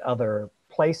these at other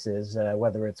places,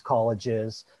 whether it's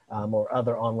colleges or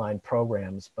other online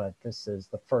programs, but this is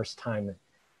the first time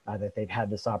that they've had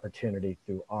this opportunity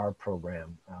through our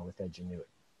program with Edgenuity.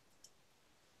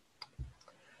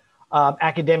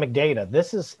 Academic data.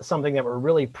 This is something that we're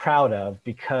really proud of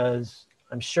because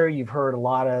I'm sure you've heard a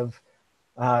lot of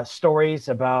stories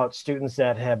about students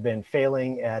that have been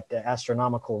failing at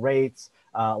astronomical rates,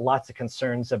 lots of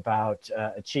concerns about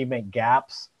achievement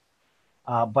gaps.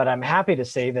 But I'm happy to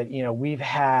say that, we've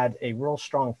had a real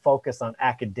strong focus on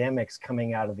academics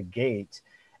coming out of the gate.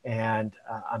 And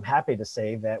I'm happy to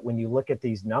say that when you look at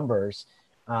these numbers,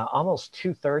 almost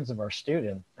 2/3 of our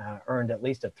students earned at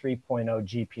least a 3.0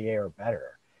 GPA or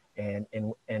better.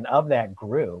 And of that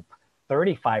group,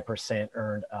 35%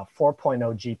 earned a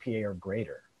 4.0 GPA or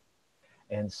greater.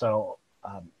 And so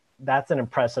that's an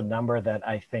impressive number that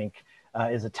I think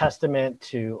is a testament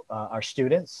to our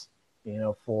students,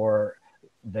 for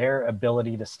their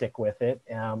ability to stick with it,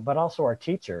 but also our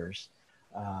teachers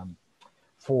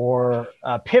for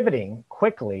pivoting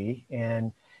quickly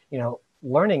and,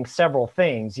 learning several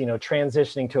things,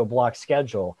 transitioning to a block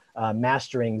schedule,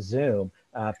 mastering Zoom,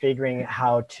 figuring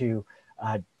how to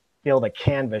build a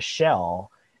Canvas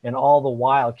shell, and all the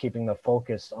while keeping the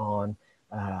focus on,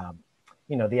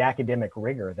 the academic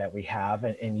rigor that we have.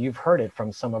 And you've heard it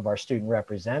from some of our student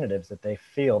representatives that they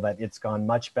feel that it's gone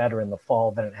much better in the fall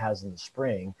than it has in the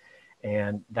spring.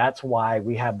 And that's why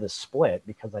we have this split,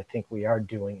 because I think we are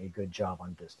doing a good job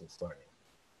on distance learning.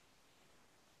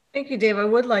 Thank you, Dave. I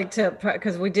would like to,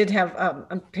 because we did have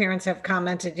parents have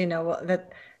commented,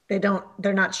 that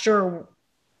they're not sure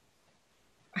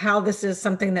how this is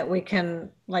something that we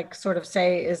can sort of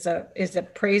say is a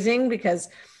praising, because,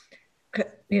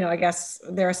 I guess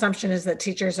their assumption is that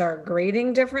teachers are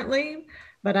grading differently.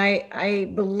 But I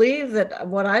believe that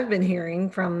what I've been hearing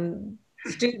from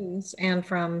students and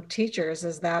from teachers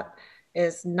is that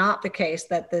is not the case,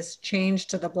 that this change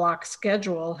to the block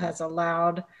schedule has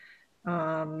allowed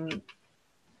the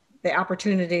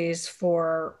opportunities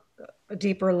for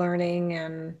deeper learning,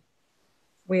 and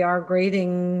we are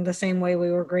grading the same way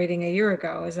we were grading a year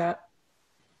ago. Is that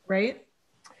right?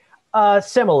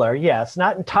 Similar, yes,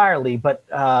 not entirely, but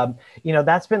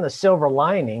that's been the silver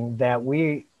lining that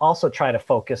we also try to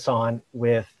focus on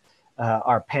with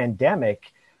our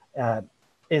pandemic,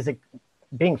 is it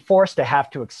being forced to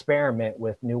have to experiment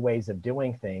with new ways of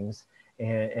doing things.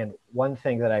 And one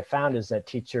thing that I found is that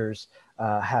teachers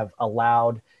have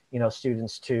allowed,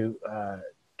 students to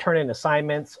turn in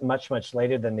assignments much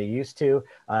later than they used to.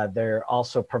 They're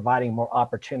also providing more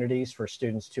opportunities for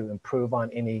students to improve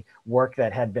on any work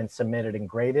that had been submitted and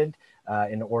graded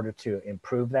in order to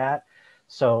improve that.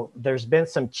 So there's been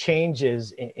some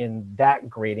changes in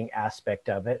that grading aspect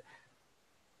of it.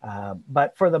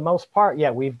 But for the most part,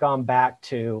 yeah, we've gone back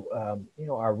to,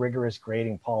 our rigorous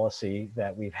grading policy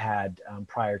that we've had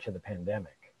prior to the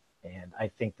pandemic. And I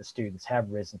think the students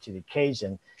have risen to the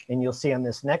occasion. And you'll see on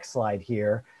this next slide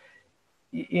here,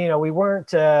 we weren't,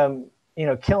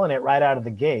 killing it right out of the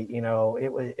gate.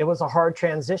 It was a hard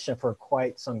transition for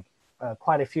quite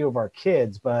a few of our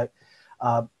kids, but,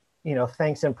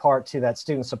 thanks in part to that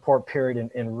student support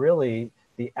period and really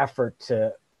the effort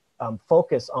to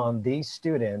focus on these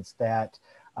students that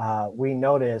we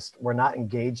noticed were not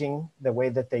engaging the way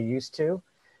that they used to.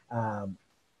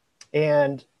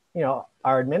 And,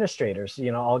 our administrators,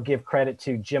 I'll give credit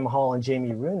to Jim Hall and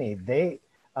Jamie Rooney. They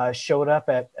showed up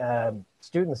at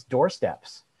students'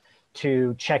 doorsteps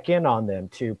to check in on them,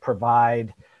 to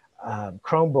provide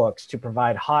Chromebooks, to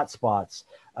provide hotspots,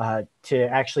 to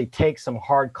actually take some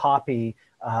hard copy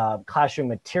classroom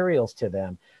materials to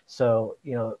them. So,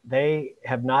 they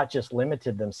have not just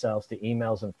limited themselves to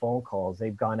emails and phone calls.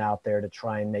 They've gone out there to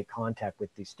try and make contact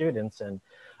with these students. And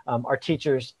our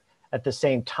teachers at the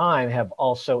same time have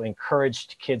also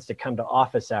encouraged kids to come to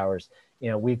office hours.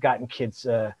 We've gotten kids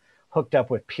hooked up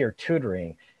with peer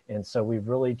tutoring. And so we've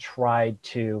really tried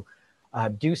to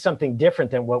do something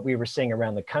different than what we were seeing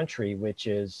around the country, which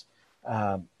is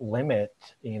limit,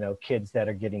 kids that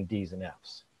are getting D's and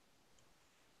F's.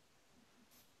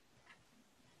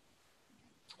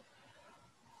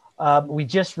 We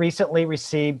just recently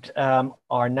received our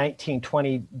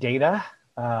 1920 data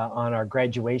on our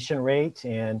graduation rate,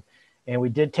 and we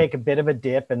did take a bit of a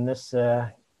dip. And this,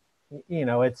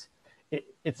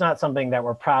 it's not something that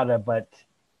we're proud of, but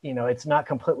it's not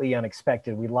completely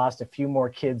unexpected. We lost a few more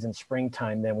kids in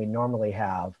springtime than we normally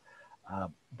have,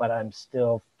 but I'm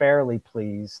still fairly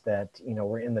pleased that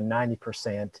we're in the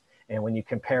 90%. And when you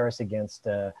compare us against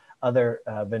other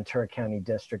Ventura County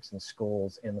districts and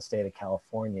schools in the state of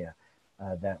California,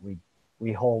 that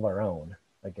we hold our own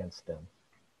against them.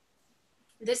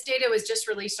 This data was just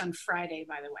released on Friday,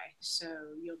 by the way, so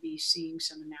you'll be seeing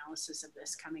some analysis of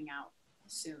this coming out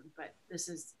soon. But this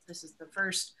is the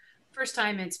first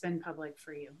time it's been public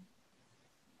for you.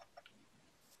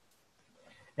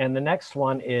 And the next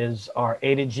one is our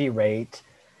A to G rate.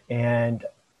 And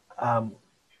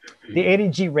the A to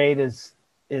G rate is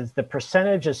the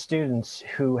percentage of students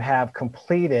who have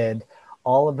completed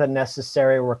all of the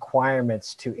necessary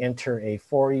requirements to enter a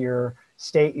four-year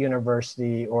state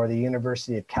university or the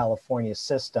University of California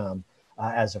system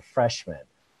as a freshman.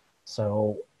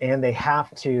 So, and they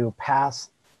have to pass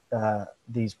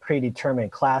these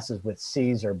predetermined classes with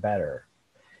C's or better.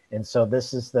 And so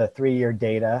this is the 3-year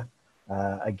data,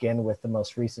 again, with the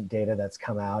most recent data that's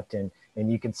come out. And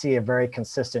you can see a very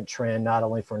consistent trend, not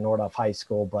only for Nordhoff High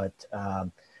School, but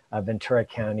Ventura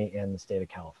County and the state of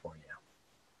California.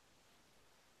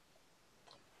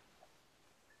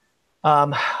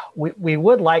 We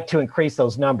would like to increase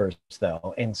those numbers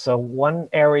though. And so one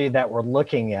area that we're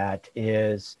looking at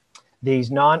is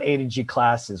these non-A to G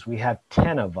classes. We have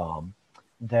 10 of them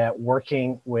that,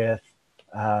 working with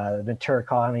Ventura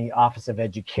County Office of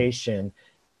Education,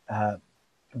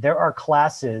 there are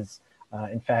classes,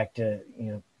 in fact,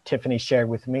 Tiffany shared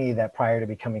with me that prior to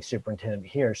becoming superintendent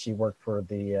here, she worked for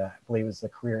the, I believe it was the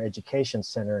Career Education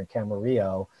Center in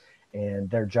Camarillo, and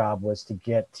their job was to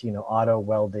get, auto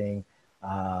welding,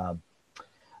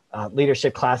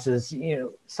 leadership classes,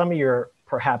 some of your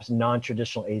perhaps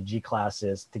non-traditional A to G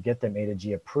classes, to get them A to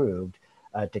G approved,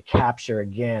 to capture,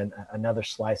 again, another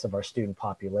slice of our student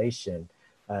population,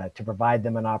 to provide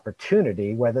them an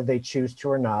opportunity, whether they choose to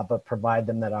or not, but provide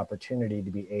them that opportunity to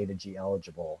be A to G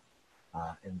eligible,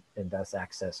 and thus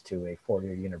access to a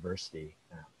four-year university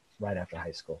right after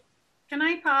high school. Can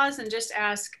I pause and just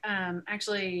ask,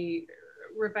 actually,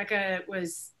 Rebecca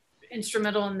was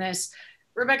instrumental in this.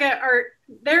 Rebecca, are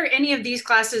there any of these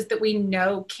classes that we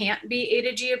know can't be A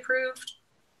to G approved?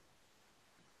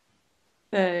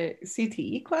 The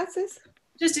CTE classes?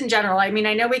 Just in general. I mean,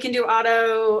 I know we can do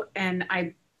auto, and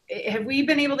have we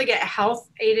been able to get health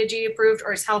A to G approved,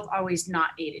 or is health always not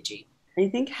A to G? I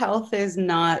think health is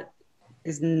not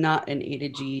an A to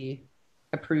G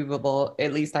approvable.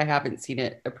 At least I haven't seen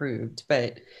it approved,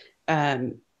 but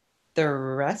the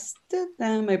rest of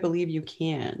them, I believe you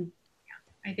can.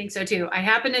 I think so too. I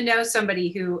happen to know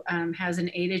somebody who has an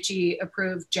A to G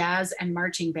approved jazz and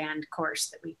marching band course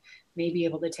that we may be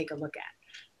able to take a look at.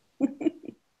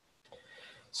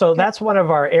 So that's one of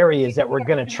our areas that we're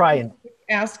going to try and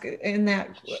ask in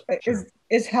that.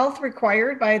 Is health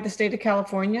required by the state of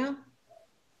California?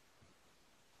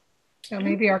 So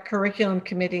maybe our curriculum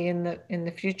committee in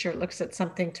the future looks at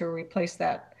something to replace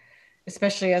that,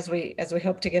 especially as we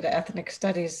hope to get to ethnic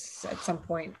studies at some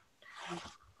point.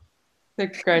 The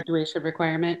graduation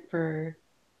requirement for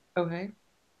OHI?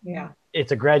 Yeah.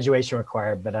 It's a graduation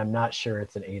requirement, but I'm not sure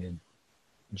it's an A to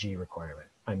G requirement.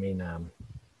 I mean,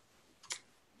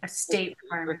 a state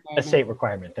requirement. A state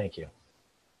requirement, thank you.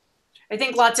 I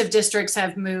think lots of districts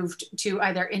have moved to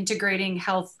either integrating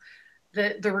health,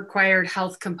 the required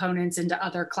health components into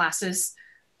other classes,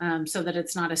 so that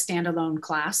it's not a standalone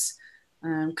class,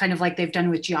 kind of like they've done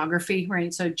with geography,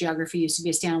 right? So geography used to be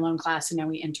a standalone class, and now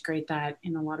we integrate that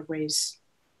in a lot of ways,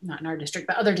 not in our district,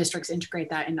 but other districts integrate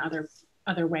that in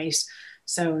other ways.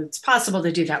 So it's possible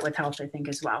to do that with health, I think,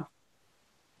 as well.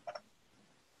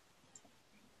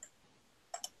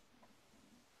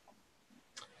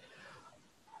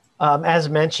 As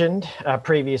mentioned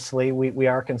previously, we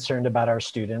are concerned about our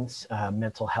students'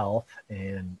 mental health,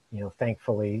 and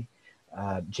thankfully,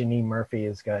 Janine Murphy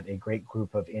has got a great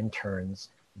group of interns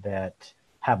that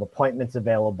have appointments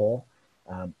available.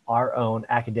 Our own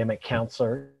academic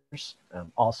counselors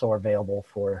also are available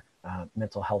for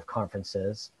mental health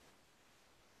conferences.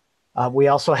 We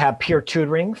also have peer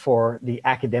tutoring for the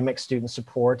academic student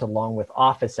support, along with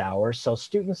office hours. So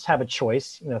students have a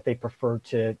choice, if they prefer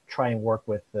to try and work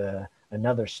with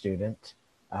another student.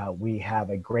 We have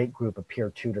a great group of peer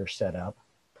tutors set up.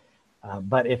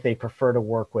 But if they prefer to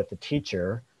work with the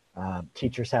teacher,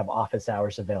 teachers have office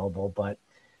hours available. But,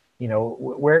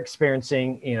 we're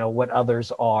experiencing, what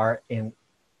others are in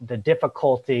the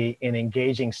difficulty in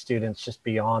engaging students just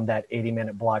beyond that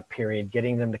 80-minute block period,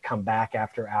 getting them to come back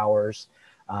after hours.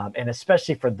 And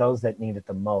especially for those that need it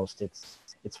the most,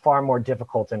 it's far more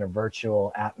difficult in a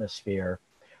virtual atmosphere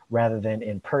rather than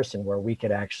in person, where we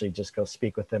could actually just go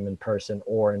speak with them in person,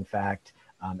 or in fact,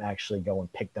 actually go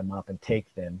and pick them up and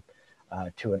take them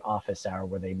to an office hour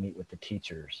where they meet with the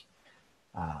teachers.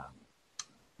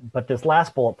 But this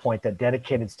last bullet point, that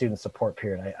dedicated student support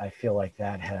period, I feel like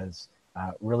that has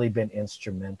really been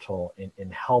instrumental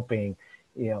in helping,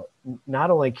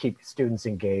 not only keep students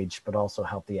engaged, but also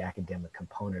help the academic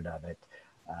component of it.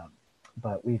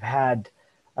 But we've had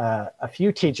a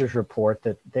few teachers report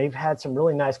that they've had some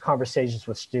really nice conversations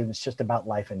with students just about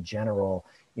life in general,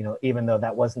 even though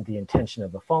that wasn't the intention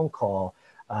of the phone call.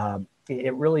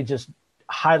 it really just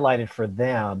highlighted for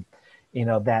them, you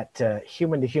know, that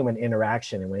human-to-human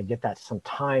interaction, and when you get that some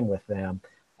time with them,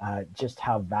 just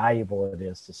how valuable it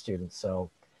is to students. So,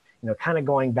 you know, kind of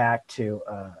going back to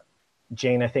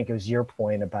Jane, I think it was your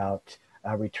point about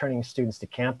returning students to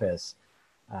campus.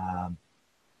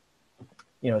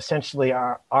 You know, essentially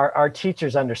our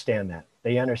teachers understand that.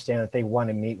 They understand that they want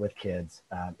to meet with kids.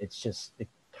 It's just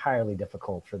entirely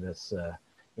difficult for this,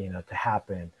 you know, to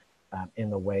happen in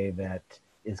the way that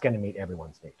is going to meet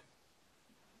everyone's need.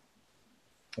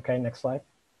 Okay, next slide.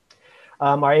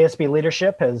 Our ASB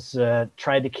leadership has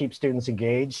tried to keep students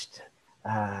engaged.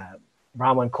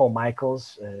 Bronwyn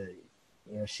Cole-Michaels,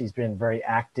 you know, she's been very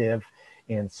active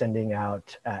in sending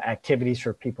out activities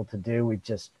for people to do. We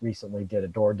just recently did a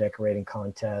door decorating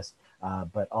contest,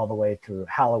 but all the way through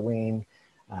Halloween,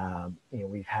 you know,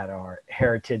 we've had our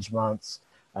Heritage Months.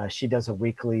 She does a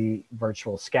weekly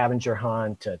virtual scavenger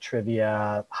hunt,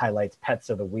 trivia, highlights pets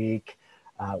of the week.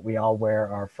 We all wear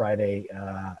our Friday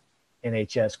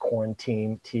NHS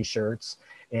quarantine t-shirts.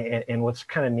 And what's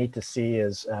kind of neat to see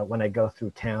is when I go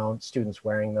through town, students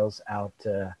wearing those out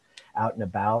and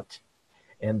about.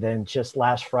 And then just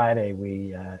last Friday,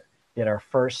 we did our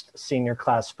first senior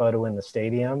class photo in the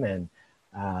stadium. And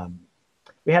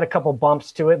we had a couple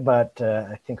bumps to it, but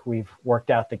I think we've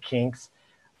worked out the kinks.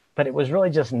 But it was really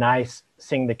just nice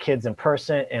seeing the kids in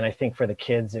person. And I think for the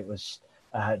kids, it was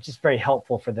just very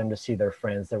helpful for them to see their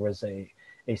friends. There was a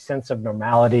sense of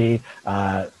normality.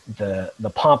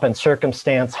 The pomp and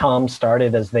circumstance hum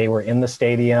started as they were in the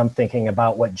stadium, thinking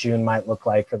about what June might look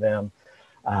like for them.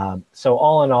 So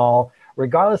all in all,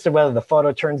 regardless of whether the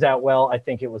photo turns out well, I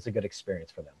think it was a good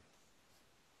experience for them.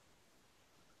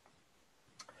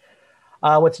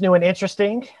 What's new and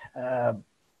interesting,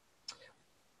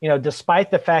 you know,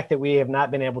 despite the fact that we have not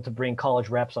been able to bring college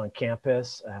reps on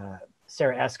campus,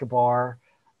 Sarah Escobar,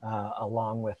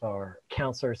 along with our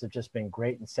counselors, have just been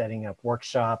great in setting up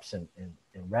workshops and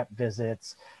rep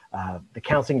visits. The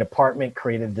counseling department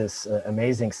created this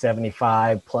amazing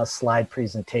 75+ slide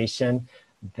presentation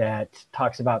that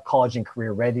talks about college and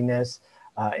career readiness.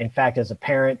 In fact, as a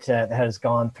parent that has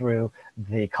gone through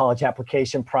the college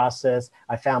application process,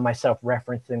 I found myself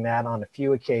referencing that on a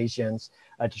few occasions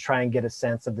to try and get a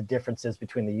sense of the differences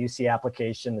between the UC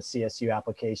application, the CSU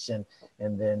application,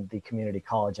 and then the community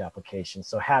college application.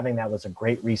 So having that was a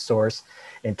great resource.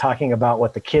 And talking about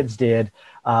what the kids did,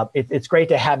 it's great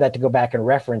to have that to go back and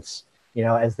reference, you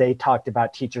know, as they talked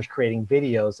about teachers creating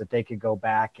videos that they could go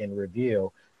back and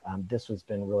review. This has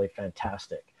been really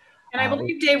fantastic. And I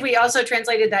believe, Dave, we also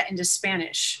translated that into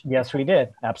Spanish. Yes, we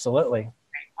did. Absolutely.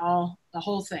 The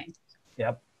whole thing.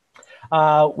 Yep.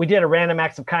 We did a random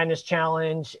acts of kindness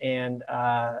challenge, and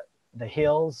the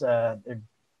Hills, they're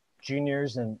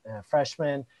juniors and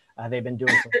freshmen. They've been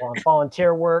doing some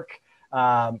volunteer work.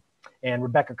 And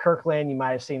Rebecca Kirkland, you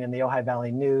might have seen in the Ojai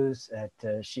Valley News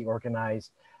that she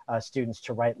organized students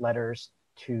to write letters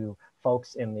to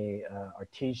folks in the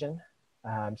Artesian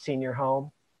senior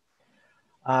home.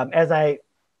 As I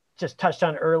just touched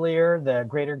on earlier, the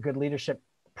Greater Good Leadership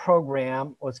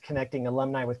program was connecting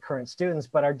alumni with current students,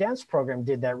 but our dance program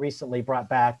did that recently, brought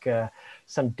back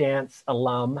some dance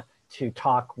alum to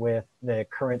talk with the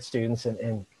current students.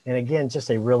 And again, just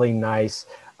a really nice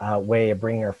way of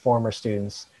bringing our former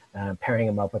students, pairing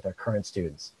them up with our current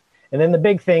students. And then the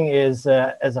big thing is,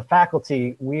 as a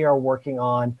faculty, we are working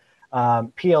on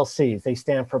PLCs. They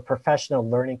stand for Professional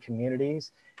Learning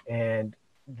Communities. And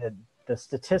the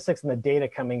statistics and the data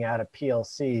coming out of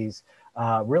PLCs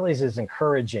really is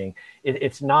encouraging.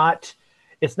 It's not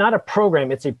a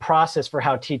program, it's a process for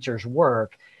how teachers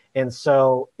work. And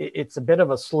so it's a bit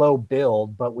of a slow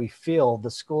build, but we feel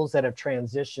the schools that have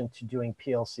transitioned to doing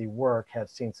PLC work have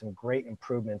seen some great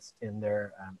improvements in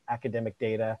their academic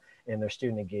data and their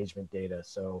student engagement data.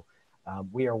 So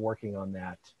we are working on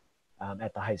that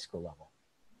at the high school level.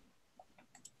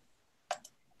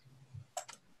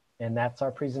 And that's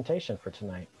our presentation for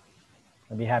tonight.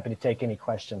 I'd be happy to take any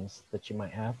questions that you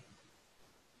might have.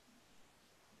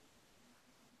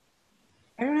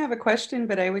 I don't have a question,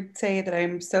 but I would say that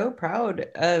I'm so proud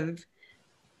of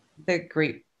the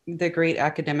great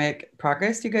academic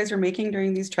progress you guys are making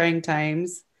during these trying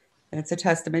times. And it's a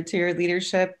testament to your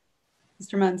leadership,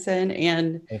 Mr. Munson,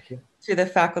 and thank you to the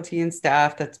faculty and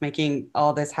staff that's making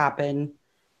all this happen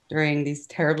during these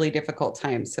terribly difficult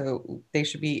times. So they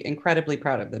should be incredibly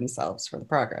proud of themselves for the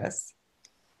progress.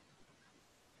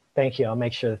 Thank you. I'll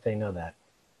make sure that they know that.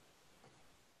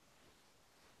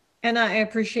 And I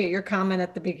appreciate your comment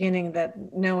at the beginning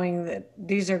that knowing that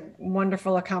these are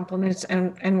wonderful accomplishments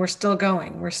and we're still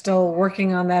going. We're still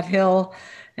working on that hill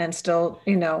and still,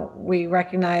 you know, we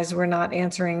recognize we're not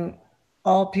answering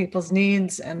all people's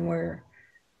needs and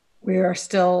we are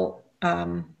still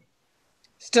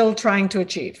still trying to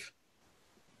achieve.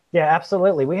 Yeah,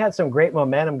 absolutely. We had some great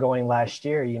momentum going last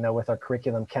year, you know, with our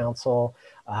curriculum council.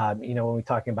 You know, when we're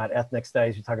talking about ethnic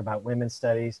studies, we talk about women's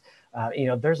studies. You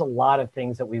know, there's a lot of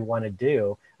things that we want to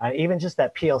do. Even just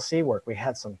that PLC work, we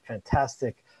had some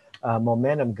fantastic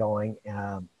momentum going.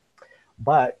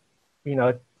 But, you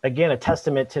know, again, a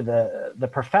testament to the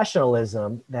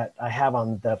professionalism that I have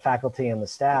on the faculty and the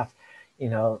staff. You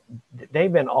know,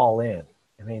 they've been all in.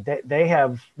 I mean, they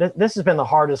have, this has been the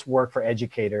hardest work for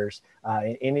educators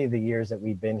in any of the years that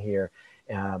we've been here.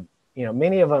 You know,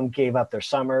 many of them gave up their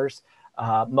summers.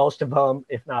 Most of them,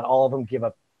 if not all of them, give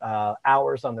up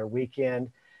hours on their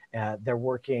weekend. They're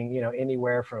working, you know,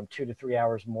 anywhere from 2 to 3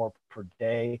 hours more per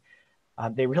day.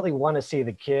 They really want to see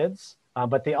the kids,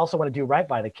 but they also want to do right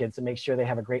by the kids to make sure they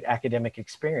have a great academic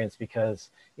experience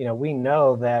because, you know, we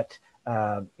know that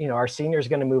you know, our seniors are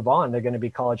going to move on. They're going to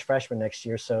be college freshmen next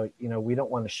year. So, you know, we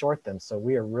don't want to short them. So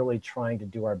we are really trying to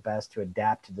do our best to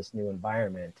adapt to this new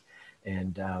environment.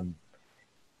 And,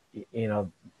 you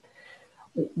know,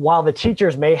 while the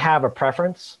teachers may have a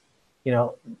preference, you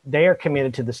know, they are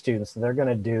committed to the students. So they're going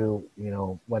to do, you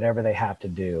know, whatever they have to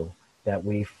do that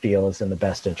we feel is in the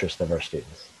best interest of our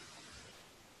students.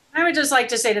 I would just like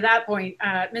to say to that point,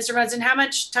 Mr. Munson, how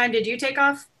much time did you take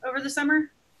off over the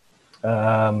summer?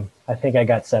 I think I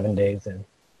got 7 days in.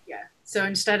 Yeah. So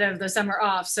instead of the summer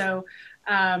off. So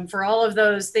for all of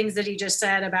those things that he just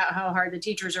said about how hard the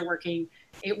teachers are working,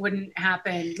 it wouldn't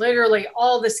happen. Literally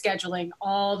all the scheduling,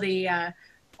 all the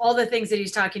things that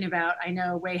he's talking about, I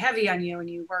know weigh heavy on you, and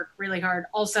you work really hard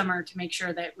all summer to make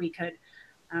sure that we could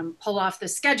pull off the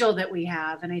schedule that we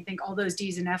have. And I think all those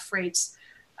D's and F rates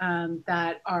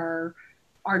that are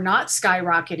not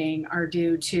skyrocketing are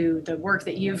due to the work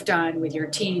that you've done with your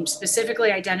team,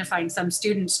 specifically identifying some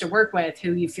students to work with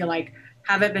who you feel like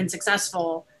haven't been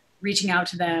successful, reaching out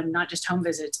to them, not just home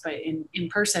visits, but in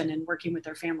person and working with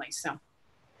their families. So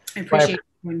I appreciate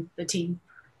the team.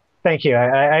 Thank you.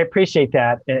 I appreciate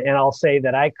that. And I'll say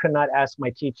that I could not ask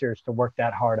my teachers to work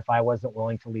that hard if I wasn't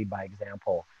willing to lead by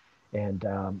example. And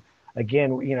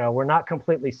again, you know, we're not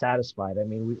completely satisfied. I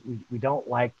mean, we don't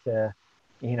like to,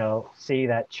 you know, see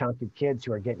that chunk of kids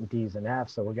who are getting D's and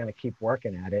F's. So we're going to keep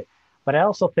working at it. But I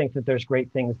also think that there's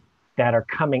great things that are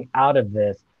coming out of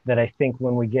this that I think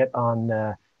when we get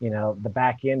on, you know, the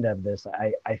back end of this,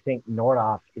 I think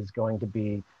Nordoff is going to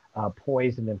be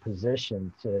poised and in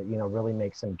position to, you know, really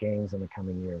make some gains in the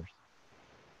coming years.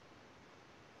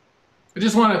 I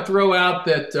just want to throw out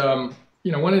that,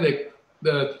 you know, one of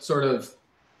the sort of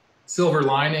silver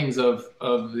linings of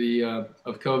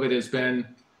COVID has been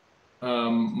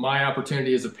my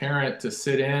opportunity as a parent to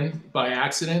sit in by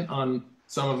accident on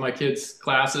some of my kids'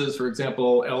 classes. For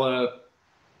example, Ella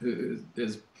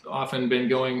has often been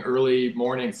going early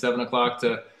morning, 7 o'clock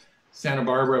to Santa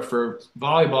Barbara for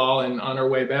volleyball. And on her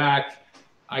way back,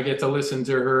 I get to listen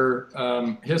to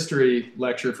her history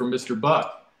lecture from Mr.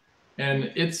 Buck.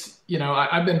 And it's, you know,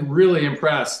 I've been really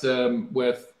impressed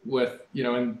with, you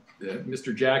know, and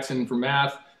Mr. Jackson for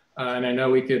math. And I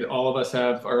know all of us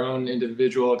have our own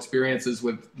individual experiences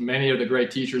with many of the great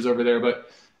teachers over there,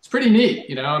 but it's pretty neat.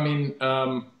 You know, I mean,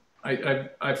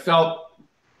 I felt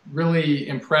really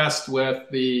impressed with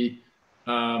the,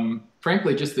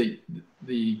 frankly, just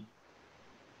the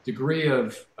degree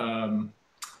of,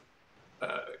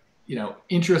 you know,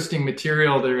 interesting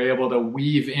material they're able to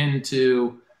weave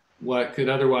into what could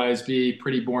otherwise be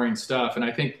pretty boring stuff. And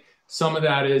I think some of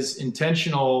that is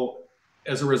intentional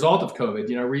as a result of COVID,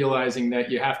 you know, realizing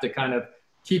that you have to kind of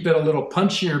keep it a little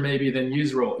punchier maybe than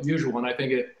usual. And I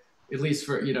think at least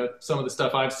for, you know, some of the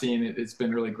stuff I've seen, it's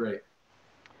been really great.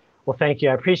 Well, thank you.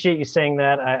 I appreciate you saying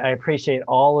that. I appreciate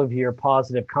all of your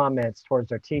positive comments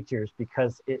towards our teachers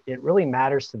because it really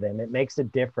matters to them. It makes a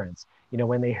difference. You know,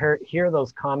 when they hear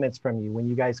those comments from you, when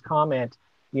you guys comment,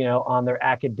 you know, on their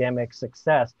academic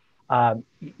success,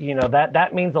 you know,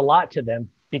 that means a lot to them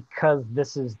because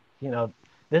this is, you know,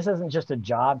 this isn't just a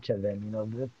job to them,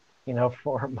 you know,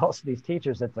 for most of these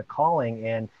teachers, it's a calling.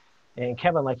 And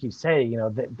Kevin, like you say, you know,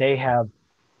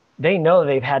 they know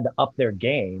they've had to up their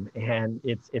game, and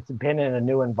it's been in a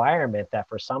new environment that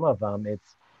for some of them,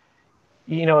 it's,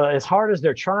 you know, as hard as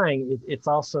they're trying, it's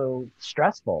also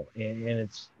stressful, and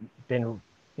it's been,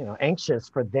 you know, anxious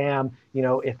for them, you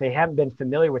know, if they haven't been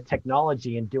familiar with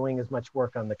technology and doing as much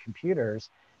work on the computers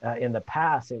in the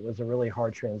past, it was a really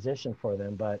hard transition for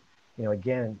them. But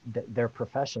again, they're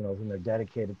professionals and they're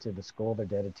dedicated to the school, they're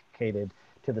dedicated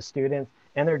to the students,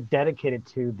 and they're dedicated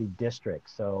to the district.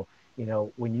 So,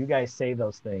 when you guys say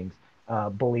those things,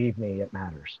 believe me, it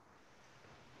matters.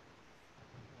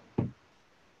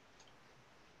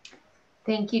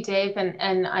 Thank you, Dave.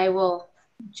 And I will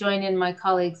join in my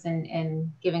colleagues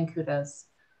in giving kudos.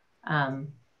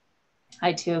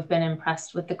 I too have been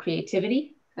impressed with the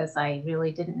creativity, because I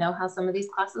really didn't know how some of these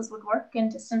classes would work in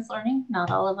distance learning. Not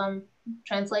all of them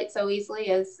translate so easily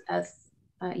as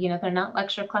they're not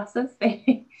lecture classes.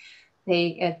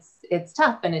 It's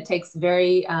tough, and it takes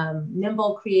very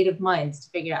nimble, creative minds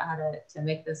to figure out how to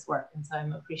make this work. And so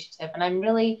I'm appreciative, and I'm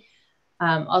really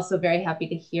also very happy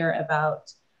to hear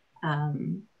about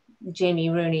Jamie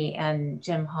Rooney and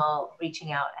Jim Hall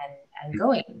reaching out and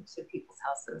going to people's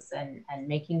houses and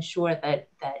making sure that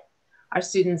our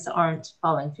students aren't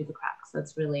falling through the cracks.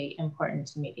 That's really important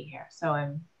to me to hear. So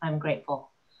I'm grateful.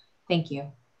 Thank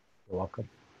you. You're welcome.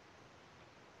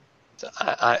 So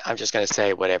I'm just going to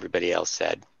say what everybody else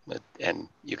said, and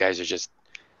you guys are just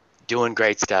doing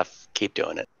great stuff. Keep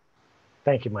doing it.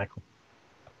 Thank you, Michael.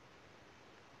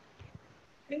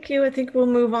 Thank you. I think we'll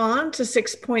move on to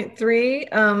 6.3.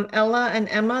 Ella and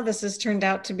Emma, this has turned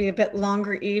out to be a bit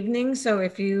longer evening. So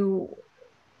if you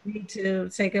need to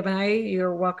say goodbye,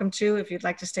 you're welcome to. If you'd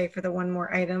like to stay for the one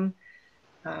more item,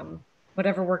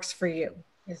 whatever works for you.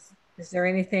 Is there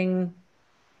anything,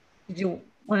 did you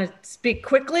want to speak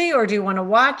quickly, or do you want to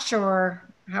watch, or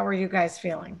how are you guys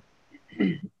feeling?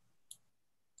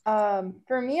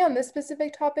 For me on this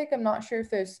specific topic, I'm not sure if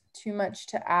there's too much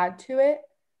to add to it.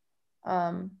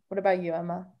 What about you,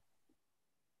 Emma?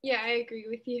 Yeah, I agree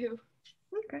with you.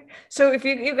 Okay. So if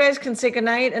you guys can say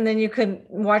goodnight, and then you can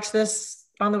watch this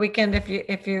on the weekend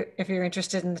if you're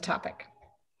interested in the topic.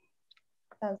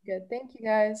 Sounds good. Thank you,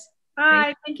 guys.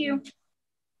 Bye. Thank you.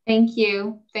 Thank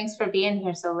you. Thanks for being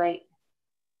here so late.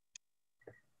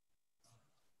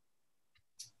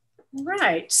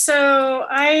 Right, so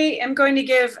I am going to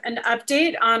give an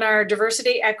update on our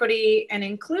diversity, equity, and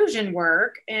inclusion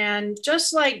work. And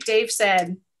just like Dave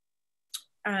said,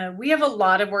 we have a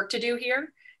lot of work to do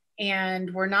here,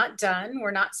 and we're not done.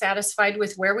 We're not satisfied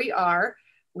with where we are.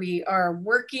 We are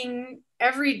working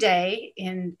every day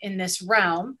in this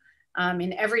realm.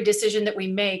 In every decision that we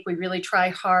make, we really try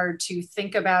hard to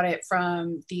think about it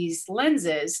from these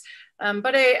lenses.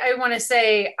 But I want to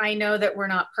say, I know that we're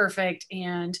not perfect,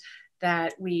 and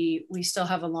that we still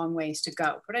have a long ways to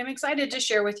go. But I'm excited to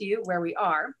share with you where we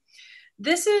are.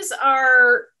 This is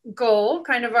our goal,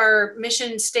 kind of our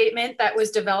mission statement that was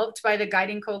developed by the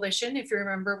Guiding Coalition. If you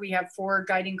remember, we have 4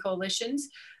 guiding coalitions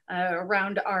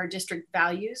around our district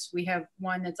values. We have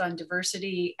one that's on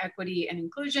diversity, equity, and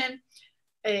inclusion.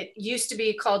 It used to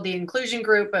be called the Inclusion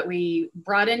Group, but we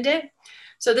broadened it.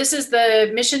 So this is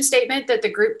the mission statement that the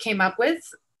group came up with.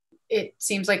 It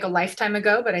seems like a lifetime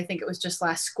ago, but I think it was just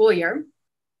last school year.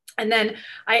 And then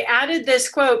I added this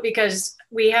quote because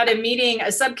we had a meeting, a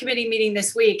subcommittee meeting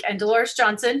this week, and Dolores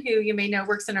Johnson, who you may know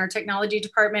works in our technology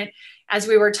department, as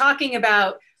we were talking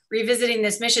about revisiting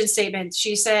this mission statement,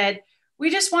 she said, we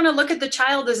just want to look at the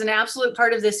child as an absolute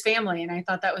part of this family. And I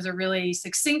thought that was a really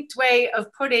succinct way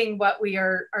of putting what we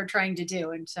are trying to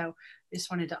do. And so I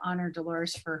just wanted to honor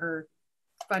Dolores for her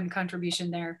fun contribution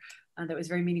there. That was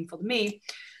very meaningful to me.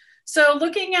 So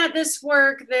looking at this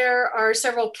work, there are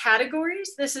several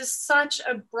categories. This is such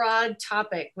a broad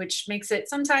topic, which makes it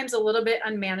sometimes a little bit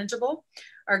unmanageable.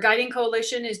 Our Guiding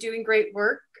Coalition is doing great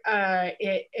work.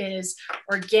 It is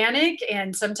organic,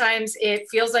 and sometimes it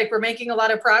feels like we're making a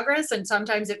lot of progress, and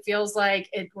sometimes it feels like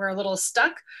we're a little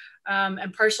stuck.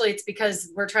 And partially it's because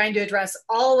we're trying to address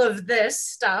all of this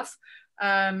stuff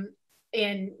in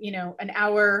an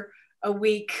hour a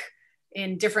week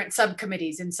in different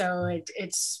subcommittees. And so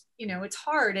it's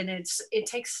hard, and it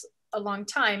takes a long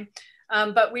time,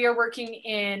 but we are working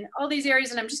in all these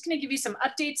areas, and I'm just going to give you some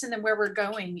updates and then where we're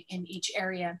going in each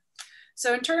area.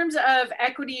 So in terms of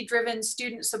equity-driven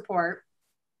student support,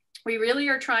 we really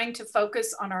are trying to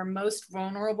focus on our most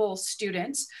vulnerable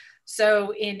students.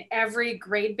 So in every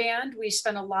grade band, we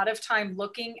spend a lot of time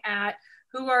looking at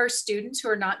who are students who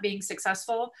are not being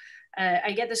successful.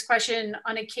 I get this question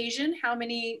on occasion: how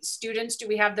many students do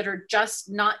we have that are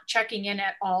just not checking in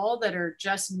at all, that are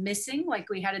just missing, like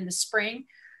we had in the spring?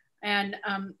 And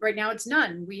right now it's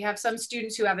none. We have some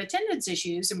students who have attendance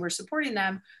issues and we're supporting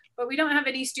them, but we don't have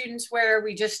any students where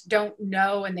we just don't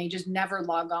know and they just never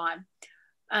log on.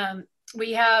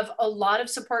 We have a lot of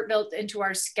support built into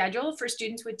our schedule for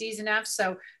students with Ds and Fs.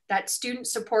 So that student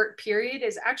support period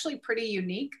is actually pretty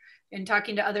unique. In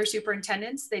talking to other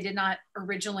superintendents, they did not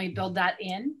originally build that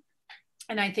in.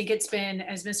 And I think it's been,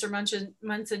 as Mr.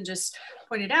 Munson just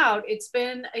pointed out, it's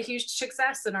been a huge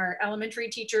success. And our elementary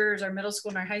teachers, our middle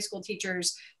school and our high school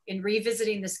teachers in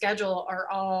revisiting the schedule are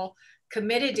all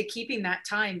committed to keeping that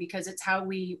time, because it's how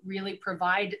we really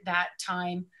provide that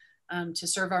time to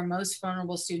serve our most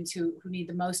vulnerable students who need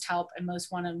the most help and most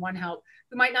one-on-one help,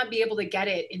 who might not be able to get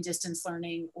it in distance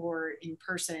learning or in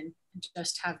person, and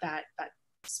just have that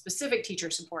specific teacher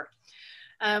support.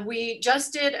 We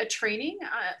just did a training.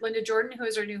 Linda Jordan, who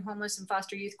is our new homeless and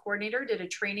foster youth coordinator, did a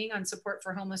training on support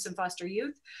for homeless and foster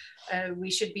youth. We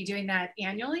should be doing that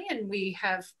annually, and we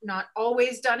have not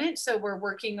always done it. So we're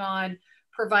working on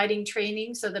providing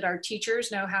training so that our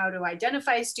teachers know how to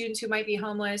identify students who might be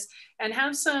homeless and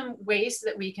have some ways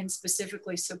that we can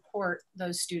specifically support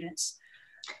those students.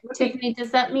 Tiffany,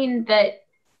 does that mean that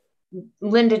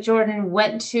Linda Jordan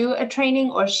went to a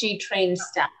training, or she trained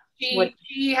staff?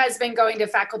 She has been going to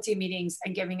faculty meetings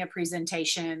and giving a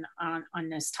presentation on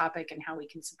this topic and how we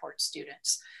can support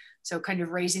students. So kind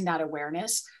of raising that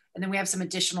awareness. And then we have some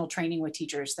additional training with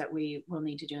teachers that we will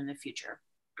need to do in the future.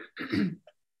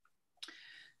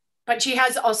 But she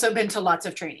has also been to lots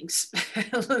of trainings,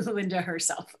 Linda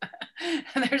herself.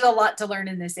 There's a lot to learn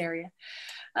in this area.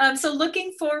 So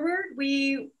looking forward,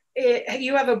 you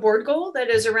have a board goal that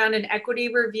is around an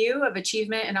equity review of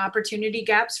achievement and opportunity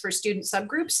gaps for student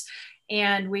subgroups.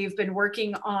 And we've been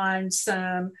working on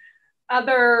some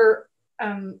other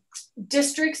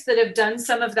districts that have done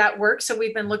some of that work. So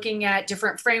we've been looking at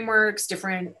different frameworks,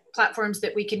 different platforms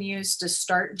that we can use to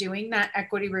start doing that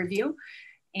equity review.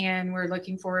 And we're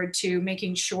looking forward to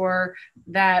making sure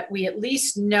that we at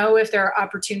least know if there are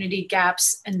opportunity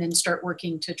gaps, and then start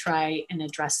working to try and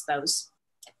address those.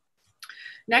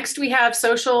 Next, we have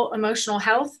social emotional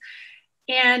health.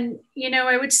 And,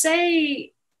 I would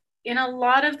say in a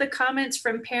lot of the comments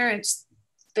from parents,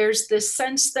 there's this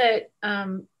sense that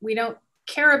we don't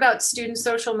care about students'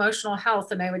 social emotional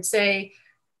health. And I would say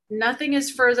nothing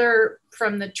is further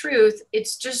from the truth.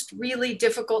 It's just really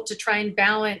difficult to try and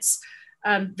balance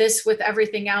this with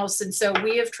everything else. And so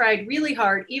we have tried really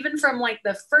hard, even from like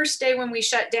the first day when we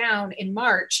shut down in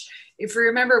March. If you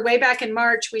remember way back in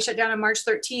March, we shut down on March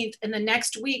 13th. And the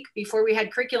next week before we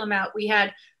had curriculum out, we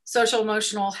had social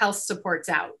emotional health supports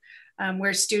out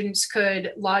where students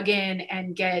could log in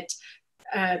and get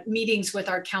meetings with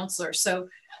our counselors. So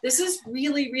this is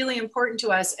really, really important to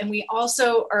us. And we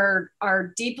also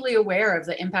are deeply aware of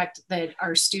the impact that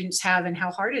our students have and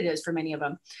how hard it is for many of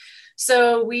them.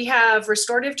 So we have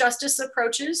restorative justice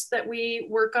approaches that we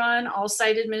work on. All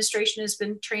site administration has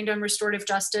been trained on restorative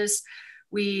justice.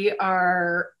 We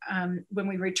are, when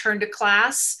we return to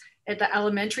class at the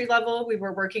elementary level, we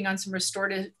were working on some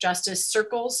restorative justice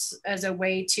circles as a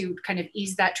way to kind of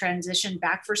ease that transition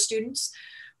back for students.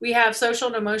 We have social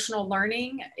and emotional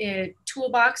learning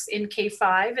toolbox in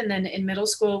K-5, and then in middle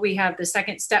school, we have the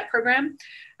second step program.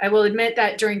 I will admit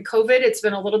that during COVID, it's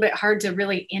been a little bit hard to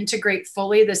really integrate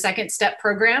fully the second step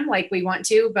program like we want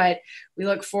to, but we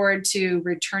look forward to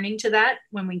returning to that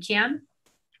when we can.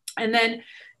 And then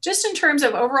just in terms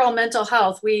of overall mental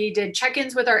health, we did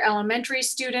check-ins with our elementary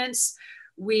students.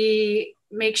 We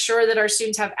make sure that our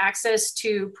students have access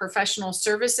to professional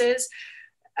services.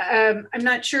 I'm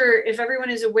not sure if everyone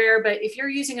is aware, but if you're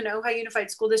using an Ojai Unified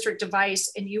School District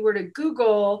device and you were to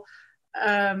Google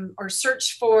or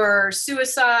search for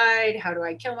suicide, how do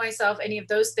I kill myself, any of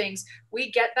those things, we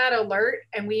get that alert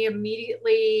and we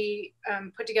immediately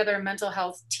put together a mental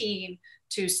health team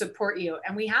to support you.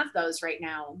 And we have those right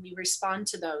now. We respond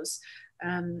to those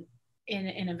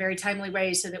in a very timely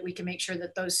way so that we can make sure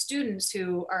that those students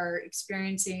who are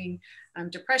experiencing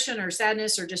depression or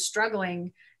sadness or just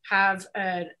struggling have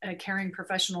a caring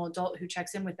professional adult who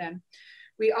checks in with them.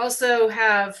 We also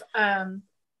have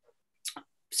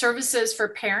services for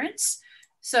parents.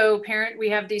 So we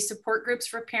have these support groups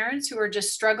for parents who are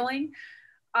just struggling.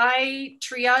 I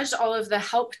triaged all of the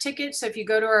help tickets. So if you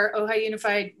go to our Ojai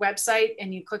Unified website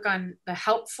and you click on the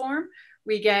help form,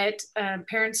 we get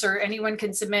parents or anyone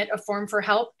can submit a form for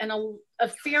help. And a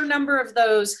fair number of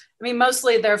those, I mean,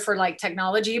 mostly they're for like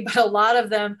technology, but a lot of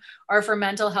them are for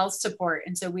mental health support.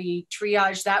 And so we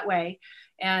triage that way,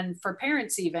 and for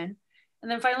parents even. And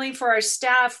then finally, for our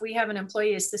staff, we have an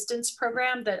employee assistance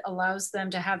program that allows them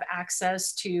to have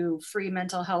access to free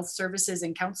mental health services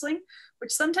and counseling,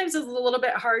 which sometimes is a little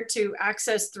bit hard to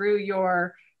access through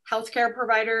your healthcare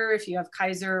provider. If you have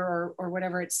Kaiser or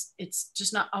whatever, it's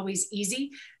just not always easy.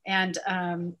 And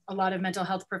a lot of mental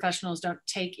health professionals don't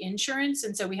take insurance.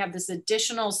 And so we have this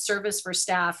additional service for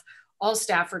staff, all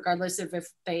staff, regardless of if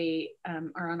they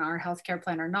are on our healthcare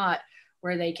plan or not,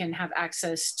 where they can have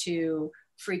access to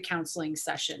free counseling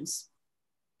sessions.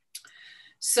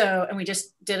 So, and we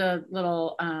just did a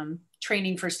little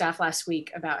training for staff last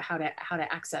week about how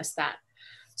to access that.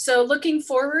 So looking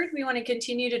forward, we want to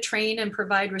continue to train and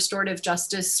provide restorative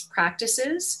justice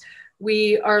practices.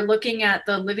 We are looking at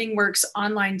the LivingWorks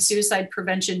online suicide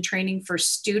prevention training for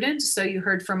students. So you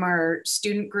heard from our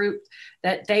student group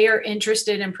that they are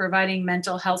interested in providing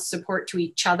mental health support to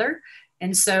each other.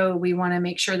 And so we want to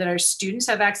make sure that our students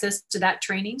have access to that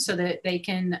training so that they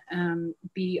can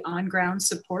be on-ground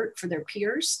support for their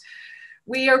peers.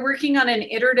 We are working on an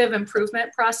iterative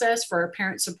improvement process for our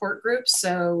parent support groups.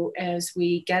 So as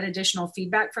we get additional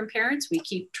feedback from parents, we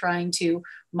keep trying to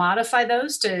modify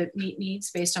those to meet needs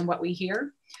based on what we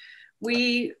hear.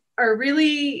 We are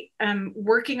really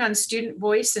working on student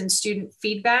voice and student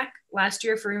feedback. Last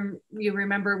year, if you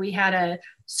remember, we had a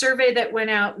survey that went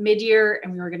out mid-year,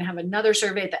 and we were going to have another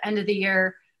survey at the end of the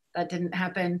year. That didn't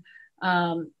happen.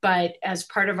 But as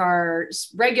part of our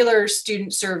regular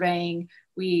student surveying,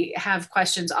 we have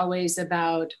questions always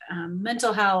about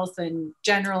mental health and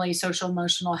generally social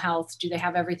emotional health. Do they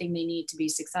have everything they need to be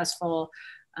successful?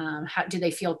 How do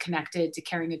they feel connected to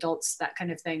caring adults, that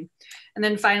kind of thing. And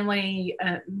then finally,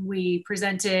 we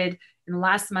presented in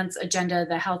last month's agenda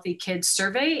the Healthy Kids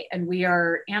Survey, and we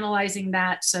are analyzing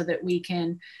that so that we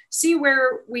can see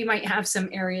where we might have some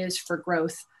areas for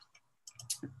growth.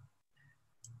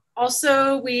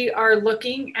 Also, we are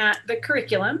looking at the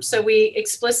curriculum. So we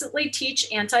explicitly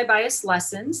teach anti-bias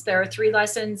lessons. There are 3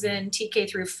 lessons in TK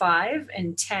through 5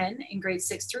 and 10 in grades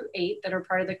 6 through 8 that are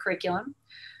part of the curriculum.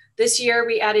 This year,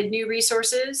 we added new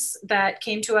resources that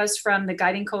came to us from the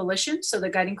Guiding Coalition. So the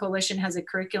Guiding Coalition has a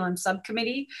curriculum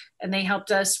subcommittee, and they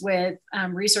helped us with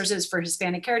resources for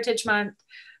Hispanic Heritage Month,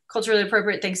 Culturally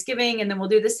Appropriate Thanksgiving, and then we'll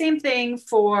do the same thing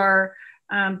for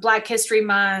Black History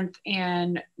Month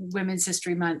and Women's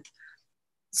History Month,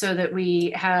 so that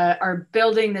we are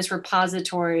building this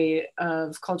repository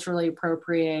of culturally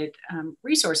appropriate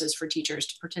resources for teachers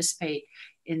to participate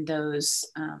in those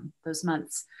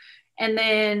months. And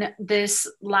then this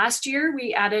last year,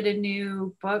 we added a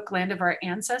new book, Land of Our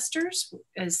Ancestors,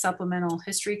 as supplemental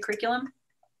history curriculum.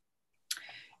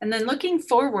 And then looking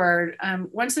forward,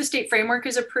 once the state framework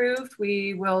is approved,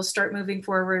 we will start moving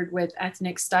forward with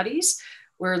ethnic studies.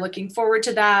 We're looking forward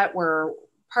to that. We're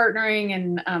partnering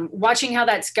and watching how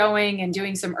that's going and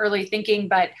doing some early thinking,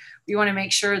 but we want to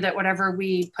make sure that whatever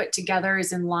we put together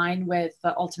is in line with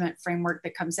the ultimate framework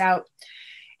that comes out.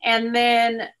 And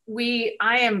then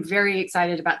I am very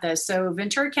excited about this. So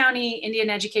Ventura County Indian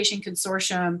Education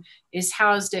Consortium is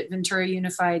housed at Ventura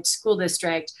Unified School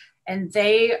District, and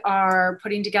they are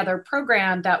putting together a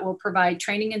program that will provide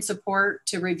training and support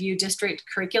to review district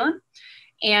curriculum,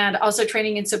 and also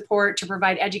training and support to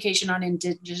provide education on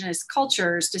Indigenous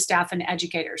cultures to staff and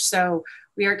educators. So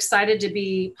we are excited to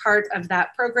be part of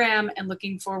that program and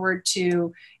looking forward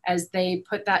to, as they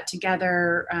put that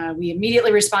together, we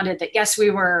immediately responded that yes,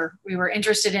 we were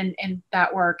interested in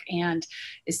that work. And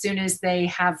as soon as they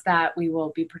have that, we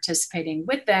will be participating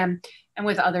with them and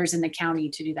with others in the county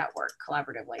to do that work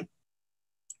collaboratively.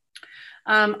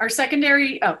 Our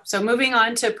secondary, so moving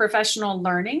on to professional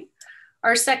learning.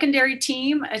 Our secondary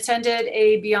team attended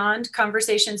a Beyond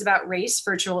Conversations About Race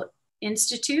virtual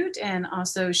institute, and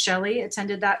also Shelley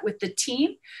attended that with the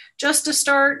team. Just to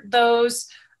start those,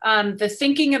 the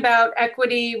thinking about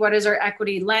equity, what is our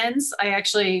equity lens?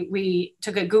 We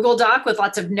took a Google Doc with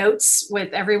lots of notes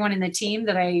with everyone in the team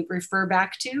that I refer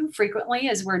back to frequently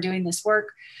as we're doing this work.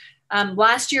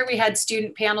 Last year we had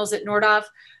student panels at Nordhoff.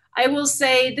 I will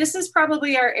say this is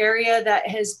probably our area that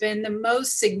has been the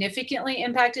most significantly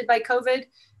impacted by COVID,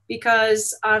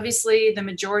 because obviously the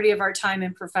majority of our time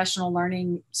in professional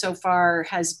learning so far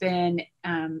has been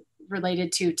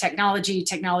related to technology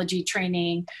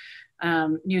training,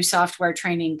 new software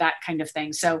training, that kind of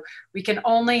thing. So we can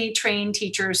only train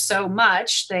teachers so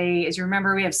much. As you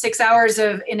remember, we have 6 hours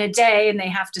in a day, and they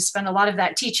have to spend a lot of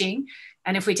that teaching.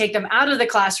 And if we take them out of the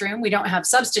classroom, we don't have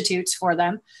substitutes for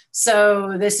them.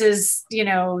 So this is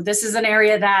an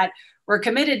area that we're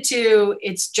committed to.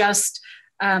 It's just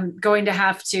going to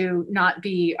have to not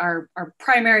be our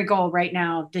primary goal right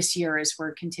now this year as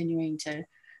we're continuing to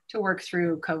work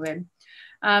through COVID.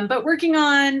 But working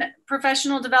on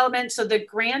professional development. So the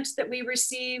grant that we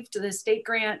received, the state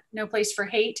grant, No Place for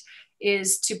Hate,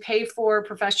 is to pay for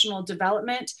professional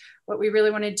development. What we really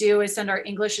want to do is send our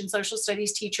English and social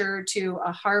studies teacher to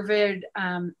a Harvard,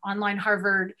 online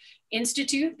Harvard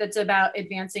Institute that's about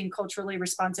advancing culturally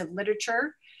responsive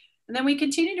literature. And then we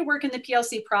continue to work in the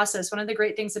PLC process. One of the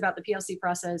great things about the PLC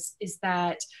process is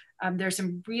that there's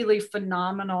some really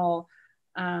phenomenal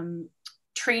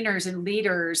trainers and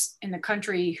leaders in the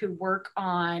country who work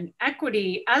on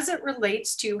equity as it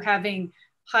relates to having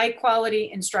high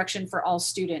quality instruction for all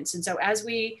students. And so as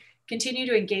we continue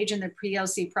to engage in the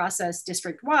PLC process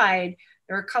district-wide,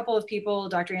 there are a couple of people,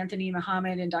 Dr. Anthony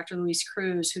Muhammad and Dr. Luis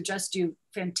Cruz, who just do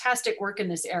fantastic work in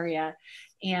this area,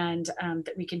 and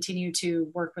that we continue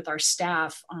to work with our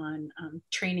staff on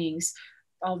trainings,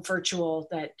 all virtual,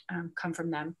 that come from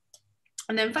them.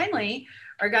 And then finally,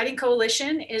 our guiding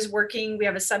coalition is working, we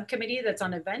have a subcommittee that's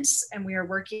on events, and we are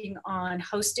working on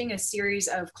hosting a series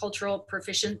of cultural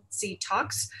proficiency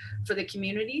talks for the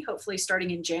community, hopefully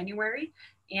starting in January.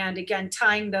 And again,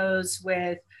 tying those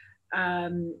with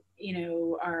you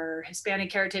know, our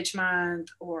Hispanic Heritage Month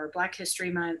or Black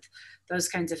History Month, those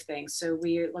kinds of things. So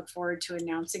we look forward to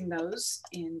announcing those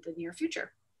in the near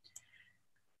future.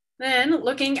 Then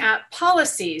looking at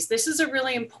policies, this is a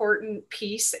really important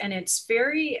piece, and it's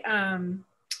very,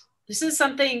 this isn't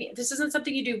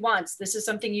something you do once. This is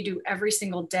something you do every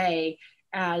single day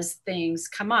as things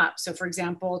come up. So for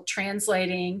example,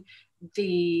 translating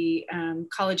the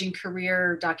college and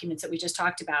career documents that we just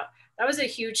talked about. That was a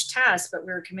huge task, but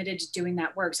we were committed to doing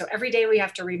that work. So every day we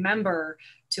have to remember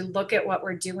to look at what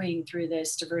we're doing through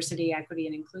this diversity, equity,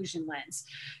 and inclusion lens.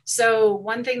 So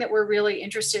one thing that we're really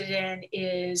interested in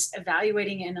is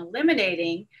evaluating and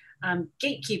eliminating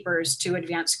gatekeepers to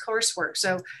advanced coursework.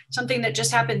 So something that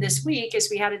just happened this week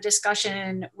is we had a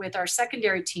discussion with our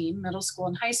secondary team, middle school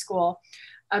and high school,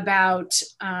 about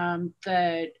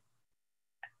the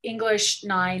English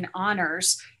 9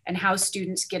 honors and how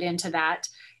students get into that.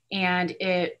 And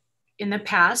in the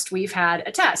past, we've had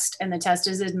a test, and the test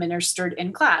is administered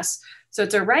in class. So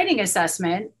it's a writing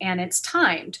assessment, and it's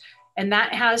timed. And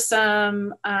that has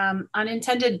some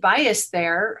unintended bias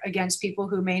there against people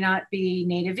who may not be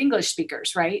native English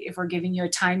speakers, right? If we're giving you a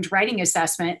timed writing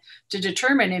assessment to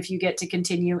determine if you get to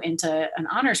continue into an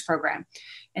honors program.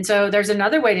 And so there's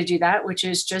another way to do that, which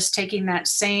is just taking that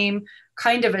same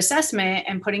kind of assessment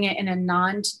and putting it in a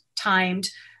non-timed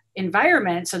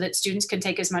environment so that students can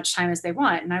take as much time as they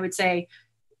want. And I would say,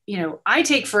 you know, I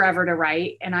take forever to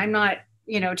write, and I'm not,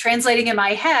 you know, translating in my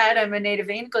head. I'm a native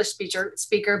English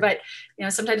speaker, but, you know,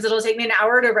 sometimes it'll take me an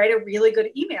hour to write a really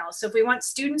good email. So if we want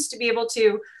students to be able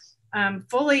to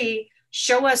fully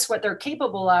show us what they're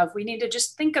capable of, we need to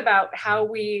just think about how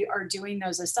we are doing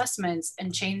those assessments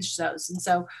and change those. And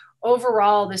so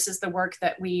overall, this is the work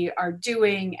that we are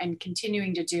doing and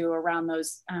continuing to do around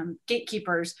those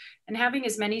gatekeepers, and having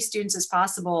as many students as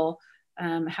possible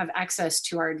have access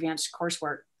to our advanced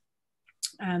coursework.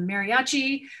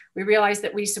 Mariachi, we realized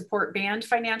that we support band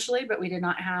financially, but we did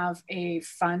not have a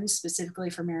fund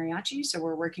specifically for mariachi. So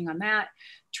we're working on that,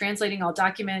 translating all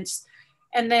documents.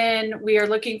 And then we are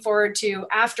looking forward to,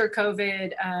 after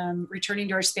COVID, returning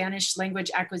to our Spanish language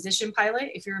acquisition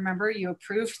pilot. If you remember, you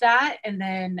approved that, and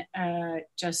then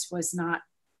just was not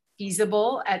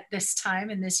feasible at this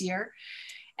time in this year.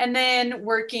 And then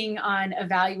working on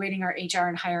evaluating our HR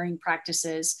and hiring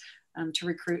practices to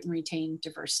recruit and retain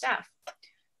diverse staff.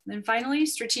 And then finally,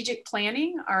 strategic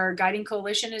planning. Our guiding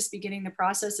coalition is beginning the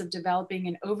process of developing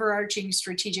an overarching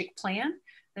strategic plan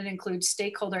that includes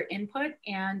stakeholder input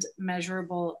and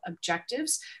measurable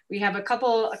objectives. We have a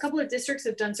couple of districts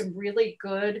have done some really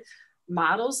good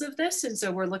models of this. And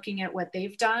so we're looking at what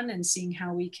they've done and seeing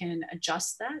how we can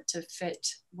adjust that to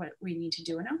fit what we need to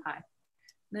do in Ojai. And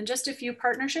then just a few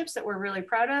partnerships that we're really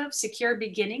proud of. Secure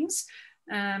Beginnings,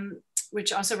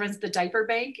 which also runs the Diaper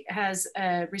Bank, has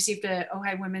received a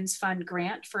Ojai Women's Fund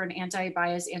grant for an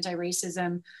anti-bias,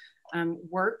 anti-racism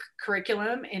work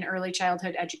curriculum in early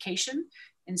childhood education.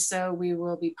 And so we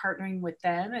will be partnering with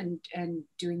them and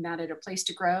doing that at A Place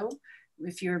to Grow.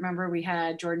 If you remember, we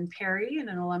had Jordan Perry, an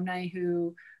alumni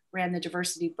who ran the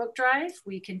Diversity Book Drive.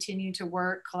 We continue to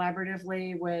work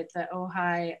collaboratively with the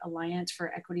Ojai Alliance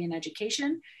for Equity in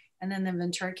Education, and then the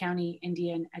Ventura County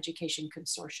Indian Education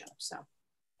Consortium. So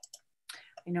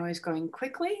I know it's going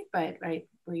quickly, but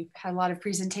we've had a lot of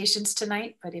presentations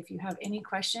tonight, but if you have any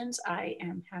questions, I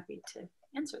am happy to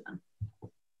answer them.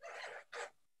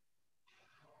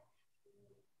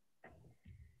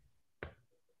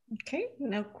 Okay,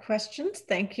 no questions.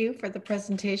 Thank you for the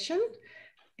presentation,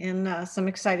 and some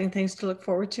exciting things to look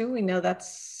forward to. We know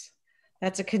that's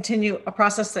a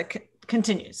process that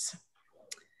continues.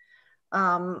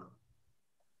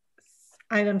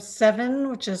 Item 7,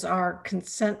 which is our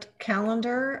consent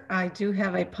calendar. I do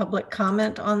have a public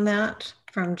comment on that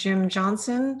from Jim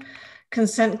Johnson.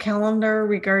 Consent calendar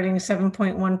regarding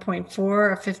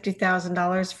 7.1.4, a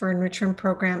 $50,000 for enrichment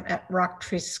program at Rock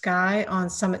Tree Sky on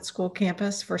Summit School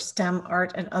campus for STEM,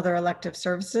 art, and other elective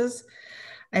services.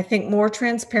 I think more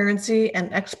transparency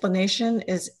and explanation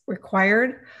is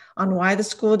required on why the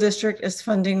school district is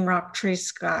funding Rock Tree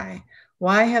Sky.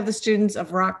 Why have the students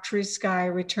of Rock Tree Sky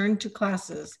returned to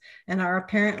classes and are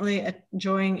apparently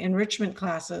enjoying enrichment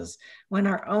classes when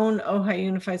our own Ojai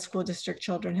Unified School District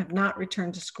children have not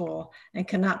returned to school and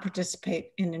cannot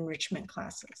participate in enrichment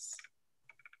classes?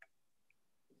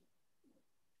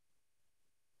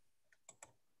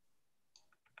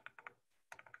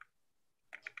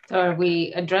 So are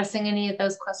we addressing any of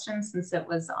those questions since it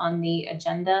was on the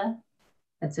agenda?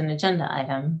 It's an agenda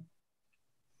item.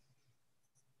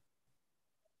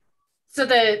 So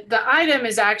the item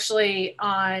is actually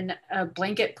on a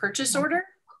blanket purchase order.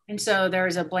 And so there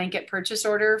is a blanket purchase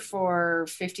order for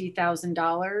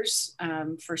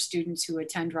 $50,000 for students who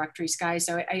attend Rock Tree Sky.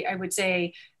 So I would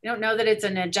say, I don't know that it's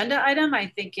an agenda item.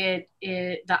 I think the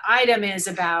item is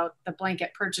about the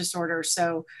blanket purchase order.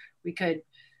 So we could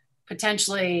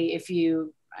potentially, I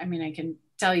can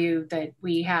tell you that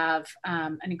we have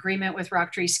an agreement with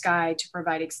Rock Tree Sky to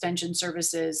provide extension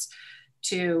services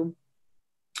to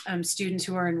students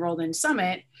who are enrolled in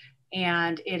Summit,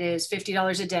 and it is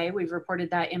 $50 a day. We've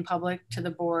reported that in public to the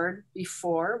board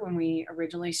before when we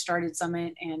originally started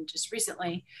Summit and just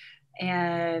recently,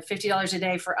 and $50 a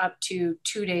day for up to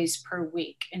 2 days per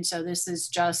week. And so this is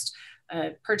just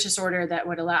a purchase order that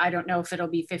would allow, I don't know if it'll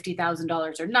be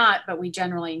 $50,000 or not, but we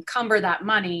generally encumber that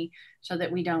money so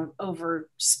that we don't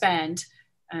overspend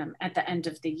at the end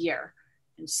of the year.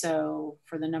 And so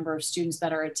for the number of students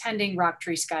that are attending Rock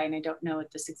Tree Sky, and I don't know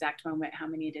at this exact moment how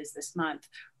many it is this month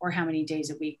or how many days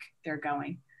a week they're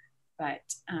going, but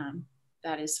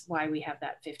that is why we have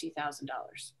that $50,000.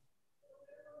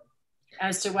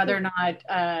 As to whether or not,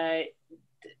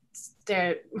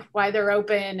 why they're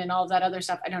open and all of that other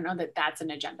stuff, I don't know that that's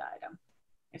an agenda item,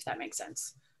 if that makes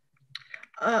sense.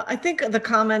 I think the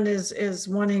comment is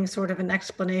wanting sort of an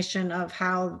explanation of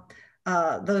how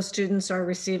those students are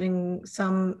receiving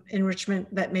some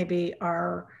enrichment that maybe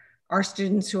our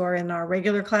students who are in our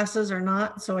regular classes are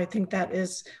not. So I think that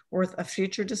is worth a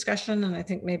future discussion, and I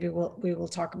think maybe we will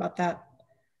talk about that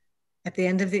at the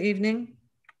end of the evening.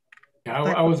 Yeah,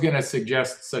 I was going to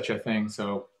suggest such a thing,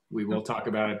 so we will talk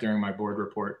about it during my board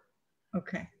report.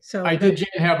 Okay. So I did, Jane,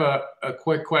 have a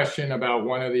quick question about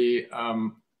one of the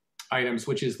items,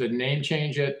 which is the name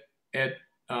change at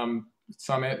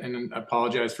Summit, and I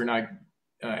apologize for not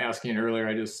asking it earlier.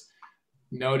 I just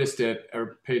noticed it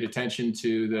or paid attention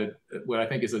to what I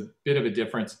think is a bit of a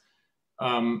difference.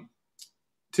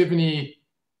 Tiffany,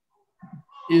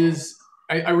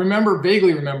 I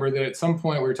vaguely remember that at some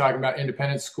point we were talking about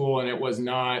independent school, and it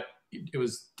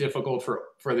was difficult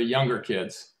for the younger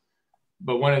kids.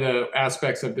 But one of the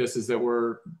aspects of this is that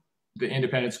the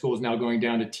independent school is now going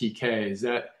down to TK.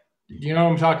 Do you know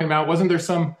what I'm talking about? Wasn't there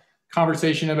some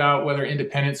conversation about whether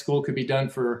independent school could be done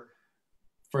for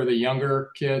the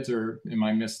younger kids, or am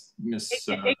I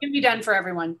It can be done for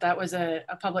everyone. That was a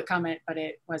public comment, but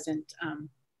it wasn't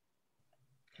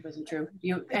true.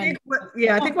 I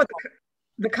think what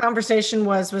the conversation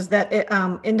was that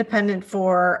independent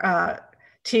for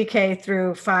TK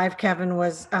through 5, Kevin,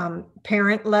 was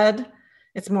parent led.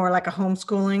 It's more like a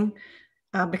homeschooling.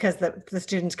 Because the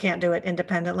students can't do it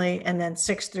independently. And then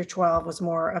 6 through 12 was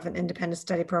more of an independent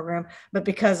study program. But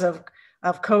because of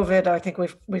COVID, I think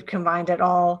we've combined it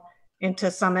all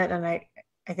into Summit, and I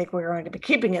think we're going to be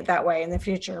keeping it that way in the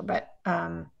future. But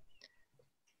I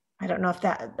don't know if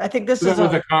I think this is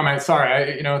a comment.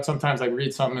 Sorry, sometimes I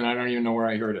read something and I don't even know where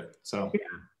I heard it. So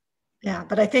yeah,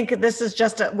 but I think this is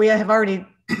just we have already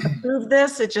approved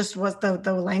this. It just was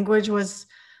the language was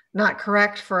not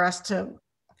correct for us to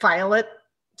file it.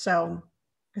 So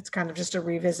it's kind of just a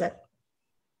revisit.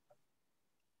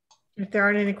 If there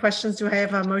aren't any questions, do I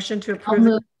have a motion to approve? I'll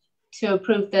move to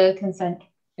approve the consent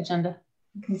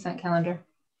calendar.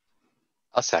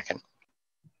 I'll second.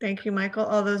 Thank you, Michael.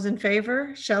 All those in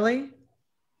favor? Shelley?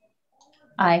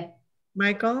 Aye.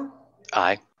 Michael?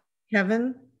 Aye.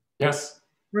 Kevin? Yes.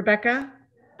 Rebecca?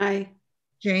 Aye.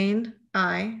 Jane?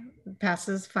 Aye.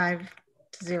 Passes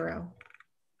 5-0.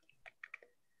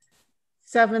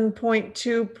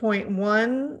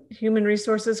 7.2.1, Human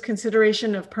Resources,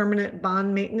 consideration of permanent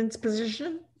bond maintenance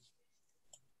position.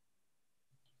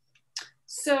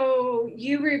 So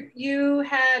you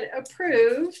had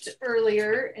approved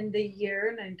earlier in the year,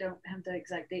 and I don't have the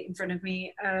exact date in front of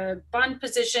me, a bond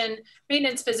position,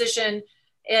 maintenance position,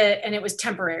 and it was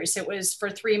temporary. So it was for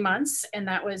 3 months, and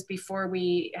that was before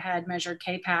we had Measure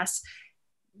K pass.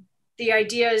 The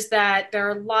idea is that there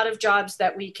are a lot of jobs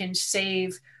that we can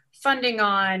save funding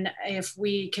on if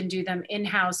we can do them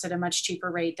in-house at a much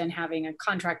cheaper rate than having a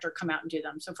contractor come out and do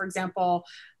them. So for example,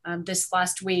 this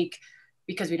last week,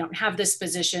 because we don't have this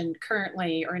position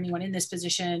currently or anyone in this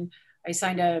position, I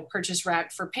signed a purchase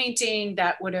rack for painting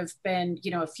that would have been, you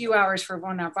know, a few hours for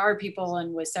one of our people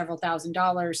and was several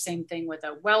 $1,000s. Same thing with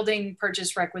a welding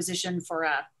purchase requisition for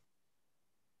a,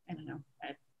 I don't know,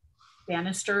 a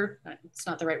banister. It's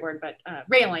not the right word, but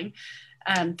railing.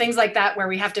 Things like that, where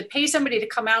we have to pay somebody to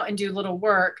come out and do little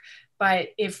work. But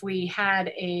if we had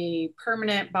a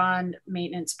permanent bond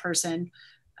maintenance person,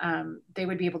 they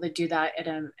would be able to do that at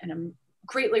a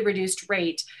greatly reduced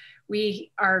rate.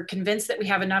 We are convinced that we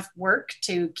have enough work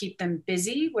to keep them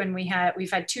busy.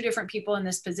 We've had 2 different people in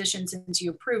this position since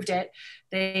you approved it.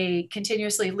 They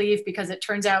continuously leave because it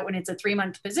turns out when it's a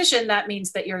 3-month position, that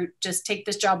means that you're just take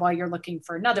this job while you're looking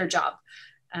for another job.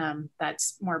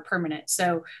 That's more permanent.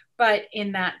 So, but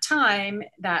in that time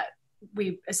that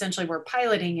we essentially were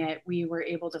piloting it, we were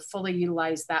able to fully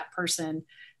utilize that person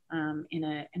in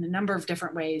a number of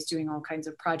different ways, doing all kinds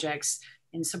of projects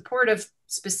in support of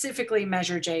specifically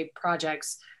Measure J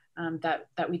projects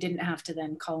that we didn't have to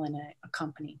then call in a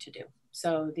company to do.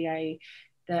 So the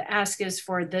ask is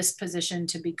for this position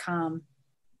to become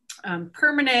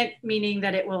permanent, meaning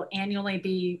that it will annually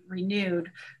be renewed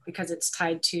because it's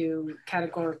tied to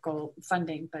categorical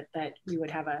funding, but that we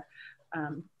would have a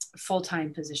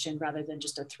full-time position rather than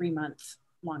just a 3-month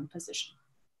long position.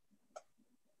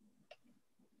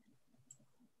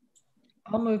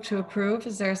 I'll move to approve.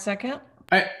 Is there a second?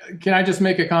 Can I just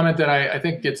make a comment that I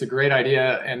think it's a great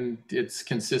idea and it's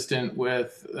consistent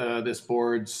with this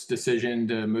board's decision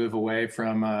to move away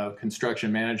from a construction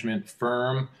management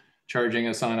firm charging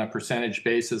us on a percentage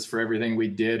basis for everything we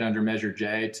did under Measure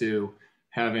J to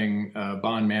having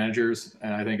bond managers.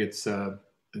 And I think it's an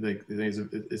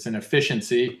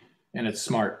efficiency and it's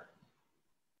smart.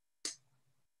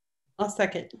 I'll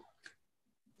second.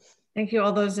 Thank you.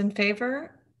 All those in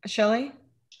favor? Shelley?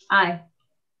 Aye.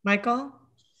 Michael?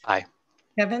 Aye.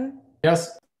 Kevin?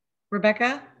 Yes.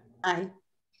 Rebecca? Aye.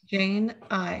 Jane?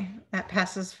 Aye. That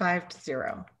passes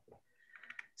 5-0.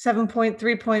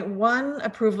 7.3.1,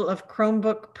 approval of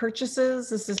Chromebook purchases.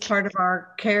 This is part of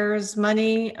our CARES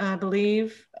money, I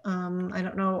believe. I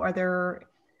don't know, are there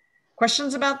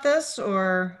questions about this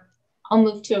or? I'll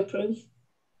move to approve.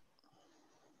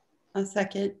 I'll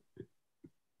second.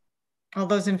 All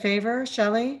those in favor?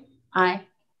 Shelley? Aye.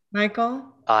 Michael?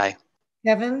 Aye.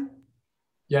 Kevin?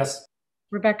 Yes.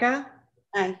 Rebecca?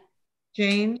 Aye.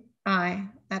 Jane? Aye.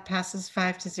 That passes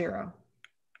 5-0.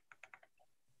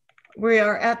 We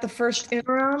are at the first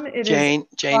interim. Jane,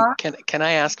 can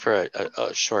I ask for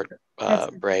a short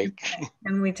break?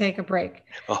 Can we take a break?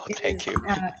 Oh, thank you.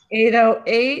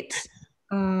 8:08.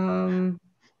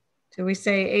 Do we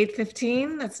say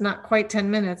 8:15? That's not quite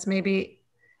 10 minutes, maybe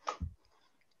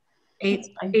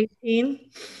 8:18.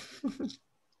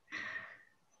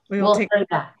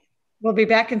 We'll be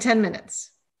back in 10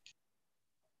 minutes.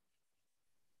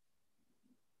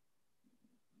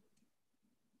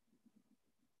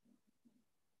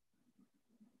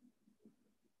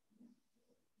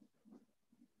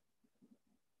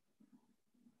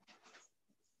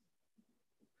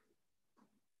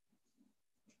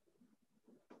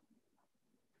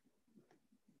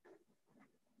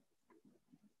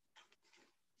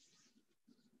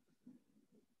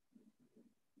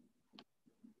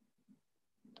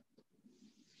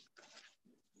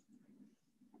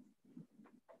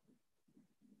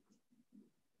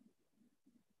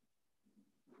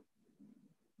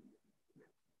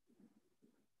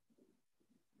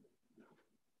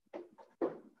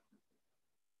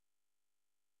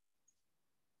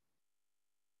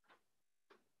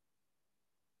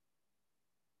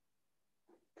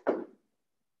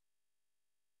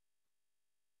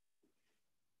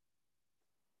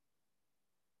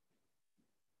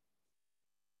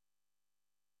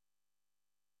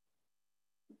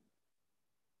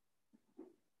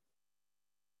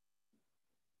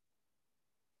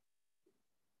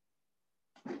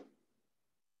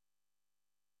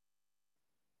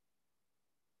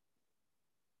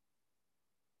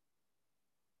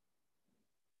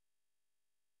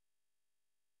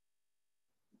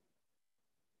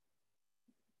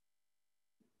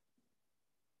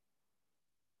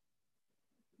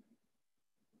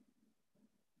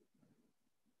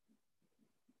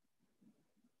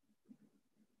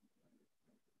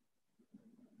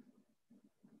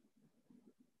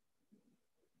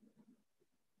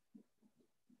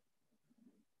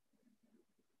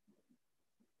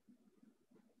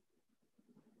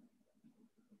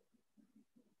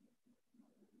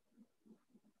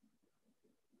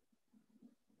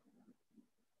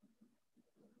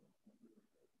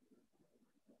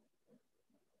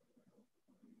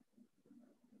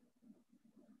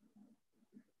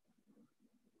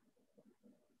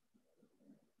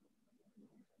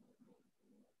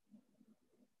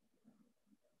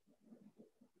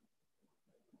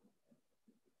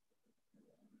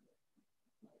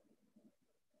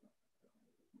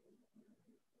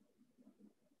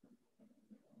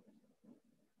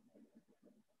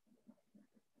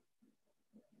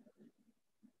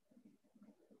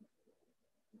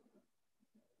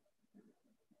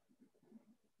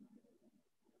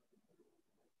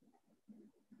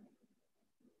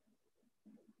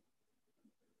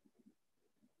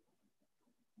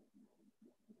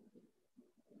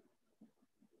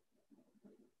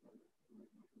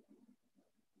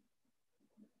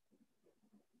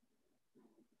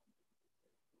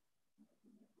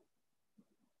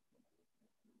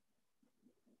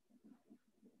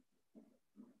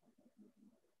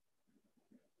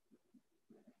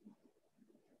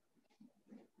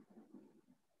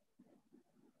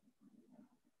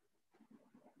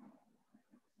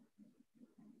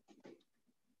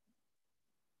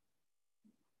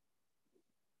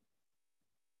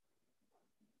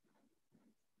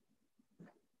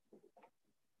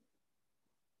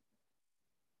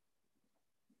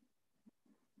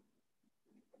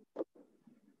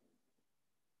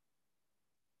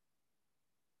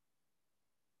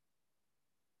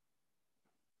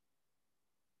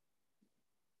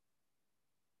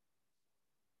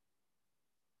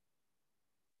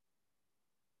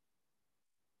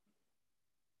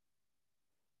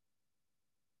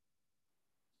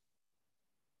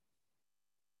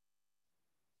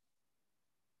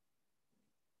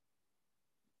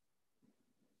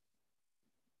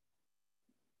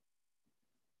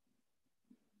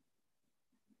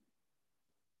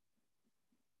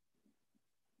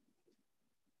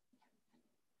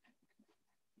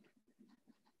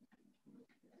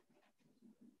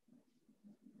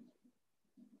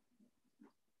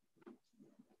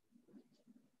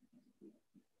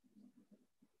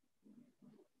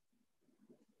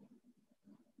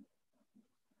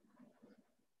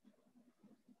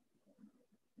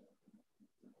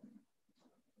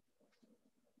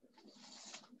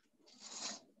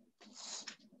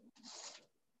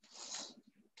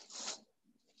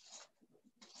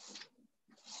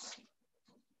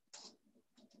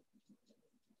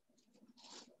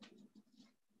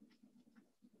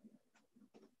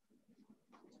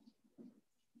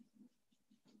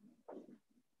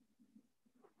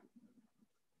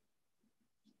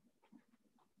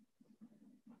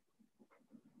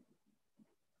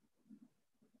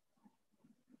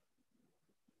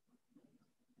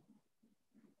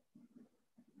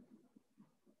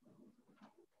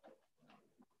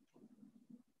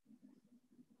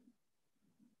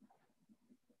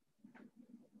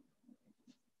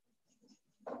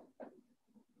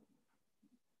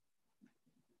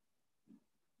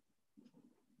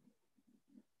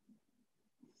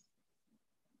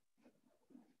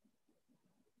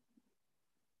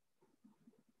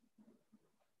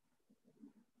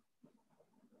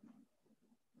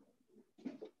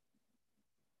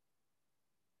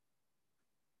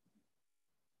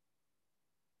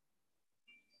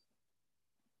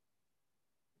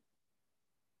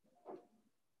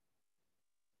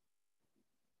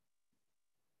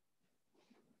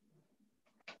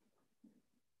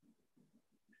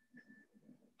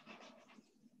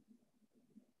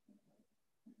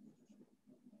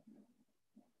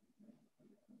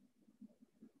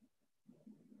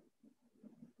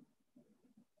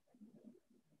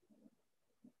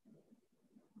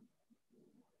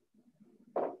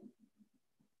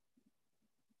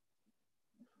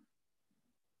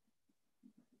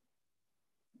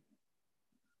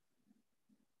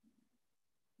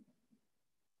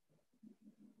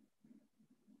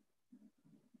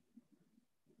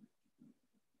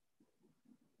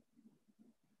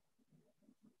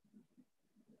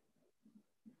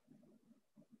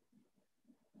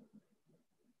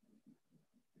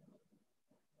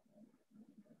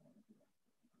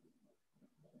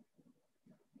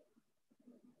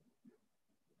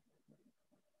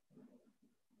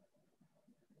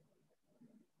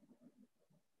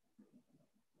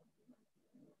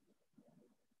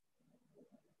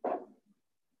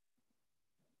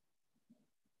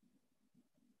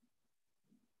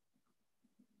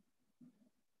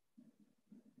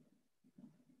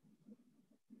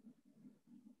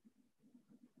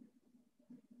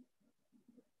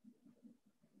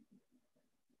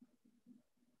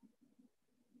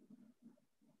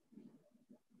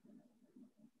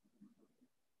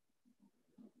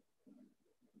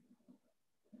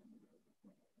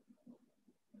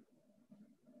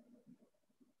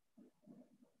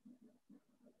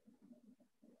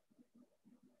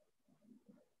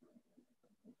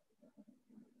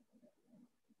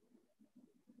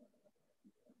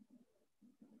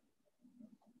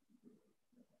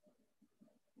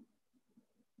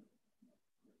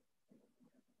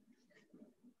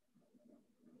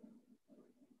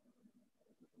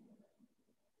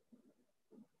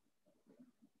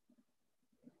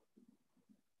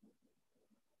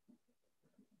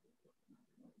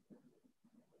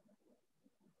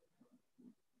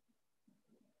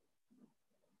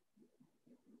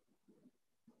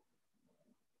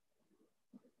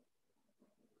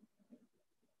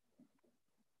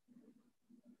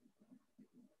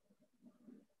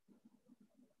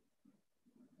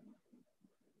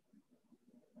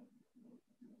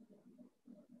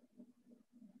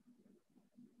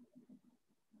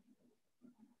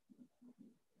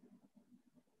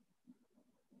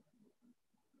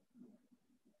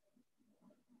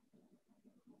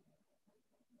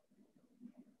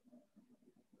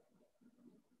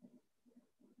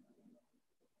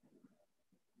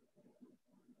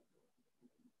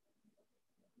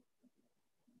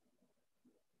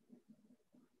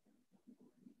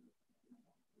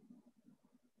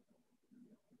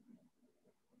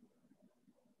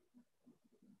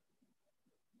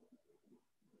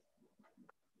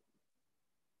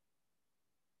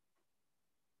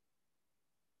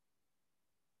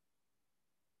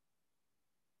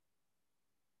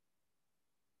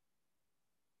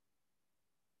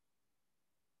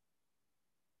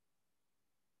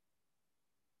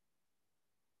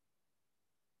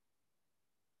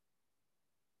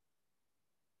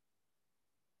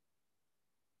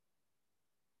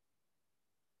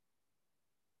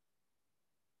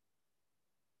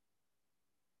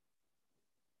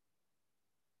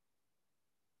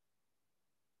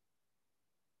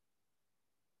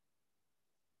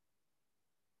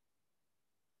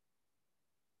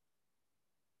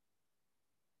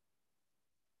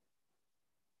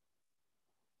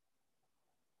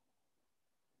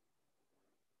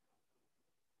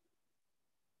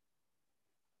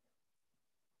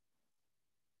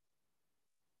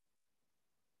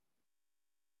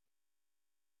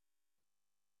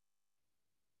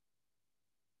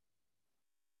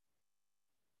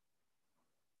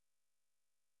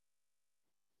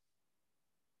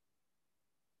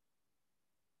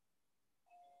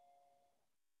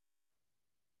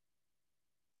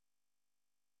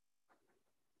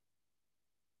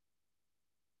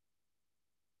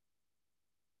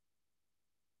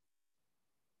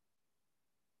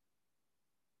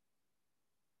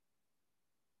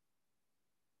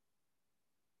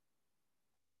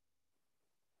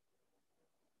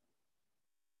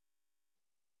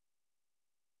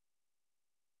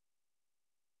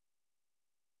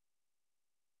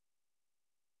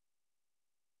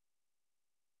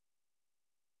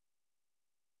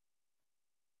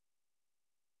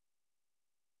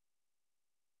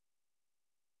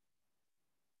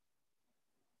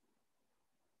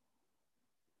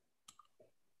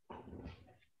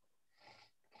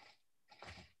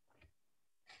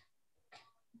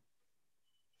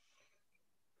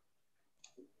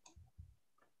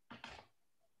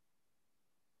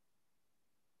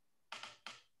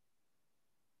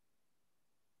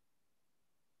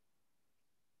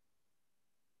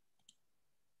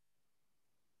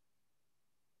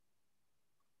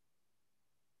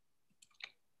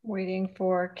 Waiting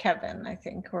for Kevin. I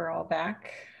think we're all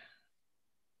back.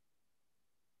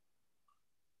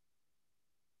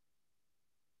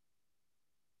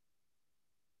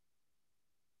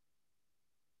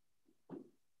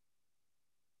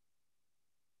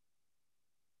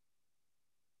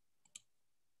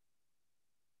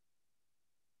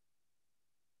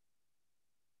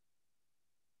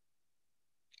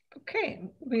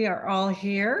 Okay, we are all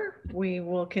here. We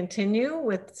will continue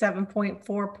with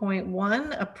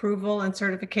 7.4.1, approval and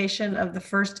certification of the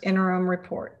first interim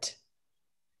report.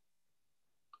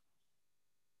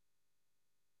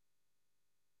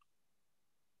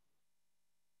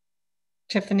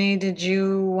 Tiffany, did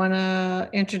you want to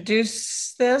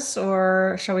introduce this,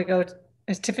 or shall we go?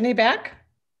 Is Tiffany back?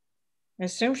 I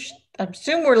assume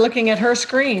we're looking at her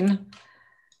screen.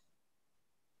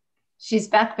 She's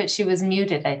back, but she was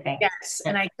muted, I think. Yes,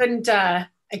 and I couldn't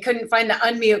find the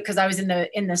unmute because I was in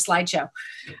the slideshow.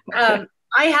 I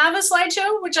have a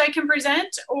slideshow which I can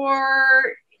present,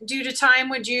 or due to time,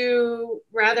 would you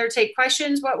rather take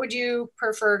questions? What would you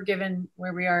prefer given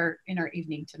where we are in our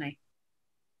evening tonight?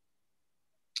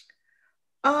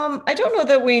 I don't know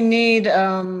that we need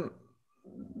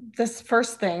this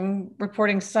first thing,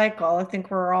 reporting cycle. I think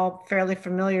we're all fairly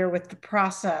familiar with the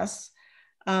process.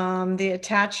 The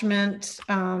attachment,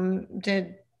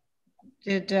 did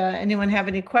anyone have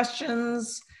any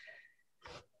questions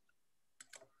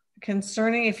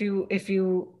concerning is your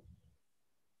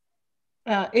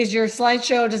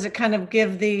slideshow, does it kind of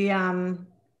give the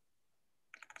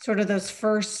sort of those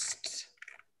first?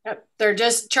 Yep. They're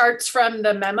just charts from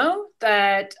the memo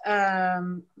that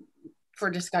for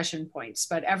discussion points,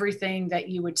 but everything that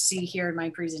you would see here in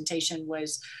my presentation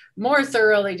was more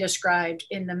thoroughly described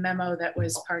in the memo that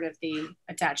was part of the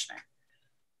attachment.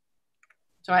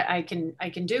 So I can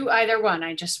do either one.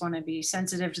 I just want to be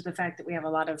sensitive to the fact that we have a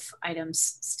lot of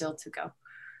items still to go.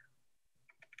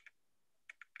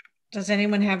 Does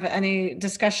anyone have any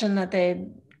discussion that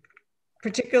they'd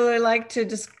particularly like to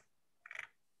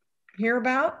hear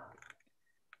about?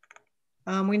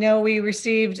 We know we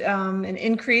received an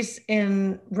increase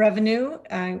in revenue.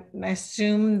 I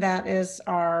assume that is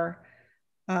our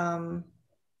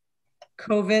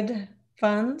COVID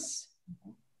funds.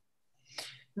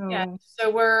 Yeah, so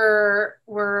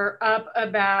we're up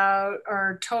about,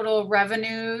 our total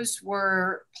revenues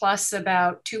were plus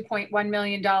about $2.1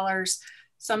 million.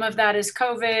 Some of that is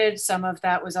COVID, some of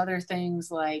that was other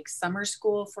things like summer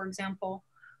school, for example.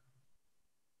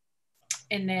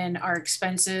 And then our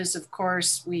expenses, of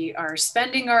course, we are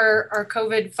spending our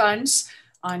COVID funds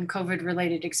on COVID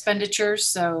related expenditures.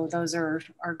 So those are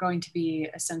going to be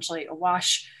essentially a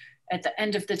wash at the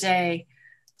end of the day.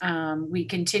 We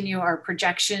continue our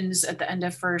projections at the end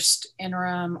of first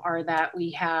interim are that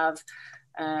we have,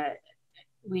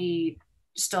 we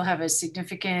still have a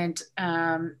significant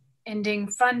ending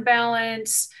fund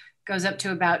balance, goes up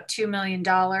to about $2 million.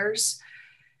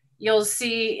 You'll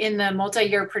see in the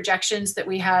multi-year projections that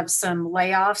we have some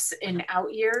layoffs in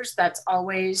out years. That's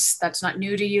not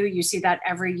new to you. You see that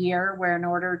every year, where in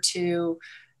order to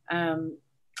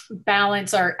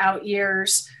balance our out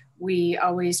years, we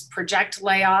always project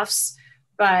layoffs,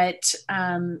 but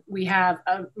we have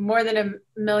more than $1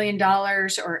 million,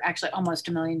 or actually almost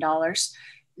 $1 million,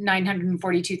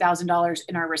 $942,000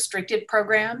 in our restricted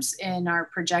programs in our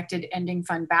projected ending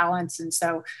fund balance. And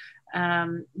so,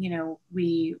 you know,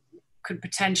 we could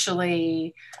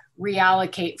potentially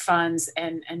reallocate funds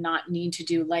and not need to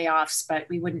do layoffs, but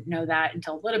we wouldn't know that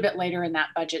until a little bit later in that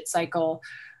budget cycle,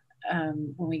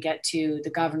 when we get to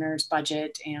the governor's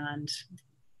budget and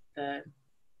the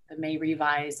May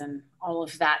revise and all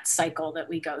of that cycle that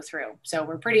we go through. So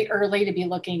we're pretty early to be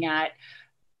looking at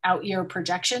out year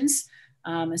projections,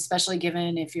 especially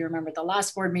given, if you remember the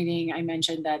last board meeting, I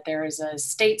mentioned that there is a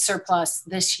state surplus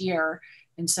this year.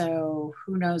 And so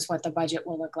who knows what the budget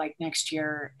will look like next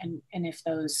year and if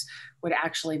those would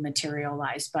actually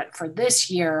materialize. But for this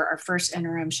year, our first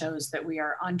interim shows that we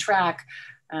are on track.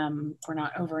 We're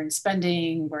not over in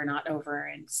spending, we're not over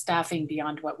in staffing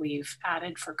beyond what we've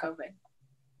added for COVID.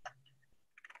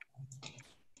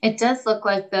 It does look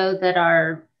like, though, that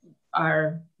our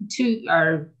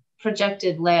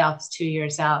projected layoffs 2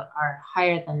 years out are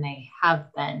higher than they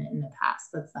have been in the past.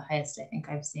 That's the highest I think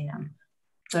I've seen them.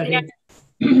 So yeah.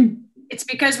 It's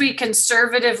because we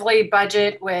conservatively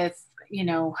budget with, you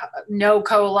know, no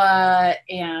COLA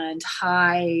and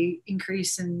high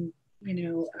increase in, you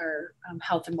know, our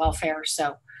health and welfare.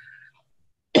 So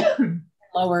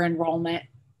lower enrollment.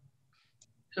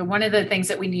 So one of the things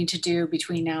that we need to do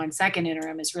between now and second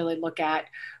interim is really look at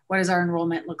what does our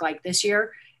enrollment look like this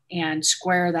year and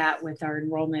square that with our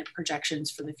enrollment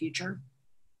projections for the future.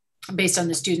 based on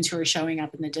the students who are showing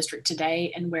up in the district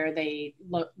today and where they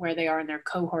are in their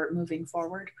cohort moving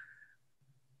forward.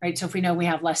 Right, so if we know we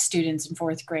have less students in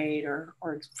 4th grade or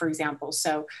for example,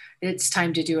 so it's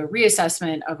time to do a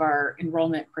reassessment of our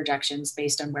enrollment projections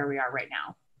based on where we are right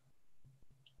now.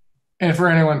 And for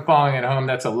anyone following at home,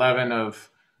 that's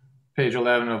page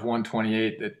 11 of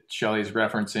 128 that Shelley's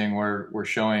referencing, where we're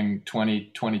showing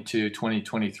 2022,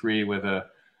 2023 with a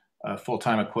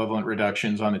full-time equivalent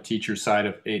reductions on the teacher side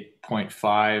of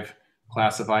 8.5,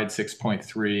 classified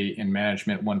 6.3, and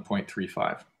management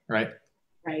 1.35, right?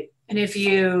 Right. And if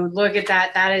you look at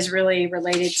that, that is really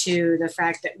related to the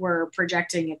fact that we're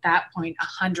projecting at that point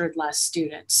 100 less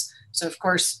students. So of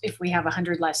course, if we have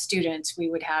 100 less students, we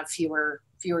would have fewer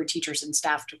teachers and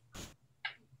staff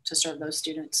to serve those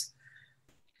students.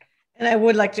 And I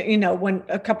would like to, when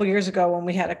a couple years ago, when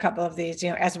we had a couple of these,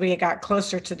 as we got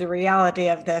closer to the reality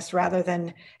of this, rather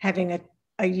than having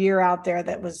a year out there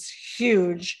that was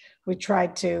huge, we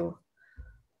tried to,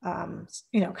 kind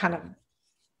of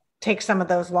take some of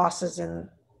those losses in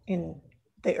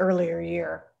the earlier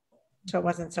year, so it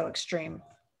wasn't so extreme.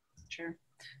 Sure.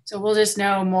 So we'll just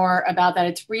know more about that.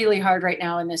 It's really hard right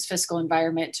now in this fiscal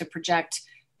environment to project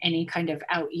any kind of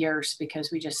out years because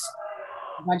the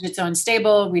budget's so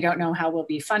unstable. We don't know how we'll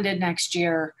be funded next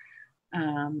year.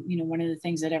 One of the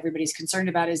things that everybody's concerned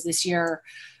about is this year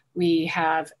we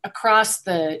have across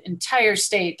the entire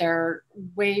state, there are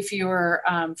way fewer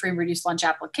free and reduced lunch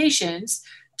applications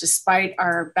despite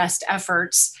our best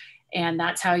efforts. And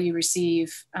that's how you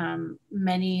receive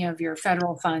many of your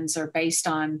federal funds are based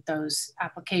on those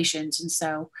applications. And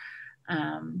so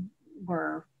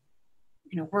we're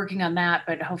working on that,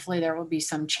 but hopefully there will be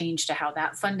some change to how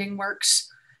that funding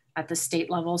works at the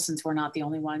state level, since we're not the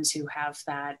only ones who have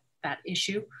that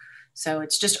issue. So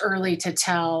it's just early to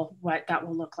tell what that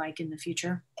will look like in the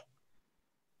future.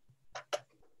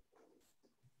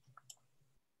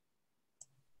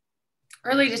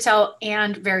 Early to tell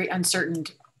and very uncertain,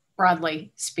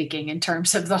 broadly speaking, in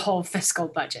terms of the whole fiscal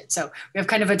budget. So we have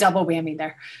kind of a double whammy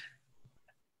there.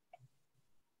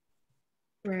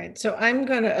 Right. So I'm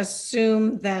going to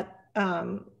assume that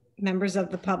members of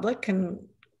the public can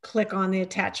click on the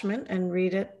attachment and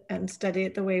read it and study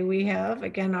it the way we have.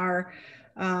 Again, our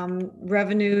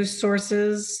revenue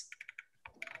sources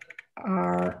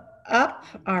are up,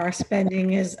 our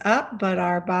spending is up, but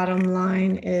our bottom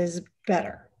line is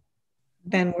better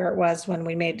than where it was when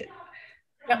we made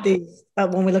these,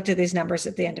 when we looked at these numbers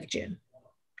at the end of June.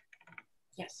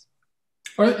 Yes.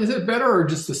 Or is it better or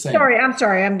just the same? I'm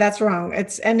sorry, that's wrong.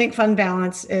 It's ending fund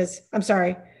balance is,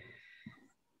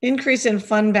 increase in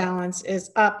fund balance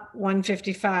is up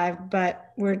 155,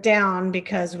 but we're down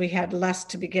because we had less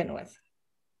to begin with.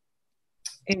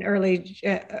 In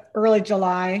early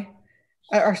July,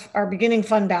 our beginning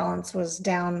fund balance was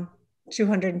down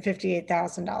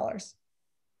 $258,000.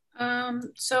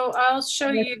 So I'll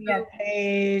show you at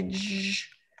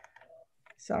page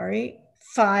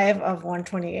 5 of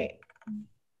 128.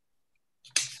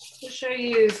 To show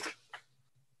you,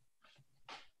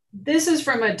 this is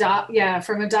from adopted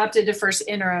to first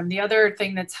interim. The other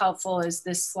thing that's helpful is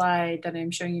this slide that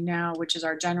I'm showing you now, which is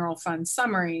our general fund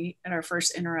summary at our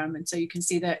first interim. And so you can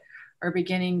see that our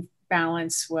beginning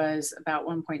balance was about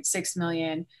 1.6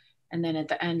 million. And then at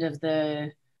the end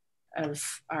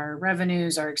of our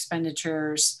revenues, our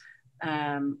expenditures,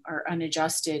 our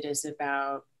unadjusted is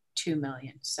about 2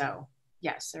 million. So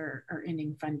yes, our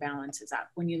ending fund balance is up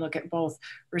when you look at both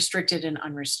restricted and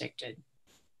unrestricted.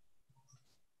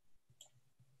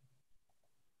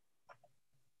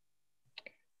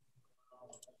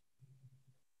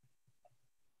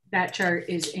 That chart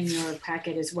is in your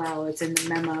packet as well. It's in the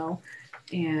memo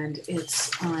and it's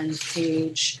on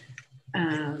page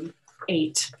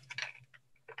 8.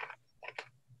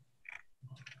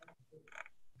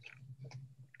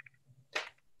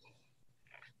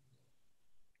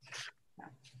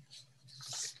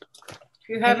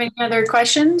 If you have any other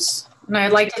questions, and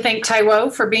I'd like to thank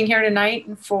Taiwo for being here tonight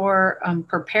and for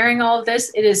preparing all of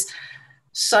this. It is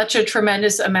such a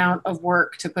tremendous amount of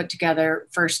work to put together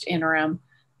first interim,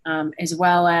 as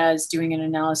well as doing an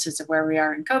analysis of where we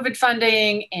are in COVID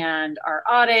funding and our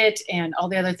audit and all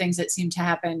the other things that seem to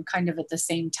happen kind of at the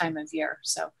same time of year.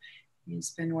 So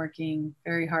he's been working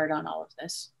very hard on all of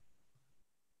this.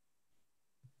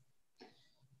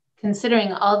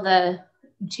 Considering all the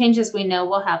changes we know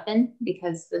will happen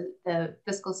because the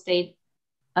fiscal state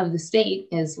of the state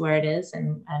is where it is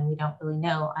and we don't really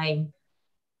know.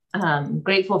 I'm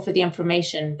grateful for the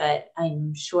information, but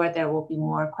I'm sure there will be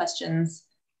more questions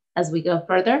as we go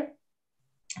further,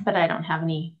 but I don't have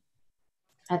any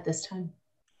at this time.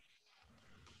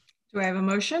 Do I have a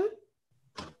motion?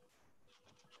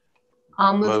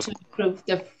 I'll move to approve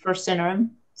the first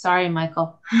interim. Sorry,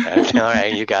 Michael. All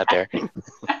right, you got there.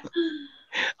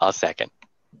 I'll second.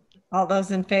 All those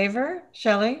in favor?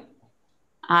 Shelley?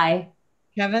 Aye.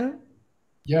 Kevin?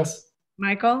 Yes.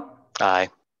 Michael? Aye.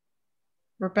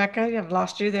 Rebecca, I've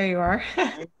lost you. There you are.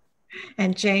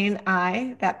 And Jane,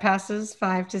 aye. That passes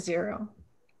 5-0.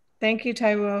 Thank you,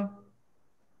 Taiwo.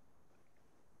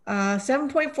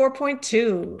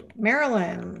 7.4.2,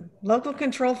 Maryland, local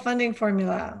control funding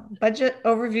formula, budget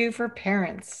overview for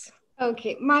parents.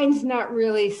 Okay, mine's not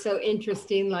really so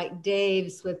interesting like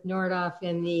Dave's with Nordoff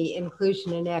and the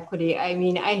inclusion and equity. I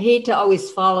mean, I hate to always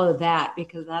follow that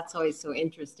because that's always so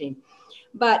interesting.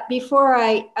 But before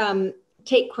I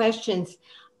take questions,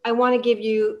 I want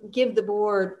to give the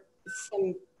board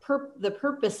some the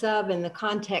purpose of and the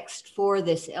context for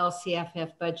this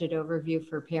LCFF budget overview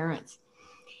for parents.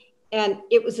 And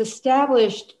it was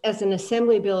established as an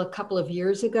assembly bill a couple of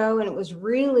years ago, and it was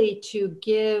really to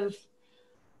give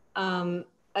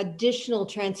additional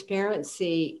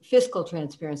transparency, fiscal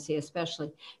transparency,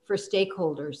 especially for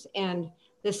stakeholders. And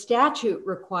the statute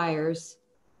requires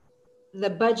the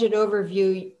budget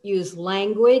overview use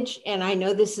language, and I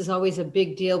know this is always a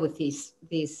big deal with these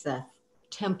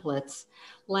templates,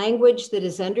 language that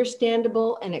is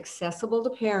understandable and accessible to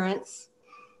parents,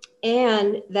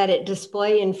 and that it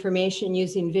display information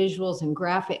using visuals and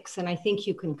graphics. And I think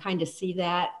you can kind of see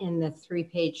that in the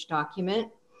 3-page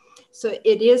document. So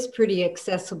it is pretty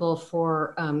accessible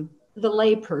for the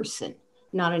lay person,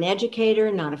 not an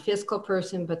educator, not a fiscal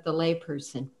person, but the lay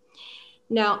person.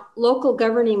 Now, local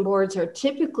governing boards are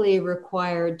typically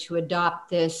required to adopt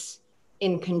this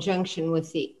in conjunction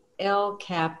with the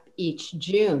LCAP each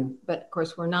June, but of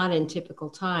course we're not in typical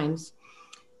times.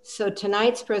 So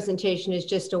tonight's presentation is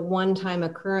just a one-time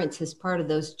occurrence as part of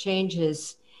those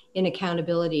changes in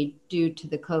accountability due to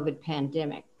the COVID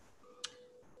pandemic.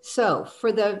 So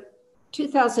for the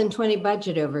 2020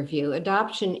 budget overview,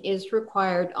 adoption is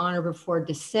required on or before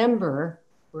December,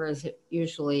 whereas it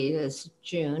usually is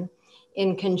June,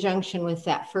 in conjunction with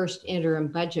that first interim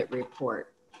budget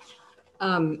report.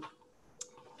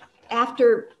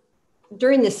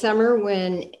 During the summer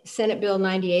when Senate Bill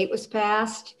 98 was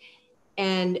passed,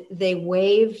 and they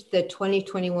waived the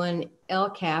 2021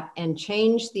 LCAP and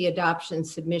changed the adoption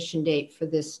submission date for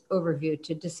this overview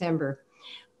to December.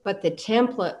 But the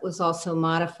template was also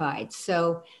modified.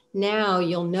 So now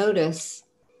you'll notice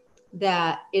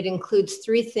that it includes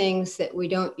 3 things that we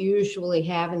don't usually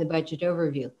have in the budget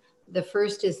overview. The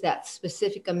first is that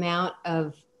specific amount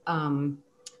of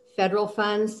federal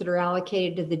funds that are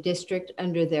allocated to the district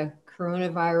under the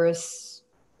Coronavirus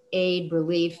Aid,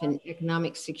 Relief, and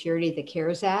Economic Security, the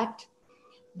CARES Act.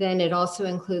 Then it also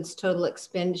includes total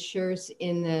expenditures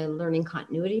in the Learning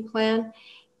Continuity Plan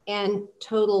and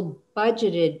total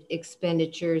budgeted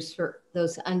expenditures for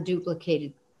those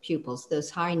unduplicated pupils, those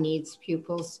high needs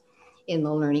pupils in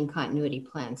the Learning Continuity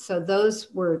Plan. So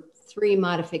those were 3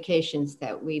 modifications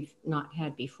that we've not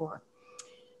had before.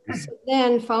 So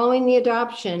then following the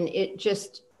adoption,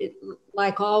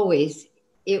 like always,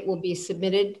 it will be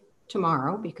submitted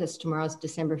tomorrow, because tomorrow's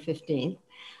December 15th,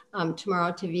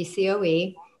 tomorrow to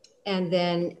VCOE, and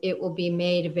then it will be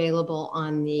made available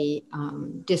on the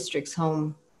district's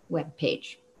home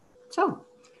webpage. So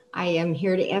I am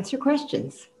here to answer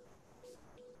questions.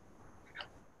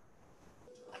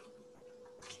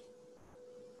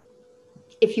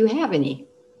 If you have any.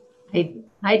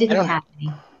 I didn't have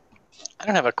any. I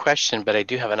don't have a question, but I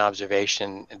do have an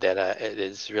observation that it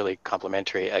is really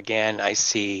complimentary. Again, I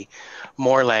see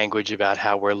more language about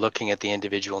how we're looking at the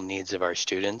individual needs of our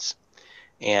students,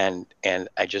 and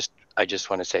I just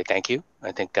want to say thank you.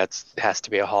 I think has to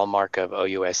be a hallmark of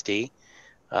OUSD,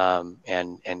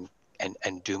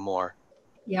 and do more.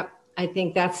 Yep, I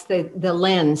think that's the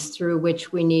lens through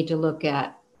which we need to look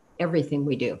at everything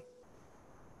we do.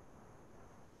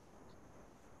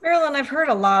 Marilyn, I've heard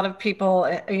a lot of people,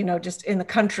 just in the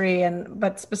country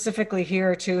but specifically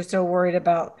here too, so worried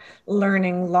about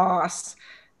learning loss.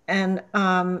 And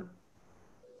I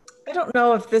don't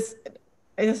know if this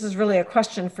is really a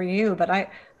question for you, but I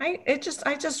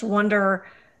just wonder,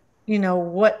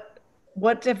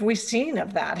 what have we seen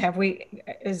of that?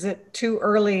 Is it too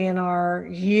early in our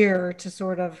year to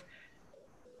sort of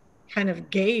kind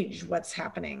of gauge what's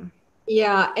happening?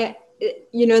 Yeah.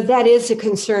 That is a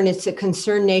concern. It's a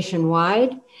concern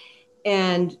nationwide.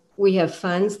 And we have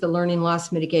funds, the Learning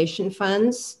Loss Mitigation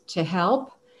Funds, to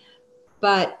help.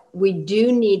 But we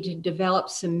do need to develop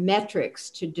some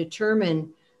metrics to determine,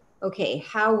 okay,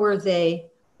 how were they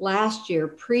last year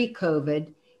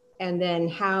pre-COVID? And then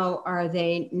how are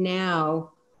they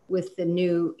now with the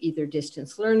new either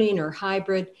distance learning or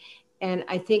hybrid? And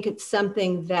I think it's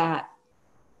something that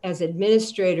as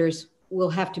administrators we'll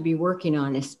have to be working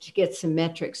on, is to get some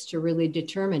metrics to really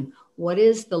determine what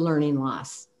is the learning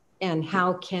loss and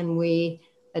how can we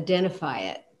identify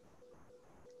it.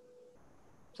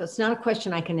 So it's not a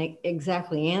question I can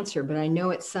exactly answer, but I know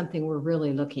it's something we're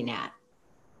really looking at.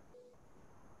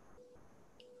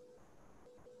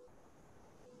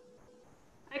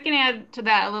 I can add to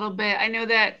that a little bit. I know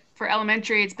that for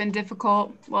elementary, it's been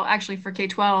difficult. Well, actually for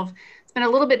K-12, it's been a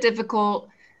little bit difficult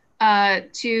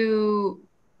to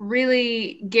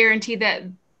really guarantee that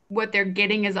what they're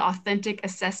getting is authentic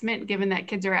assessment, given that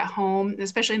kids are at home,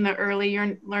 especially in the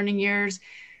early learning years.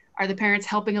 Are the parents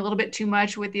helping a little bit too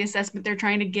much with the assessment they're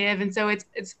trying to give? And so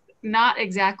it's not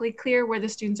exactly clear where the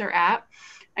students are at.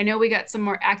 I know we got some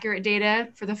more accurate data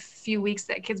for the few weeks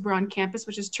that kids were on campus,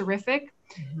 which is terrific.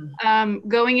 Mm-hmm.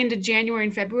 Going into January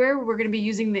and February, we're going to be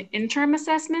using the interim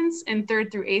assessments in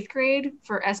 3rd through 8th grade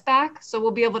for SBAC. So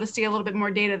we'll be able to see a little bit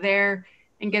more data there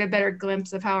and get a better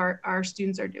glimpse of how our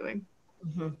students are doing.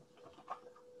 Mm-hmm.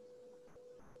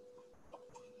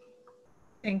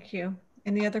 Thank you.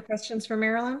 Any other questions for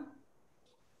Marilyn?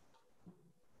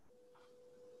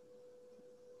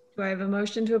 Do I have a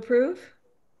motion to approve?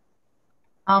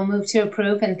 I'll move to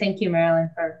approve, and thank you, Marilyn,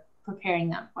 for preparing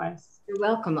that for us. You're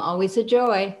welcome. Always a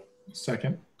joy.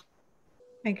 Second.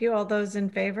 Thank you. All those in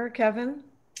favor? Kevin?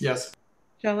 Yes.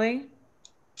 Shelley?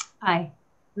 Aye.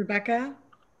 Rebecca?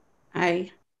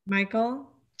 Aye. Michael?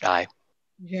 Aye.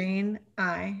 Jane?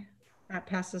 Aye. That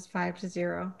passes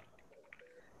 5-0.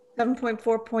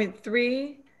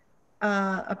 7.4.3,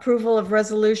 approval of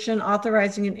resolution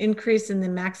authorizing an increase in the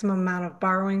maximum amount of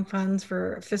borrowing funds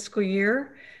for a fiscal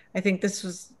year. I think this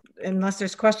was, unless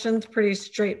there's questions, pretty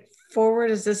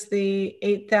straightforward. Is this the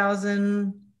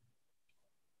 8,000?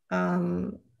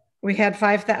 We had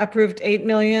approved 8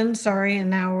 million, sorry, and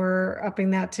now we're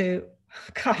upping that to,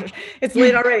 God, it's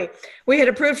late already. We had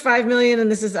approved 5 million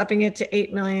and this is upping it to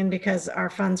 8 million because our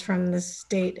funds from the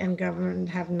state and government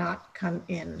have not come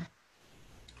in.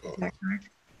 Is that correct?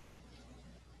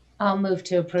 I'll move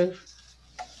to approve.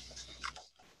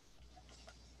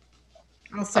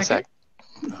 I'll second.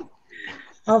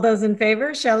 All those in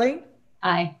favor? Shelley?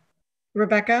 Aye.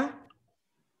 Rebecca?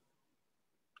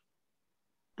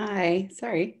 Aye.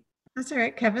 Sorry. That's all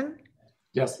right. Kevin?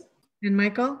 Yes. And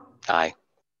Michael? Aye.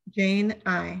 Jane?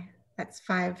 Aye. That's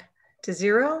 5-0.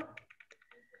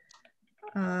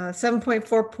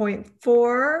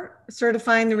 7.4.4,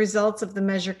 certifying the results of the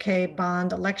Measure K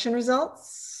bond election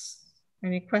results.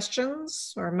 Any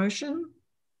questions or motion?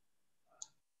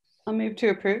 I'll move to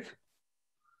approve.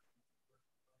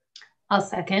 I'll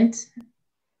second.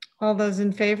 All those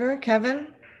in favor? Kevin?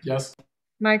 Yes.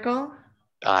 Michael?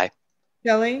 Aye.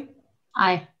 Shelley?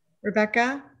 Aye.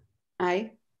 Rebecca?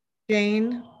 Aye.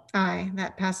 Jane? Aye.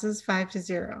 That passes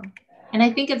 5-0. And I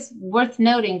think it's worth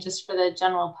noting, just for the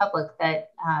general public,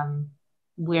 that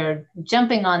we're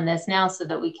jumping on this now so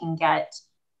that we can get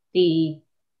the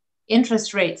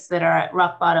interest rates that are at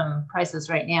rock bottom prices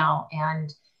right now,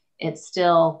 and it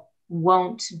still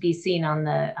won't be seen on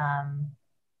the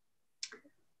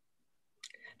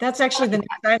that's actually the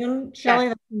next item, Shelley.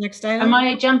 That's the next item. Am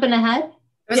I jumping ahead?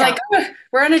 I was like, oh,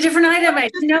 we're on a different item. I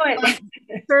didn't know it.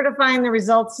 Certifying the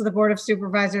results to the Board of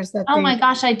Supervisors that my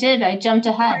gosh, I did. I jumped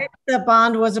ahead. The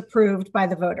bond was approved by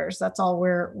the voters. That's all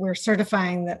we're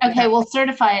certifying that. Okay, we'll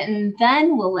certify it and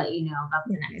then we'll let you know about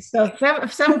the next. So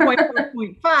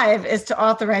 7.4.5 is to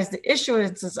authorize the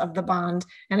issuances of the bond.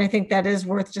 And I think that is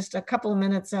worth just a couple of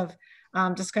minutes of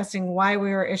discussing why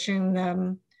we are issuing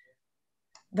them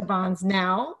the bonds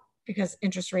now, because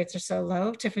interest rates are so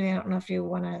low. Tiffany, I don't know if you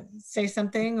want to say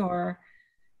something or.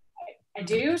 I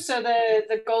do. So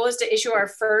the goal is to issue our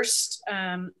first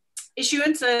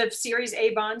issuance of Series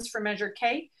A bonds for Measure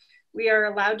K. We are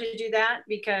allowed to do that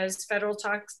because federal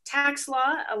tax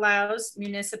law allows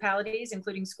municipalities,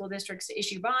 including school districts, to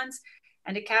issue bonds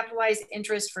and to capitalize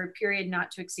interest for a period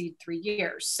not to exceed 3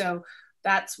 years. So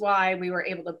that's why we were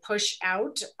able to push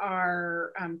out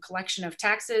our collection of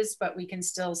taxes, but we can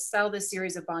still sell this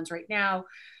series of bonds right now.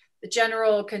 The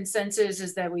general consensus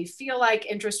is that we feel like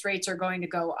interest rates are going to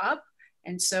go up.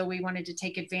 And so we wanted to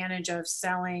take advantage of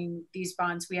selling these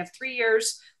bonds. We have 3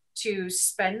 years to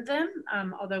spend them,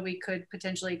 although we could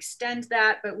potentially extend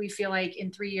that, but we feel like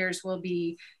in 3 years we'll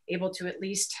be able to at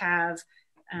least have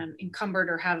encumbered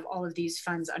or have all of these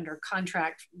funds under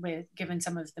contract with, given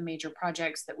some of the major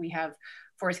projects that we have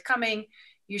forthcoming.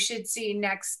 You should see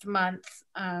next month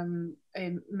a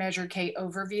Measure K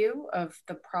overview of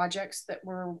the projects that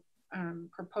we're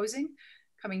proposing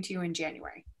coming to you in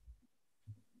January.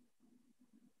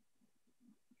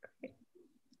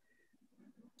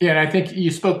 Yeah, and I think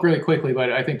you spoke really quickly,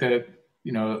 but I think that,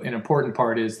 you know, an important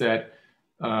part is that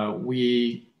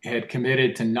we had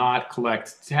committed to not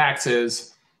collect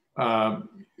taxes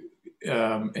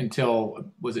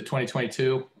until, was it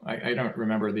 2022? I don't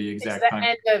remember the exact time.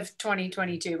 It's the end of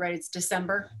 2022, right? It's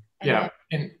December. Yeah,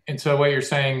 and so what you're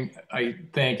saying, I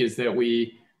think, is that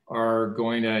we are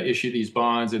going to issue these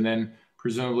bonds, and then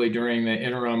presumably during the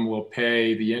interim, we'll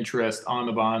pay the interest on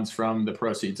the bonds from the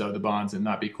proceeds of the bonds and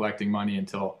not be collecting money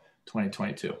until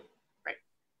 2022. Right.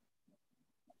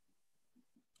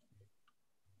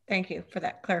 Thank you for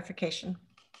that clarification.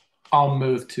 I'll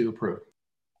move to approve.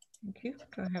 Thank you.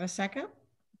 Do I have a second?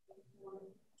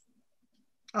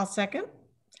 I'll second.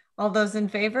 All those in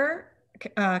favor?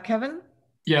 Kevin?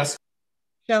 Yes.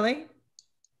 Shelley?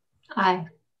 Aye.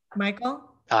 Michael?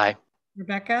 Aye.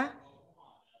 Rebecca?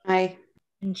 Aye.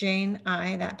 And Jane,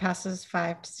 aye. That passes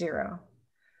 5-0.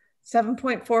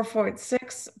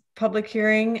 7.446, public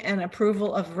hearing and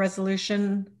approval of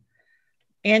resolution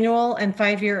annual and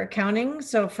 5-year accounting.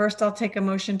 So first I'll take a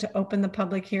motion to open the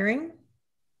public hearing.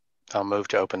 I'll move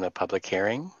to open the public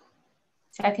hearing.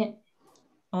 Second.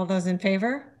 All those in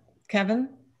favor? Kevin?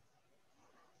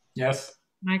 Yes.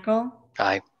 Michael?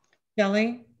 Aye.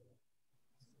 Shelley?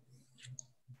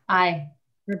 Aye.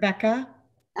 Rebecca?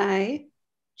 Aye.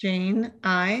 Jane?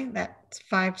 Aye. That's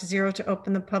 5-0 to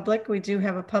open the public. We do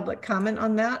have a public comment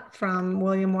on that from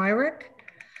William Wyrick.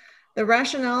 The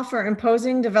rationale for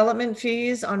imposing development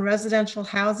fees on residential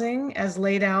housing as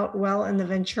laid out well in the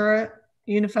Ventura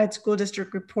Unified School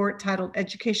District report titled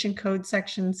Education Code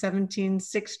Section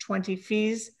 17620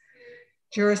 Fees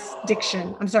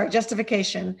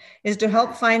Justification is to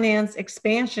help finance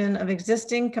expansion of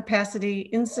existing capacity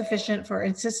insufficient for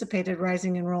anticipated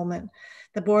rising enrollment.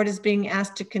 The board is being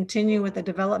asked to continue with the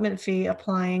development fee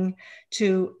applying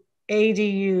to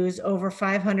ADUs over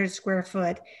 500 square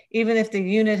foot, even if the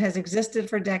unit has existed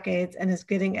for decades and is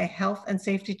getting a health and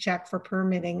safety check for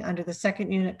permitting under the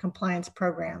second unit compliance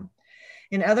program.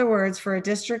 In other words, for a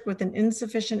district with an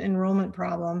insufficient enrollment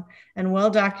problem and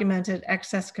well-documented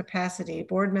excess capacity,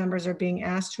 board members are being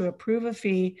asked to approve a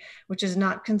fee which is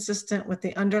not consistent with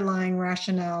the underlying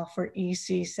rationale for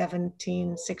EC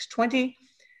 17620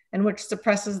 and which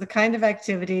suppresses the kind of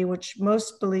activity which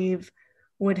most believe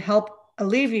would help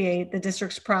alleviate the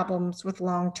district's problems with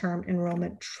long-term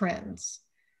enrollment trends.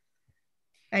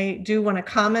 I do want to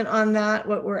comment on that.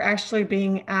 What we're actually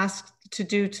being asked to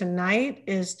do tonight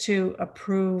is to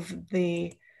approve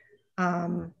the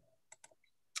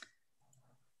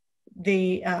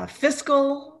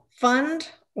fiscal fund,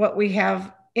 what we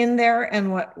have in there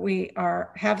and what we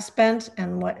have spent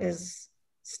and what is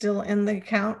still in the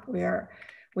account.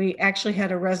 We actually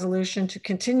had a resolution to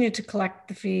continue to collect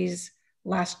the fees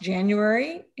last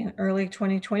January in early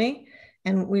 2020,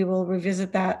 and we will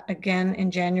revisit that again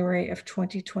in January of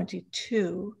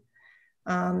 2022.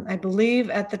 I believe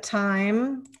at the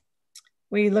time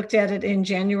we looked at it in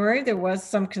January, there was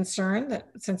some concern that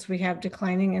since we have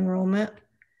declining enrollment,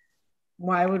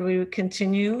 why would we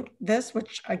continue this,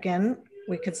 which again,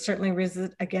 we could certainly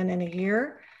visit again in a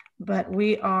year, but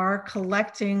we are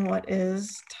collecting what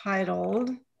is titled,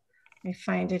 let me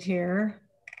find it here.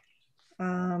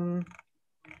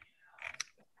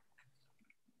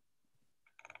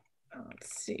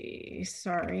 Let's see,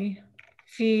 sorry.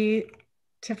 Fee,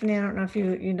 Tiffany, I don't know if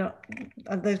you know,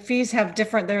 the fees have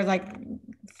different, they're like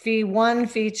fee 1,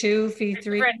 fee 2, fee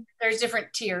 3. There's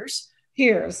different tiers.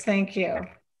 Tiers, thank you.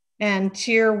 And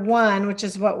tier 1, which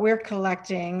is what we're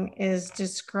collecting, is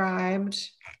described,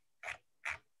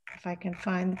 if I can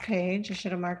find the page, I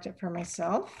should have marked it for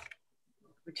myself.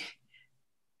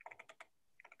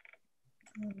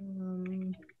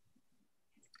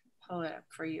 Pull it up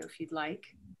for you if you'd like.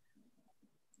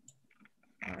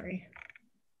 Sorry.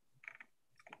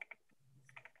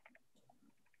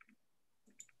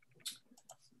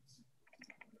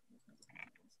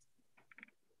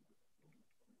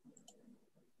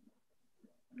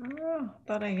 Oh,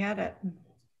 thought I had it.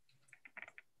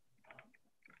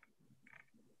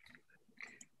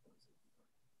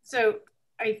 So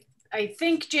I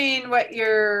think, Jane, what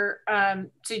you're,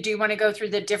 so do you want to go through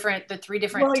the three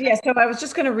different? Well, yeah, so I was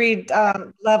just going to read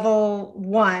level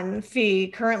 1 fee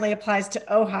currently applies to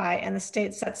OHI, and the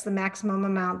state sets the maximum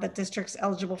amount that districts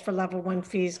eligible for level 1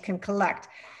 fees can collect.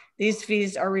 These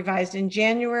fees are revised in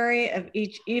January of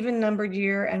each even numbered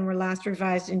year and were last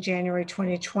revised in January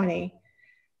 2020.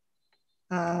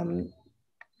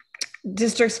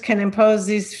 Districts can impose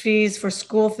these fees for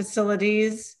school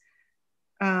facilities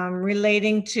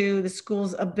relating to the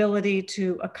school's ability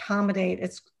to accommodate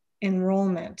its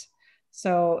enrollment.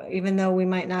 So even though we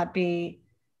might not be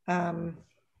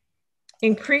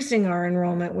increasing our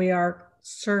enrollment, we are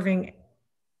serving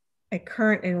a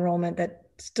current enrollment that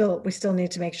we still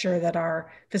need to make sure that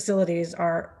our facilities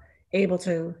are able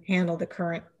to handle the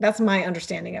current. That's my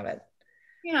understanding of it.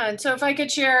 Yeah, and so if I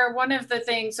could share one of the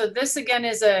things, so this again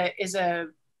is a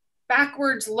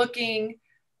backwards looking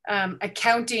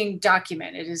accounting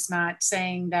document. It is not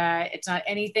saying that, it's not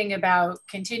anything about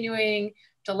continuing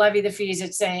to levy the fees.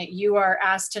 It's saying you are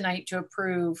asked tonight to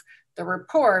approve the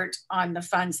report on the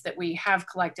funds that we have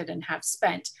collected and have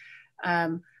spent.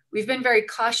 We've been very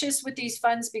cautious with these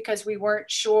funds because we weren't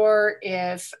sure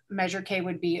if Measure K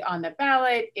would be on the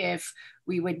ballot, if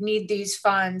we would need these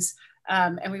funds.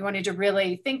 And we wanted to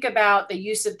really think about the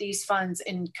use of these funds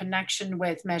in connection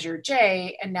with Measure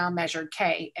J and now Measure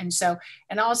K. And so,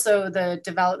 and also the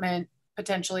development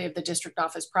potentially of the district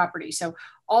office property. So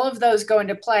all of those go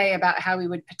into play about how we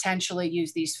would potentially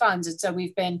use these funds. And so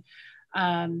we've been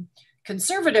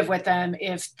conservative with them.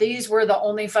 If these were the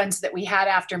only funds that we had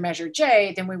after Measure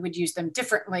J, then we would use them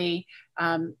differently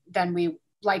than we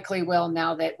likely will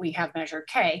now that we have Measure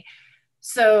K.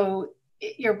 So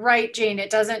you're right, Jane,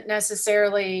 it doesn't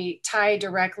necessarily tie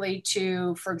directly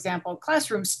to, for example,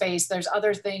 classroom space. There's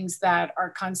other things that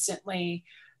are constantly,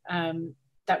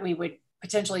 that we would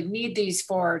potentially need these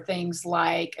for, things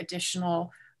like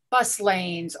additional bus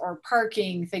lanes or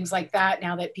parking, things like that.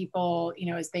 Now that people,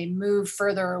 you know, as they move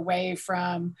further away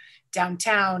from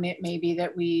downtown, it may be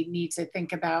that we need to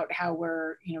think about how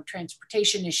we're, you know,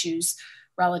 transportation issues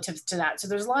relative to that. So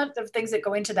there's a lot of things that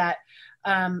go into that.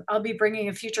 I'll be bringing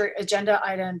a future agenda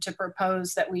item to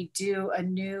propose that we do a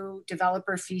new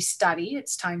developer fee study.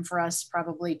 It's time for us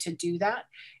probably to do that.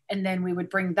 And then we would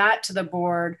bring that to the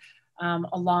board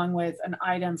along with an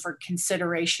item for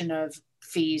consideration of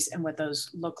fees and what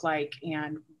those look like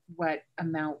and what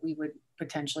amount we would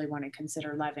potentially want to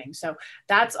consider levying. So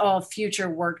that's all future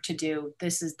work to do.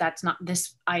 That's not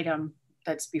this item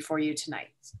that's before you tonight.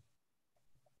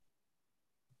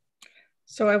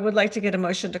 So I would like to get a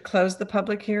motion to close the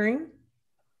public hearing.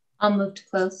 I'll move to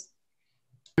close.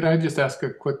 Could I just ask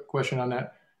a quick question on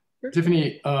that? Sure.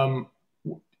 Tiffany,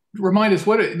 remind us,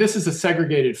 this is a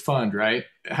segregated fund, right?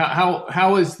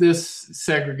 How is this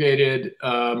segregated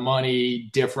money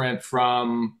different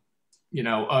from, you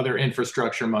know, other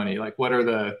infrastructure money? Like what are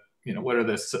the, you know,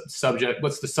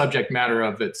 what's the subject matter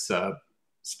of its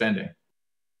spending?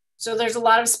 So there's a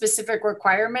lot of specific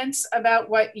requirements about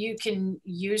what you can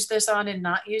use this on and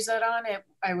not use that on.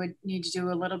 I would need to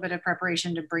do a little bit of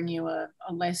preparation to bring you a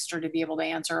list or to be able to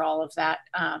answer all of that.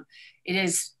 It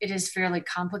is fairly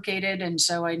complicated. And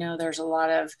so I know there's a lot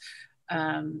of,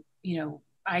 you know,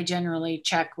 I generally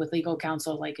check with legal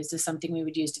counsel, like, is this something we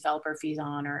would use developer fees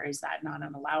on, or is that not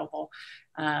allowable?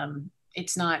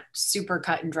 It's not super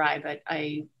cut and dry, but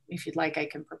if you'd like, I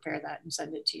can prepare that and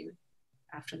send it to you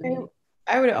after the meeting.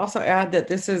 I would also add that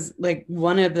this is like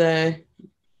one of the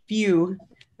few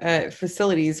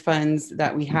facilities funds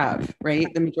that we have, right?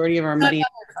 The majority of our money.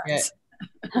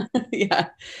 Yeah.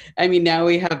 I mean, now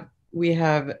we have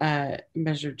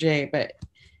Measure J, but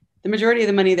the majority of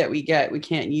the money that we get, we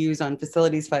can't use on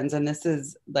facilities funds. And this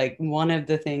is like one of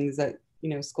the things that, you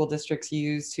know, school districts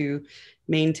use to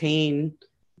maintain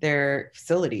their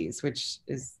facilities, which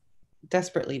is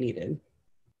desperately needed.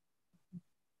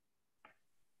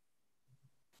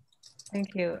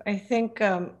 Thank you. I think,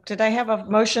 did I have a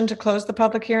motion to close the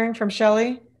public hearing from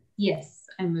Shelley? Yes,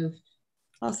 I moved.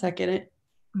 I'll second it.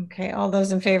 Okay, all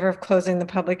those in favor of closing the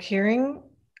public hearing?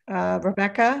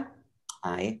 Rebecca?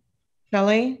 Aye.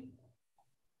 Shelley?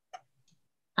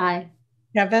 Aye.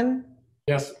 Kevin?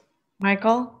 Yes.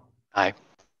 Michael? Aye.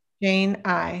 Jane?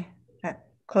 Aye. That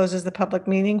closes the public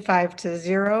meeting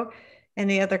 5-0.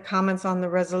 Any other comments on the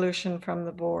resolution from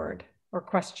the board or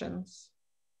questions?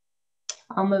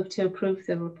 I'll move to approve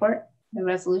the report, the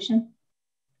resolution.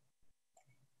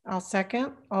 I'll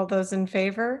second. All those in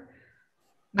favor?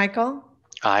 Michael?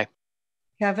 Aye.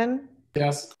 Kevin?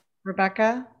 Yes.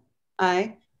 Rebecca?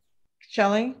 Aye.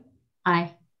 Shelley?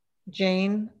 Aye.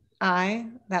 Jane? Aye.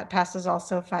 That passes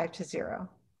also 5-0.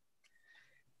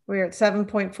 We're at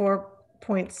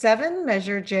 7.4.7,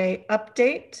 Measure J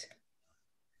update.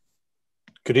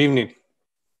 Good evening.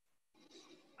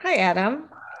 Hi, Adam.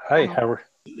 Hi, how are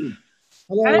you?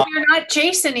 You're not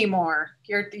Chase anymore.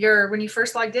 You're when you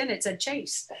first logged in, it said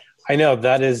Chase. I know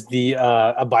that is the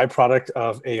a byproduct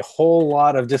of a whole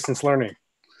lot of distance learning.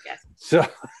 Yes. So,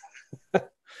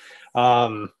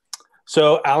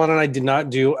 so Alan and I did not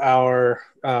do our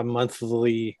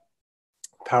monthly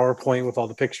PowerPoint with all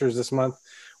the pictures this month.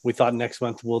 We thought next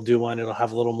month we'll do one. It'll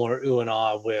have a little more ooh and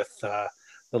ah with the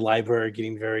library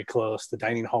getting very close, the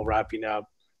dining hall wrapping up,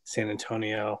 San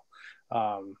Antonio.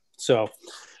 So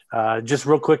Just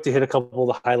real quick to hit a couple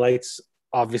of the highlights.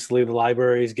 Obviously, the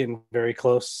library is getting very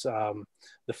close.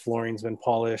 The flooring's been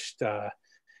polished.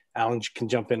 Alan can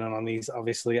jump in on these.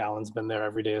 Obviously, Alan's been there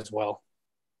every day as well.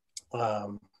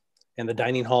 And the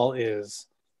dining hall is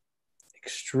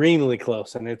extremely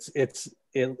close, and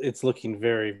it's looking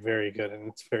very, very good, and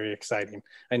it's very exciting.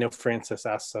 I know Francis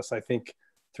asks us, I think,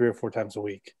 3 or 4 times a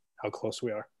week how close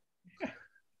we are.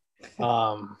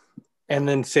 And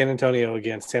then San Antonio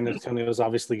again. San Antonio is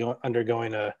obviously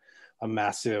undergoing a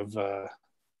massive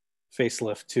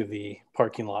facelift to the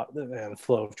parking lot and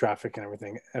flow of traffic and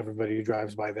everything. Everybody who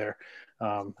drives by there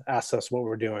asks us what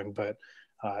we're doing, but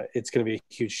it's going to be a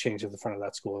huge change at the front of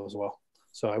that school as well.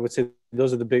 So I would say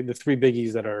those are the 3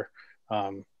 biggies that are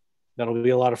that'll be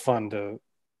a lot of fun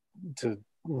to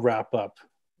wrap up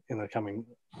in the coming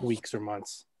weeks or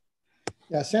months.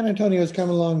 Yeah, San Antonio is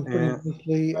coming along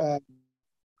pretty nicely.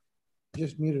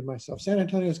 Just muted myself. San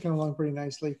Antonio is coming along pretty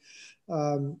nicely.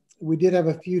 We did have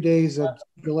a few days of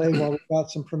delay while we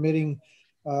got some permitting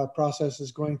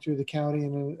processes going through the county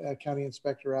and a county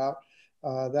inspector out.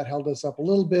 That held us up a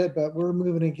little bit, but we're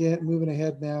moving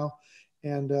ahead now,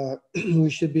 and we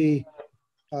should be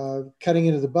cutting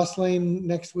into the bus lane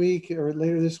next week or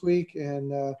later this week,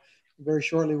 and very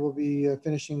shortly we'll be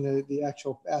finishing the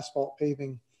actual asphalt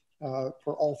paving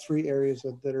for all 3 areas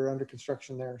that are under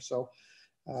construction there. So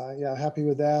yeah, happy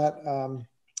with that.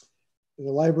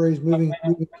 The library is moving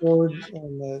forward,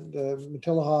 and the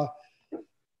Matilaha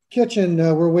kitchen,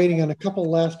 we're waiting on a couple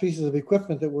last pieces of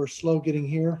equipment that we're slow getting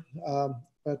here.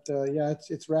 But yeah,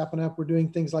 it's wrapping up. We're doing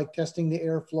things like testing the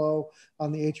airflow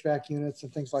on the HVAC units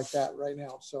and things like that right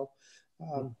now. So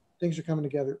things are coming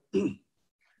together.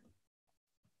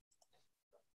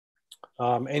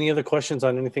 Any other questions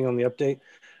on anything on the update?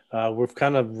 We've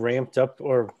kind of ramped up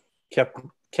or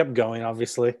kept going,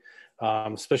 obviously,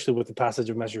 especially with the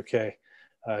passage of Measure K.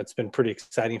 It's been pretty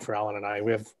exciting for Alan and I.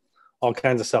 We have all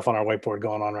kinds of stuff on our whiteboard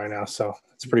going on right now, so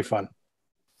it's pretty fun.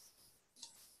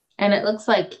 And it looks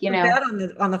like, you know, Put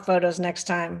that on the photos next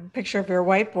time. Picture of your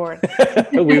whiteboard.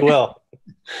 We will.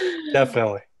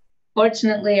 Definitely.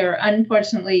 Fortunately or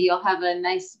unfortunately, you'll have a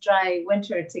nice dry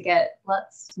winter to get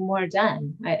lots more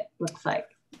done, it looks like.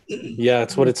 Yeah,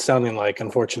 it's what it's sounding like,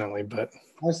 unfortunately. But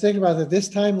I was thinking about that this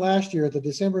time last year, at the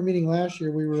December meeting last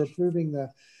year, we were approving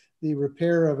the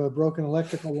repair of a broken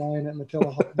electrical line at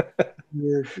Matilaha.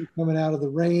 We were coming out of the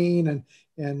rain,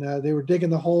 and they were digging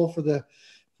the hole for the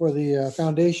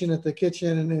foundation at the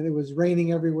kitchen, and it was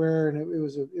raining everywhere, and it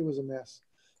was a mess.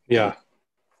 Yeah.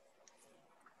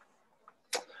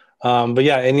 But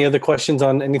yeah, any other questions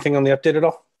on anything on the update at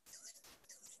all?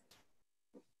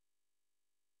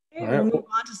 Okay, we'll move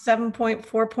on to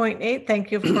 7.4.8.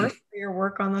 Thank you, of course, for your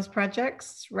work on those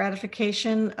projects.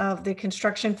 Ratification of the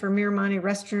construction for Miramani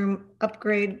restroom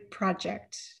upgrade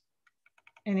project.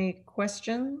 Any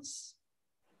questions?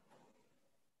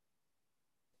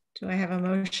 Do I have a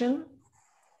motion?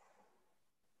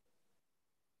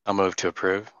 I'll move to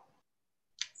approve.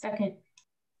 Second.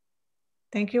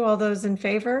 Thank you. All those in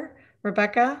favor?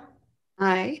 Rebecca?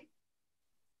 Aye.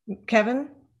 Kevin?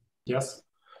 Yes.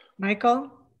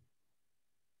 Michael?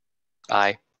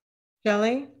 Aye.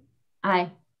 Shelley?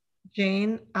 Aye.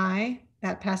 Jane? Aye.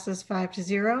 That passes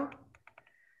 5-0.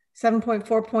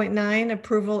 7.4.9,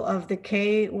 approval of the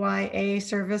KYA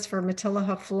service for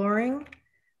Matilaha flooring.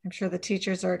 I'm sure the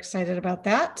teachers are excited about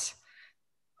that.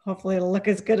 Hopefully it'll look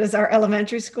as good as our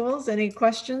elementary schools. Any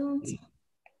questions?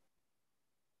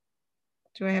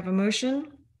 Do I have a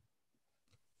motion?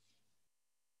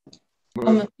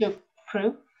 I'll move to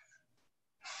approve.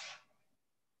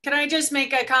 Can I just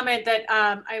make a comment that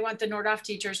I want the Nordhoff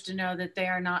teachers to know that they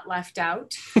are not left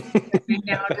out. We've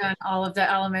now done all of the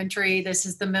elementary. This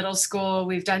is the middle school.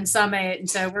 We've done Summit. And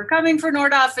so we're coming for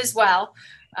Nordhoff as well.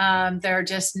 They're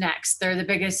just next. They're the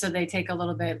biggest, so they take a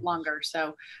little bit longer.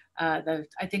 So I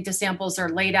think the samples are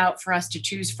laid out for us to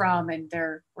choose from, and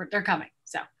they're coming.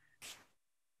 So.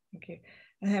 Okay.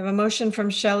 I have a motion from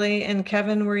Shelley and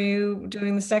Kevin. Were you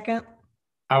doing the second?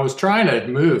 I was trying to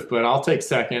move, but I'll take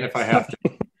second if I have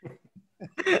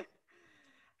to.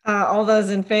 All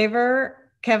those in favor?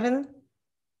 Kevin?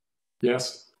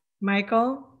 Yes.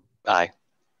 Michael? Aye.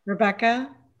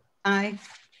 Rebecca? Aye.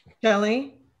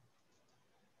 Shelley?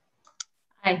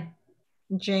 Aye.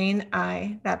 Jane?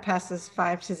 Aye. That passes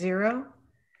 5-0.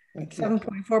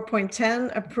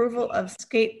 7.4.10, approval of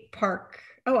skate park.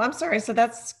 Oh, I'm sorry. So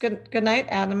that's good. Good night,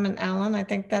 Adam and Alan. I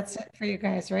think that's it for you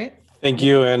guys, right? thank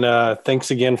you, and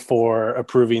thanks again for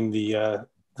approving the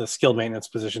skilled maintenance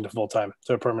position to full-time,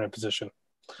 to a permanent position.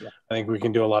 Yeah. I think we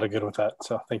can do a lot of good with that.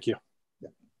 So thank you.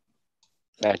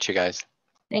 At you guys.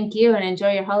 Thank you, and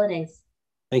enjoy your holidays.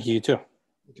 Thank you, you too.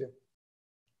 Me too.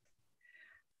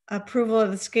 Approval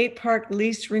of the skate park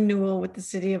lease renewal with the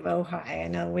city of Ojai. I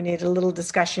know we need a little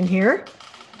discussion here.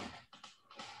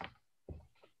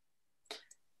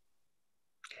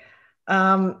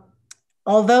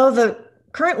 Although the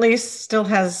current lease still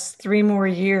has 3 more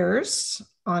years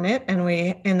on it, and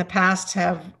we in the past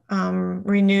have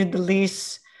renewed the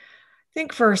lease, I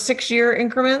think for 6-year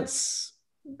increments.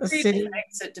 The city,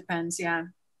 it depends, yeah.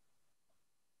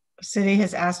 City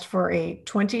has asked for a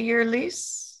 20-year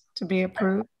lease to be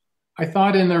approved. I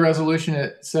thought in the resolution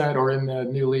it said, or in the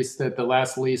new lease, that the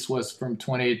last lease was from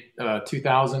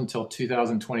 2000 till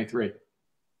 2023.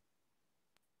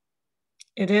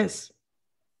 It is.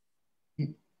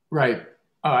 Right.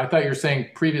 I thought you were saying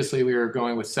previously we were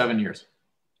going with 7 years.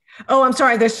 Oh, I'm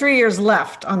sorry. There's 3 years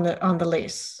left on the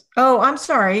lease. Oh, I'm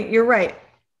sorry. You're right.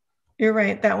 You're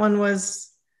right. That one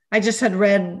was, I just had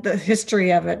read the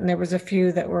history of it, and there was a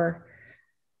few that were,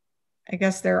 I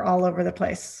guess they're all over the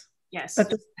place. Yes.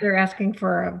 But they're asking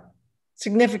for a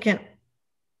significant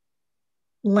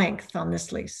length on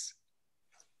this lease.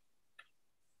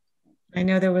 I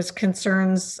know there was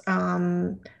concerns,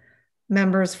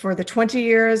 members for the 20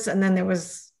 years, and then there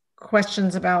was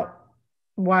questions about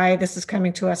why this is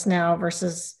coming to us now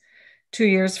versus 2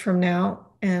 years from now.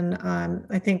 And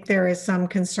I think there is some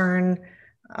concern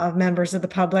of members of the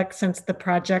public, since the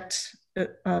project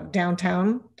of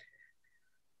downtown,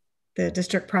 the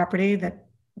district property, that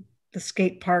the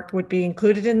skate park would be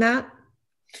included in that.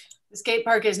 The skate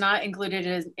park is not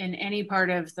included in any part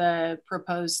of the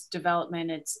proposed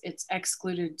development. It's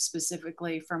excluded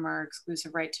specifically from our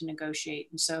exclusive right to negotiate.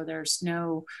 And so there's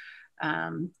no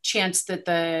chance that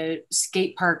the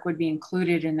skate park would be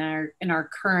included in our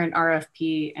current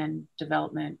RFP and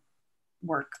development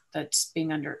work that's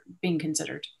being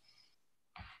considered.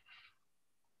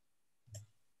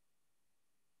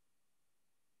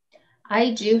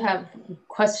 I do have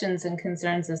questions and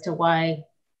concerns as to why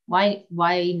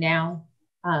now,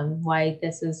 why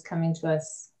this is coming to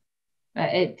us.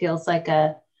 It feels like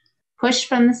a push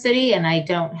from the city, and I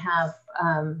don't have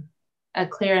a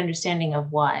clear understanding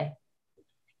of why.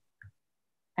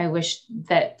 I wish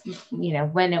that,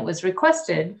 when it was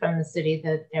requested from the city,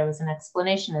 that there was an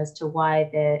explanation as to why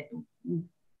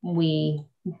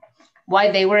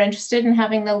they were interested in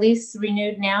having the lease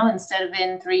renewed now instead of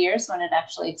in 3 years when it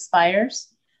actually expires,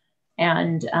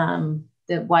 and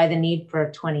why the need for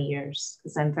 20 years,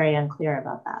 because I'm very unclear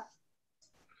about that.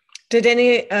 Did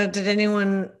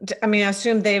anyone, I mean, I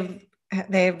assume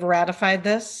they've ratified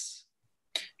this?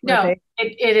 No,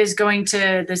 it is going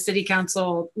to the city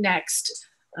council next.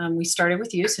 We started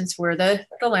with you since we're the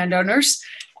landowners.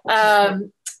 At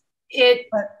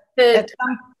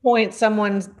some point,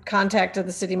 someone contacted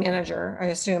the city manager, I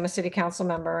assume a city council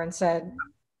member, and said,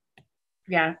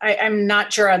 yeah, I'm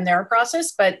not sure on their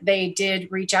process, but they did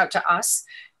reach out to us,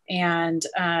 and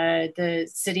the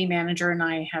city manager and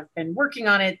I have been working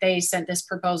on it. They sent this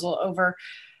proposal over.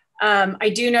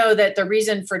 I do know that the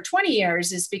reason for 20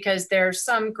 years is because there's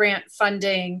some grant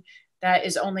funding that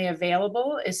is only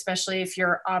available, especially if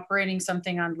you're operating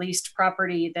something on leased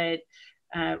property that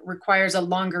requires a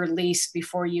longer lease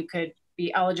before you could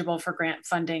be eligible for grant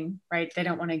funding, right? They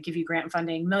don't want to give you grant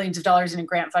funding, millions of dollars in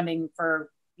grant funding for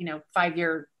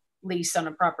 5-year lease on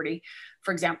a property,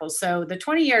 for example. So the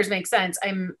 20 years makes sense.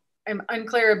 I'm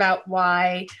unclear about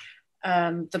why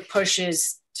the push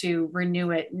is to renew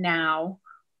it now,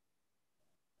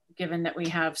 given that we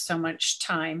have so much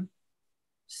time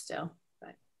still.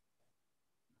 But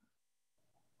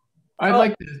I'd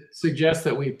like to suggest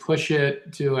that we push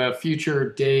it to a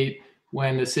future date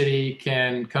when the city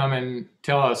can come and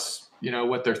tell us,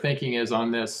 what their thinking is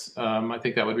on this. I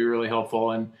think that would be really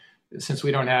helpful. And since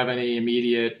we don't have any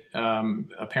immediate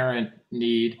apparent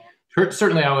need,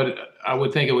 certainly I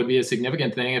would think it would be a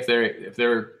significant thing if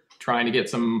they're trying to get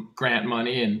some grant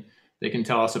money, and they can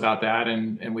tell us about that,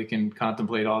 and we can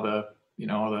contemplate all the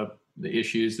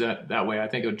issues that way. I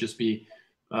think it would just be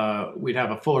we'd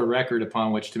have a fuller record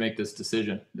upon which to make this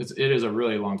decision. It is a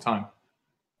really long time.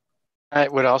 I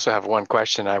would also have one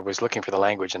question. I was looking for the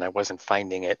language and I wasn't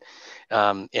finding it.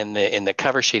 In the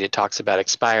cover sheet, it talks about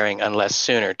expiring unless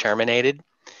sooner terminated.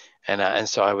 And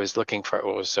so I was looking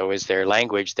for, so is there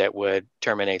language that would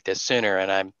terminate this sooner?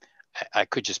 And I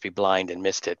could just be blind and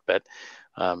missed it, but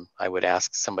I would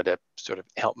ask somebody to sort of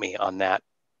help me on that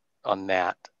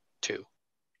too.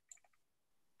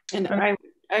 And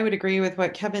I would agree with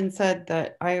what Kevin said,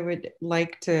 that I would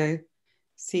like to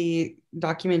see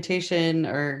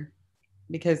documentation,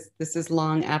 because this is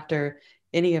long after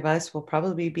any of us will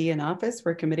probably be in office.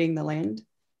 We're committing the land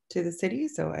to the city.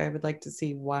 So I would like to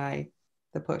see why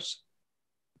the push.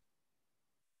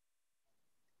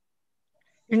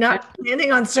 You're not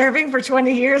planning on serving for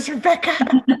 20 years, Rebecca?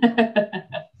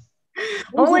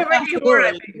 Only when you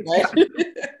were.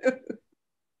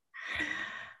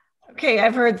 Okay,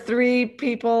 I've heard 3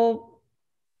 people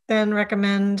then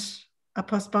recommend a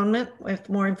postponement with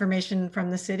more information from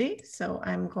the city. So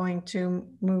I'm going to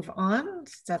move on.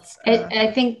 That's.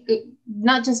 I think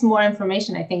not just more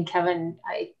information. I think Kevin,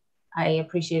 I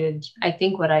appreciated. I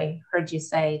think what I heard you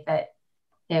say, that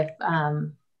if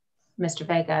Mr.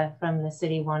 Vega from the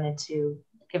city wanted to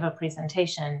give a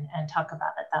presentation and talk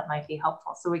about it, that might be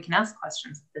helpful. So we can ask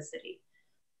questions of the city.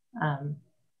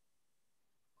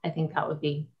 I think that would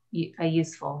be a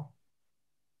useful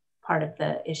part of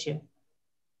the issue.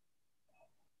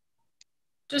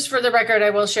 Just for the record, I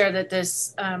will share that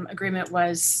this agreement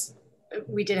was,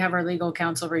 we did have our legal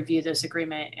counsel review this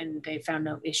agreement and they found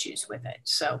no issues with it.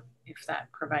 So if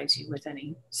that provides you with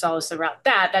any solace around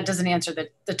that, that doesn't answer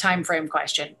the time frame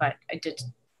question, but I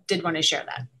did want to share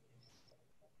that.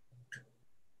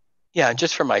 Yeah,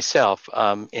 just for myself,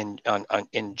 in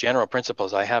general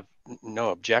principles, I have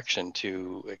no objection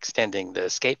to extending the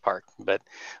skate park, but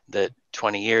the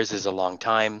 20 years is a long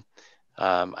time.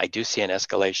 I do see an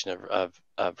escalation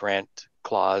of rent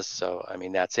clause, so I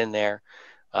mean that's in there.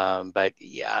 But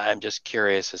yeah, I'm just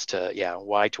curious as to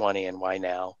why 20 and why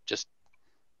now? Just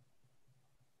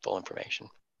full information.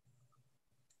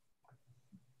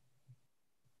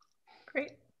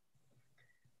 Great.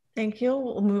 Thank you.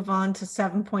 We'll move on to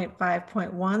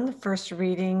 7.5.1, the first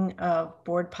reading of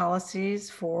board policies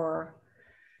for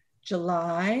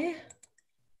July.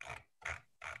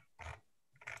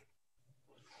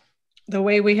 The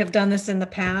way we have done this in the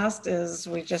past is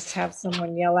we just have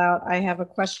someone yell out, I have a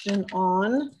question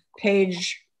on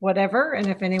page whatever. And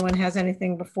if anyone has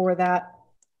anything before that,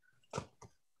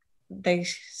 they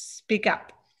speak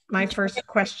up. My first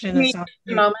question is on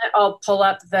a moment. I'll pull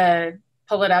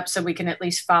it up so we can at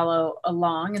least follow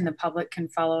along and the public can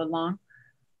follow along.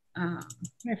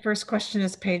 My first question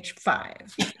is page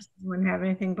 5. Does anyone have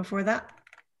anything before that?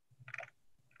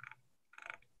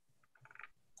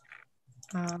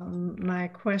 My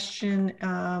question,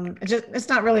 it's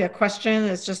not really a question.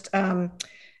 It's just,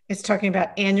 it's talking about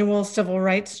annual civil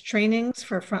rights trainings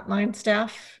for frontline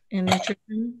staff in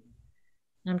nutrition.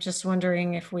 I'm just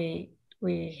wondering if we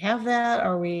have that.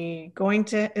 Are we going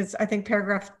to, it's I think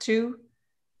paragraph 2,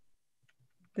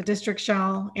 the district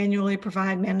shall annually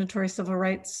provide mandatory civil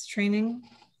rights training.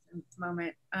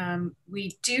 Moment.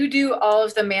 We do all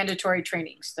of the mandatory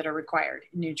trainings that are required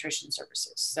in nutrition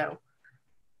services. So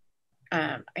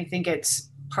I think it's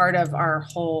part of our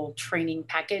whole training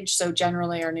package. So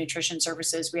generally our nutrition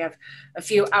services, we have a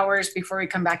few hours before we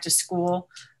come back to school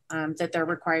that they're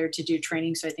required to do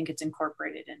training. So I think it's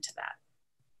incorporated into that.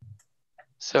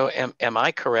 So am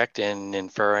I correct in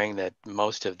inferring that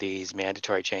most of these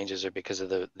mandatory changes are because of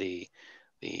the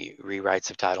rewrites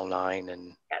of Title IX?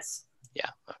 And yes. Yeah,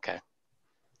 okay.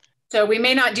 So we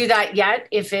may not do that yet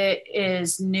if it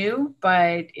is new,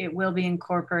 but it will be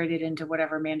incorporated into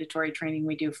whatever mandatory training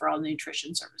we do for all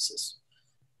nutrition services.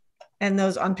 And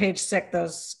those on page 6,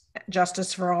 those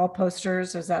Justice for All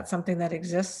posters, is that something that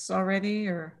exists already,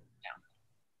 or?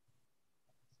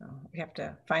 No. So we have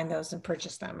to find those and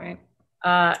purchase them, right?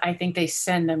 I think they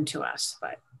send them to us,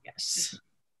 but yes.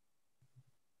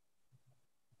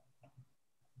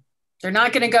 They're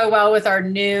not going to go well with our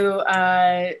new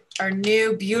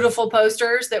beautiful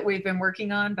posters that we've been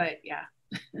working on, but yeah.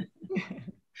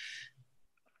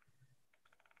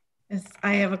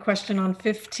 I have a question on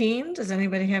 15. Does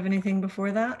anybody have anything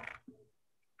before that?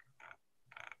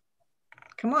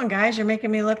 Come on, guys, you're making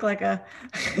me look like a...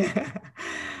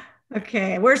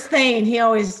 Okay, where's Thane? He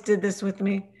always did this with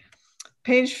me.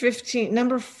 Page 15,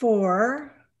 number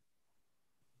 4.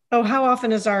 Oh, how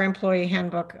often is our employee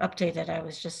handbook updated? I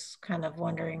was just kind of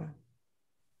wondering.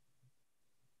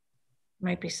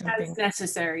 Might be something. That's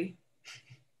necessary.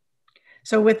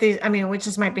 So with these, I mean, which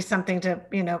just might be something to,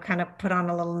 you know, kind of put on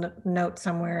a little note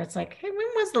somewhere. It's like, hey, when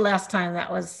was the last time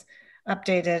that was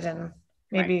updated? And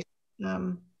maybe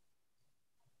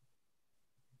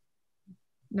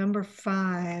number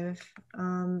 5.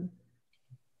 Let's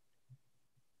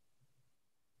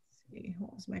see,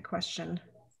 what was my question?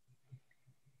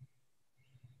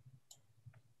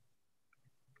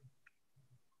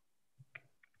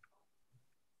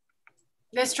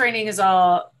 This training is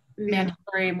all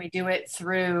mandatory and we do it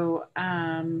through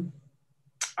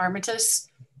Armitage.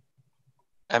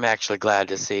 I'm actually glad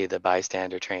to see the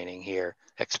bystander training here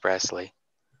expressly.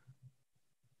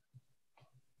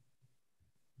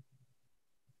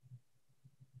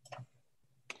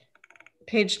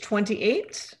 Page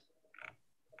 28.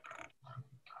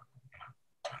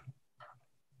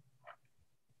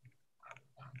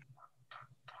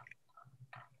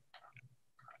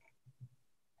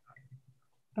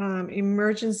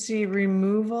 Emergency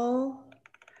removal.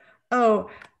 Oh,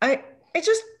 I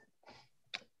just,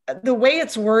 the way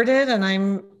it's worded, and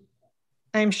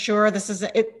I'm sure this is,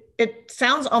 it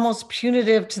sounds almost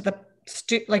punitive to the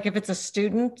like if it's a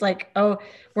student, like, oh,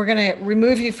 we're going to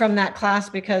remove you from that class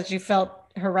because you felt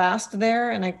harassed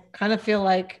there. And I kind of feel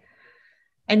like,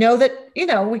 I know that, you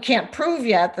know, we can't prove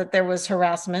yet that there was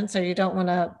harassment, so you don't want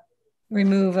to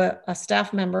remove a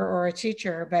staff member or a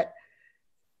teacher, but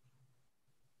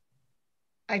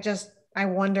I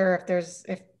wonder if there's,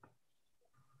 if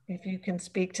you can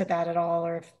speak to that at all,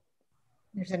 or if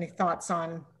there's any thoughts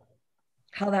on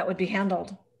how that would be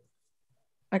handled.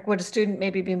 Like, would a student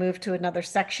maybe be moved to another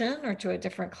section or to a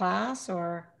different class,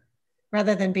 or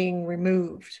rather than being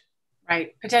removed?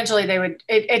 Right. Potentially they would,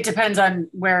 it depends on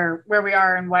where we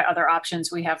are and what other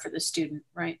options we have for the student,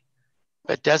 right?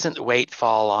 But doesn't the weight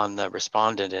fall on the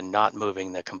respondent and not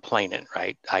moving the complainant,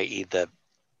 right? I.e. the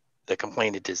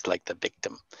complainant is like the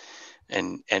victim.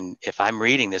 And if I'm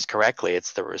reading this correctly,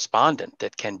 it's the respondent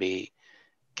that can be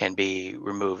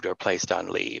removed or placed on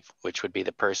leave, which would be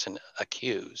the person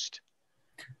accused.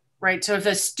 Right. So if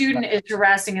a student is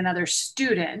harassing another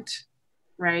student,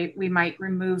 right, we might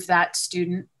remove that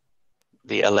student.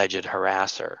 The alleged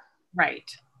harasser. Right.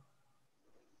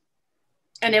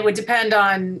 And it would depend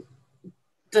on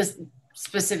the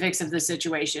specifics of the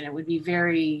situation. It would be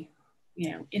very, you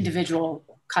know, individual,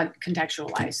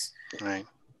 contextualized. Right.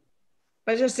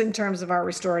 But just in terms of our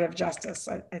restorative justice,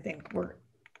 I think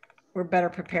we're better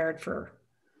prepared for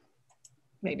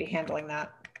maybe handling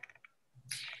that.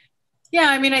 Yeah,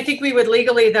 I mean, I think we would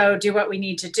legally, though, do what we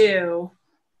need to do.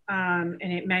 And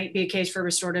it might be a case for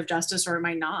restorative justice, or it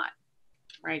might not,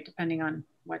 right? Depending on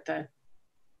what the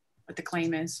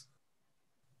claim is.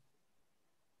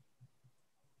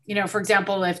 You know, for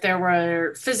example, if there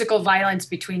were physical violence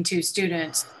between two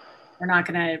students, we're not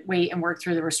going to wait and work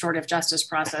through the restorative justice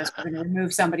process. We're going to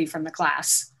remove somebody from the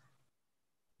class.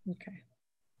 Okay.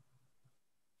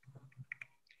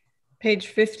 Page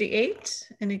 58,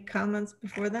 any comments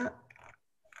before that?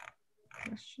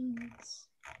 Questions?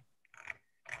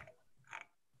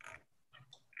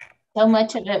 So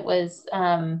much of it was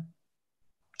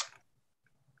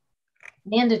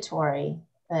mandatory,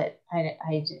 but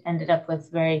I ended up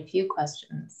with very few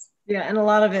questions. Yeah, and a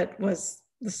lot of it was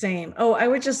the same. Oh, I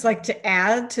would just like to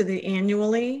add to the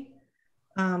annually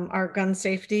our gun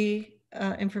safety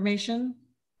information.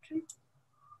 Okay.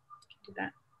 Do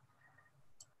that.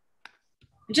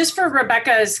 Just for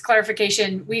Rebecca's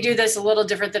clarification, we do this a little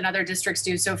different than other districts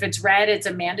do. So if it's red, it's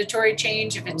a mandatory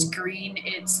change. If it's green,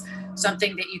 it's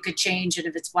something that you could change. And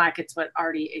if it's black, it's what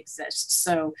already exists.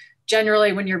 So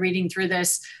generally when you're reading through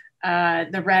this,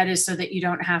 the red is so that you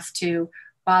don't have to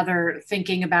bother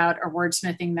thinking about or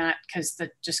wordsmithing that, because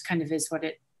that just kind of is what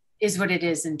it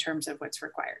is in terms of what's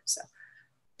required. So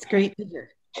it's great to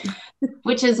hear.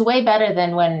 Which is way better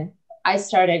than when I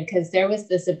started, because there was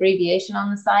this abbreviation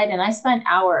on the side and I spent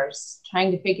hours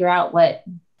trying to figure out what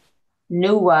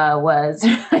NUWA was.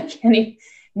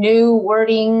 New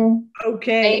wording.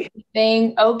 Okay.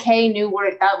 Thing. Okay. New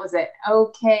word. That was it.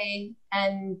 Okay.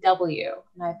 NW.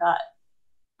 And I thought,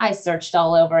 I searched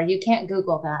all over. You can't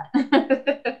Google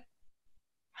that.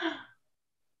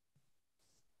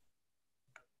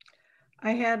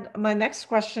 I had, my next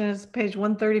question is page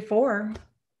 134.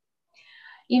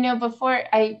 You know, before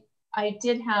I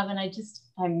did have, and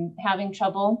I'm having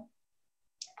trouble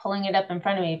pulling it up in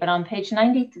front of me, but on page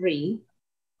 93,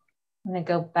 I'm going to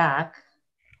go back.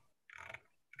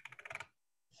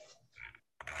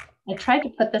 I tried to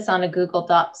put this on a Google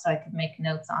Doc so I could make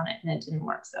notes on it, and it didn't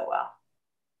work so well.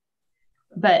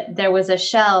 But there was a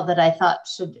shell that I thought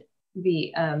should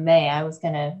be May. I was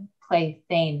going to play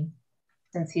Thane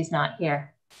since he's not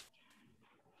here.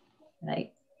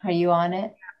 Are you on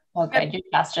it? Okay, you're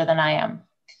faster than I am.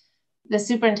 The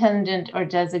superintendent or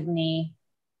designee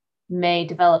may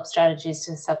develop strategies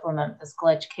to supplement physical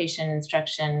education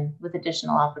instruction with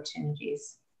additional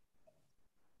opportunities.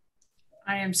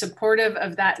 I am supportive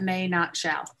of that may, not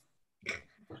shall.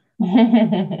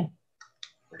 For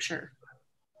sure.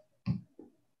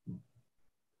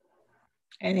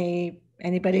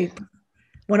 Anybody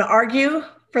want to argue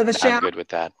for the shall? I'm good with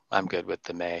that. I'm good with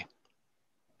the may.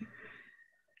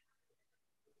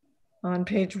 On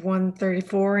page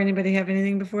 134, anybody have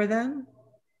anything before then?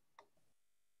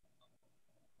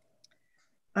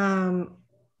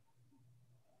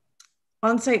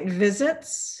 On-site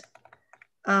visits.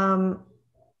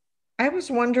 I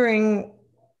was wondering,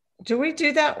 do we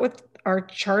do that with our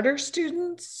charter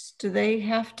students? Do we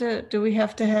have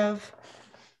to have?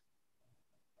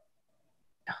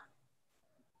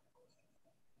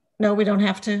 No, we don't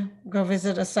have to go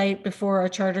visit a site before a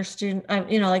charter student,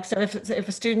 you know, like, so if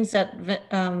a student's at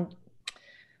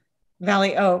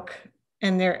Valley Oak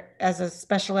and they're, as a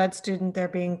special ed student, they're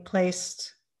being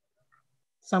placed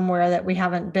somewhere that we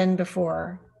haven't been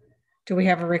before, do we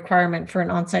have a requirement for an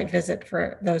on-site visit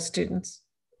for those students?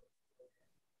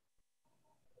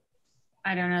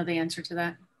 I don't know the answer to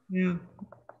that. Yeah,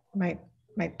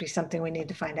 might be something we need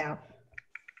to find out.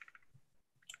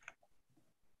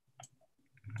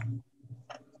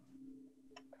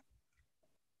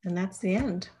 And that's the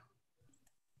end.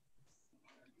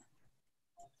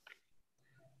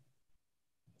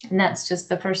 And that's just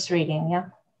the first reading, yeah?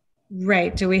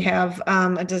 Right. Do we have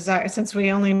a desire, since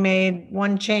we only made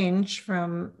one change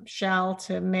from shall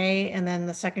to may, and then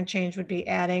the second change would be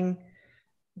adding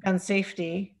gun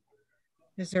safety.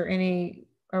 Is there any,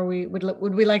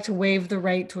 would we like to waive the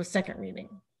right to a second reading?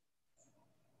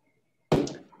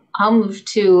 I'll move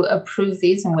to approve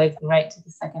these and waive the right to the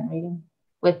second reading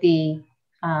with the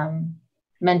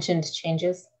mentioned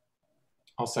changes.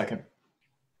 I'll second.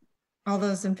 All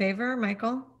those in favor,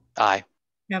 Michael? Aye.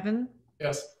 Kevin?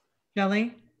 Yes.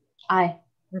 Shelley? Aye.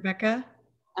 Rebecca?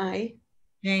 Aye.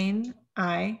 Jane?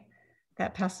 Aye.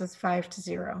 That passes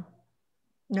 5-0.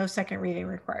 No second reading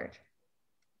required.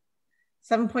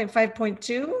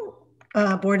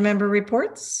 7.5.2, board member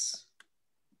reports.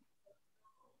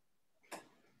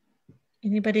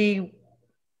 Anybody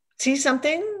see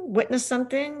something, witness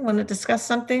something, want to discuss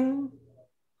something,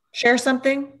 share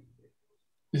something?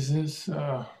 Is this?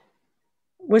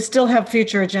 We still have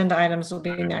future agenda items will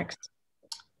be next.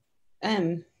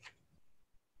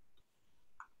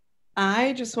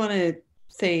 I just want to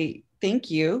say thank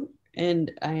you,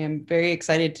 and I am very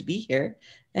excited to be here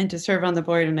and to serve on the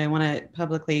board, and I want to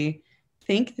publicly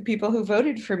thank the people who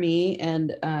voted for me,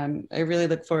 and I really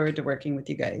look forward to working with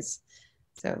you guys.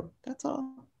 So that's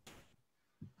all.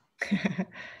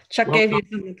 Chuck gave you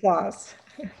some applause.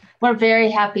 We're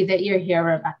very happy that you're here,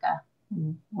 Rebecca.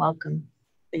 Welcome.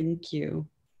 Thank you.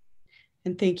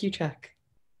 And thank you, Chuck.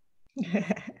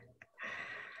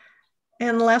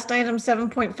 And the last item,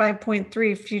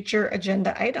 7.5.3, future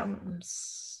agenda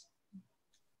items.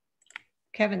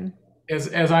 Kevin.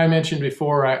 As I mentioned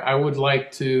before, I would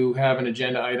like to have an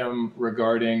agenda item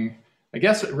regarding,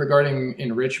 regarding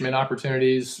enrichment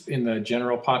opportunities in the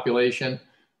general population.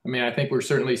 I mean, I think we're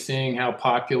certainly seeing how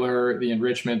popular the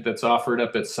enrichment that's offered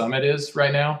up at Summit is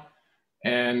right now.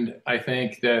 And I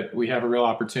think that we have a real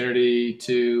opportunity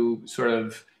to sort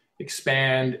of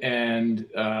expand and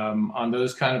on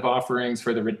those kind of offerings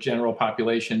for the general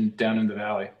population down in the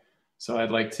Valley. So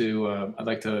I'd like to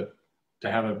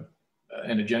have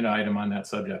an agenda item on that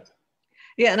subject.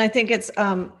 Yeah, and I think it's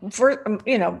for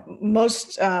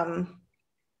most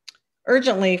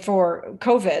urgently for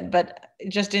COVID, but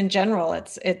just in general,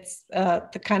 it's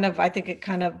the kind of, I think it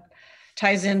kind of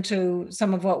ties into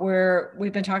some of what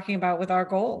we've been talking about with our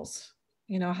goals.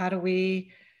 You know, how do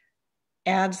we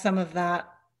add some of that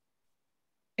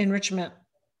enrichment?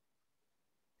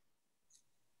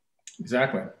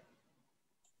 Exactly.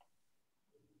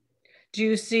 Do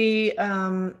you see,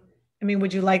 I mean,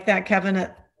 would you like that, Kevin,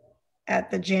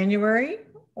 at the January,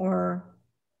 or?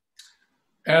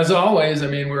 As always, I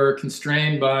mean, we're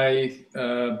constrained by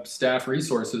staff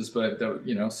resources, but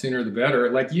sooner the better.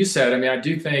 Like you said, I mean, I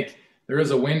do think there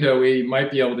is a window we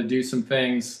might be able to do some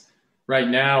things right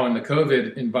now in the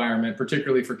COVID environment,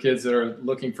 particularly for kids that are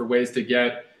looking for ways to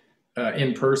get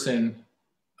in person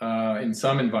in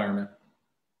some environment.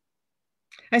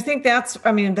 I think that's,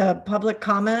 I mean, the public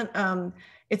comment,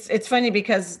 it's funny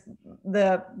because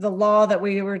the law that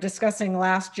we were discussing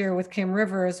last year with Kim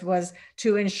Rivers was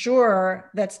to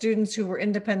ensure that students who were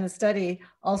independent study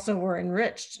also were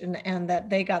enriched and that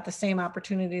they got the same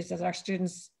opportunities as our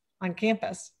students on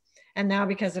campus. And now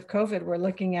because of COVID, we're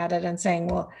looking at it and saying,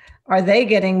 well, are they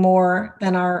getting more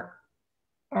than our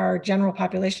general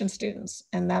population students?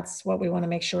 And that's what we want to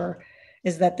make sure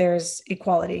is that there's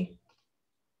equality.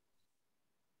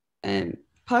 And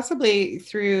possibly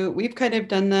we've kind of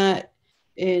done that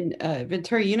in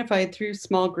Ventura Unified through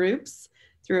small groups,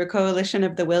 through a coalition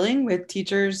of the willing with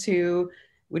teachers who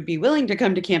would be willing to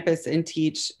come to campus and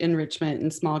teach enrichment in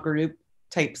small group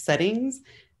type settings.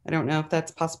 I don't know if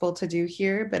that's possible to do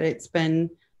here, but it's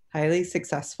been highly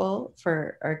successful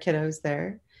for our kiddos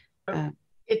there.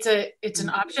 It's an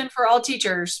option for all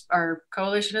teachers. Our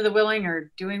coalition of the willing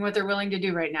are doing what they're willing to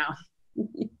do right now.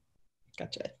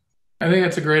 Gotcha. I think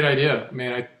that's a great idea. I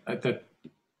mean,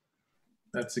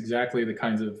 that's exactly the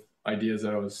kinds of ideas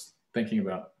that I was thinking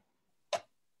about.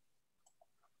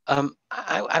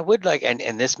 I would like,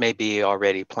 and this may be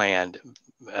already planned,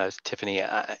 Tiffany,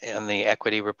 on the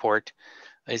equity report.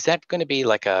 Is that going to be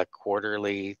like a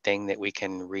quarterly thing that we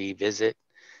can revisit?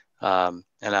 And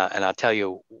I'll tell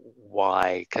you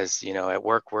why, because at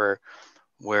work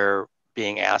we're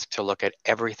being asked to look at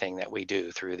everything that we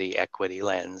do through the equity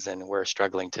lens, and we're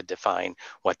struggling to define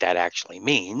what that actually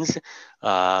means.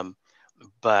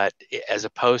 But as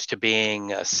opposed to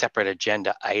being a separate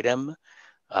agenda item,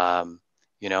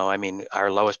 I mean,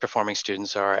 our lowest performing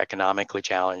students are economically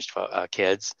challenged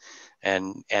kids,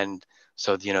 and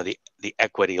so the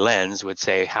equity lens would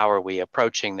say, how are we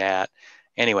approaching that?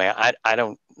 Anyway, I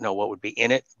don't know what would be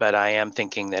in it, but I am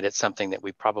thinking that it's something that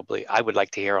I would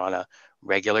like to hear on a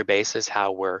regular basis,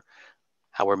 how we're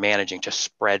managing to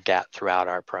spread that throughout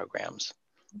our programs.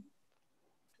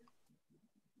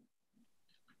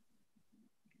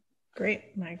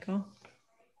 Great, Michael.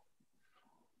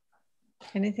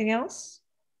 Anything else?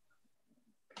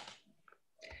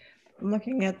 I'm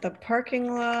looking at the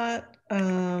parking lot.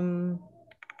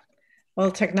 Well,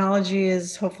 technology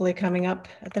is hopefully coming up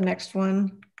at the next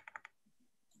one.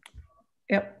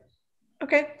 Yep.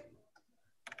 Okay.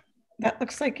 That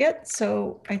looks like it.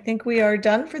 So I think we are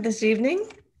done for this evening.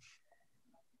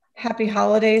 Happy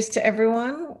holidays to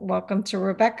everyone. Welcome to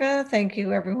Rebecca. Thank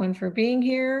you everyone for being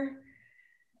here.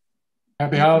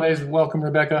 Happy holidays. Welcome,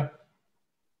 Rebecca.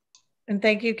 And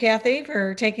thank you, Kathy,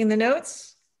 for taking the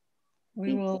notes.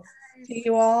 We will see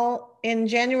you all in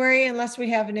January unless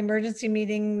we have an emergency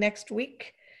meeting next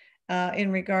week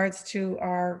in regards to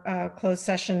our closed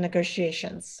session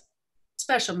negotiations.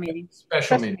 Special meeting.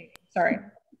 Special meeting. Sorry,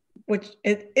 which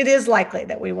it is likely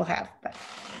that we will have. But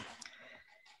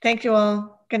thank you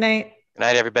all. Good night. Good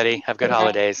night, everybody. Have good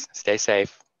holidays. Stay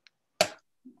safe.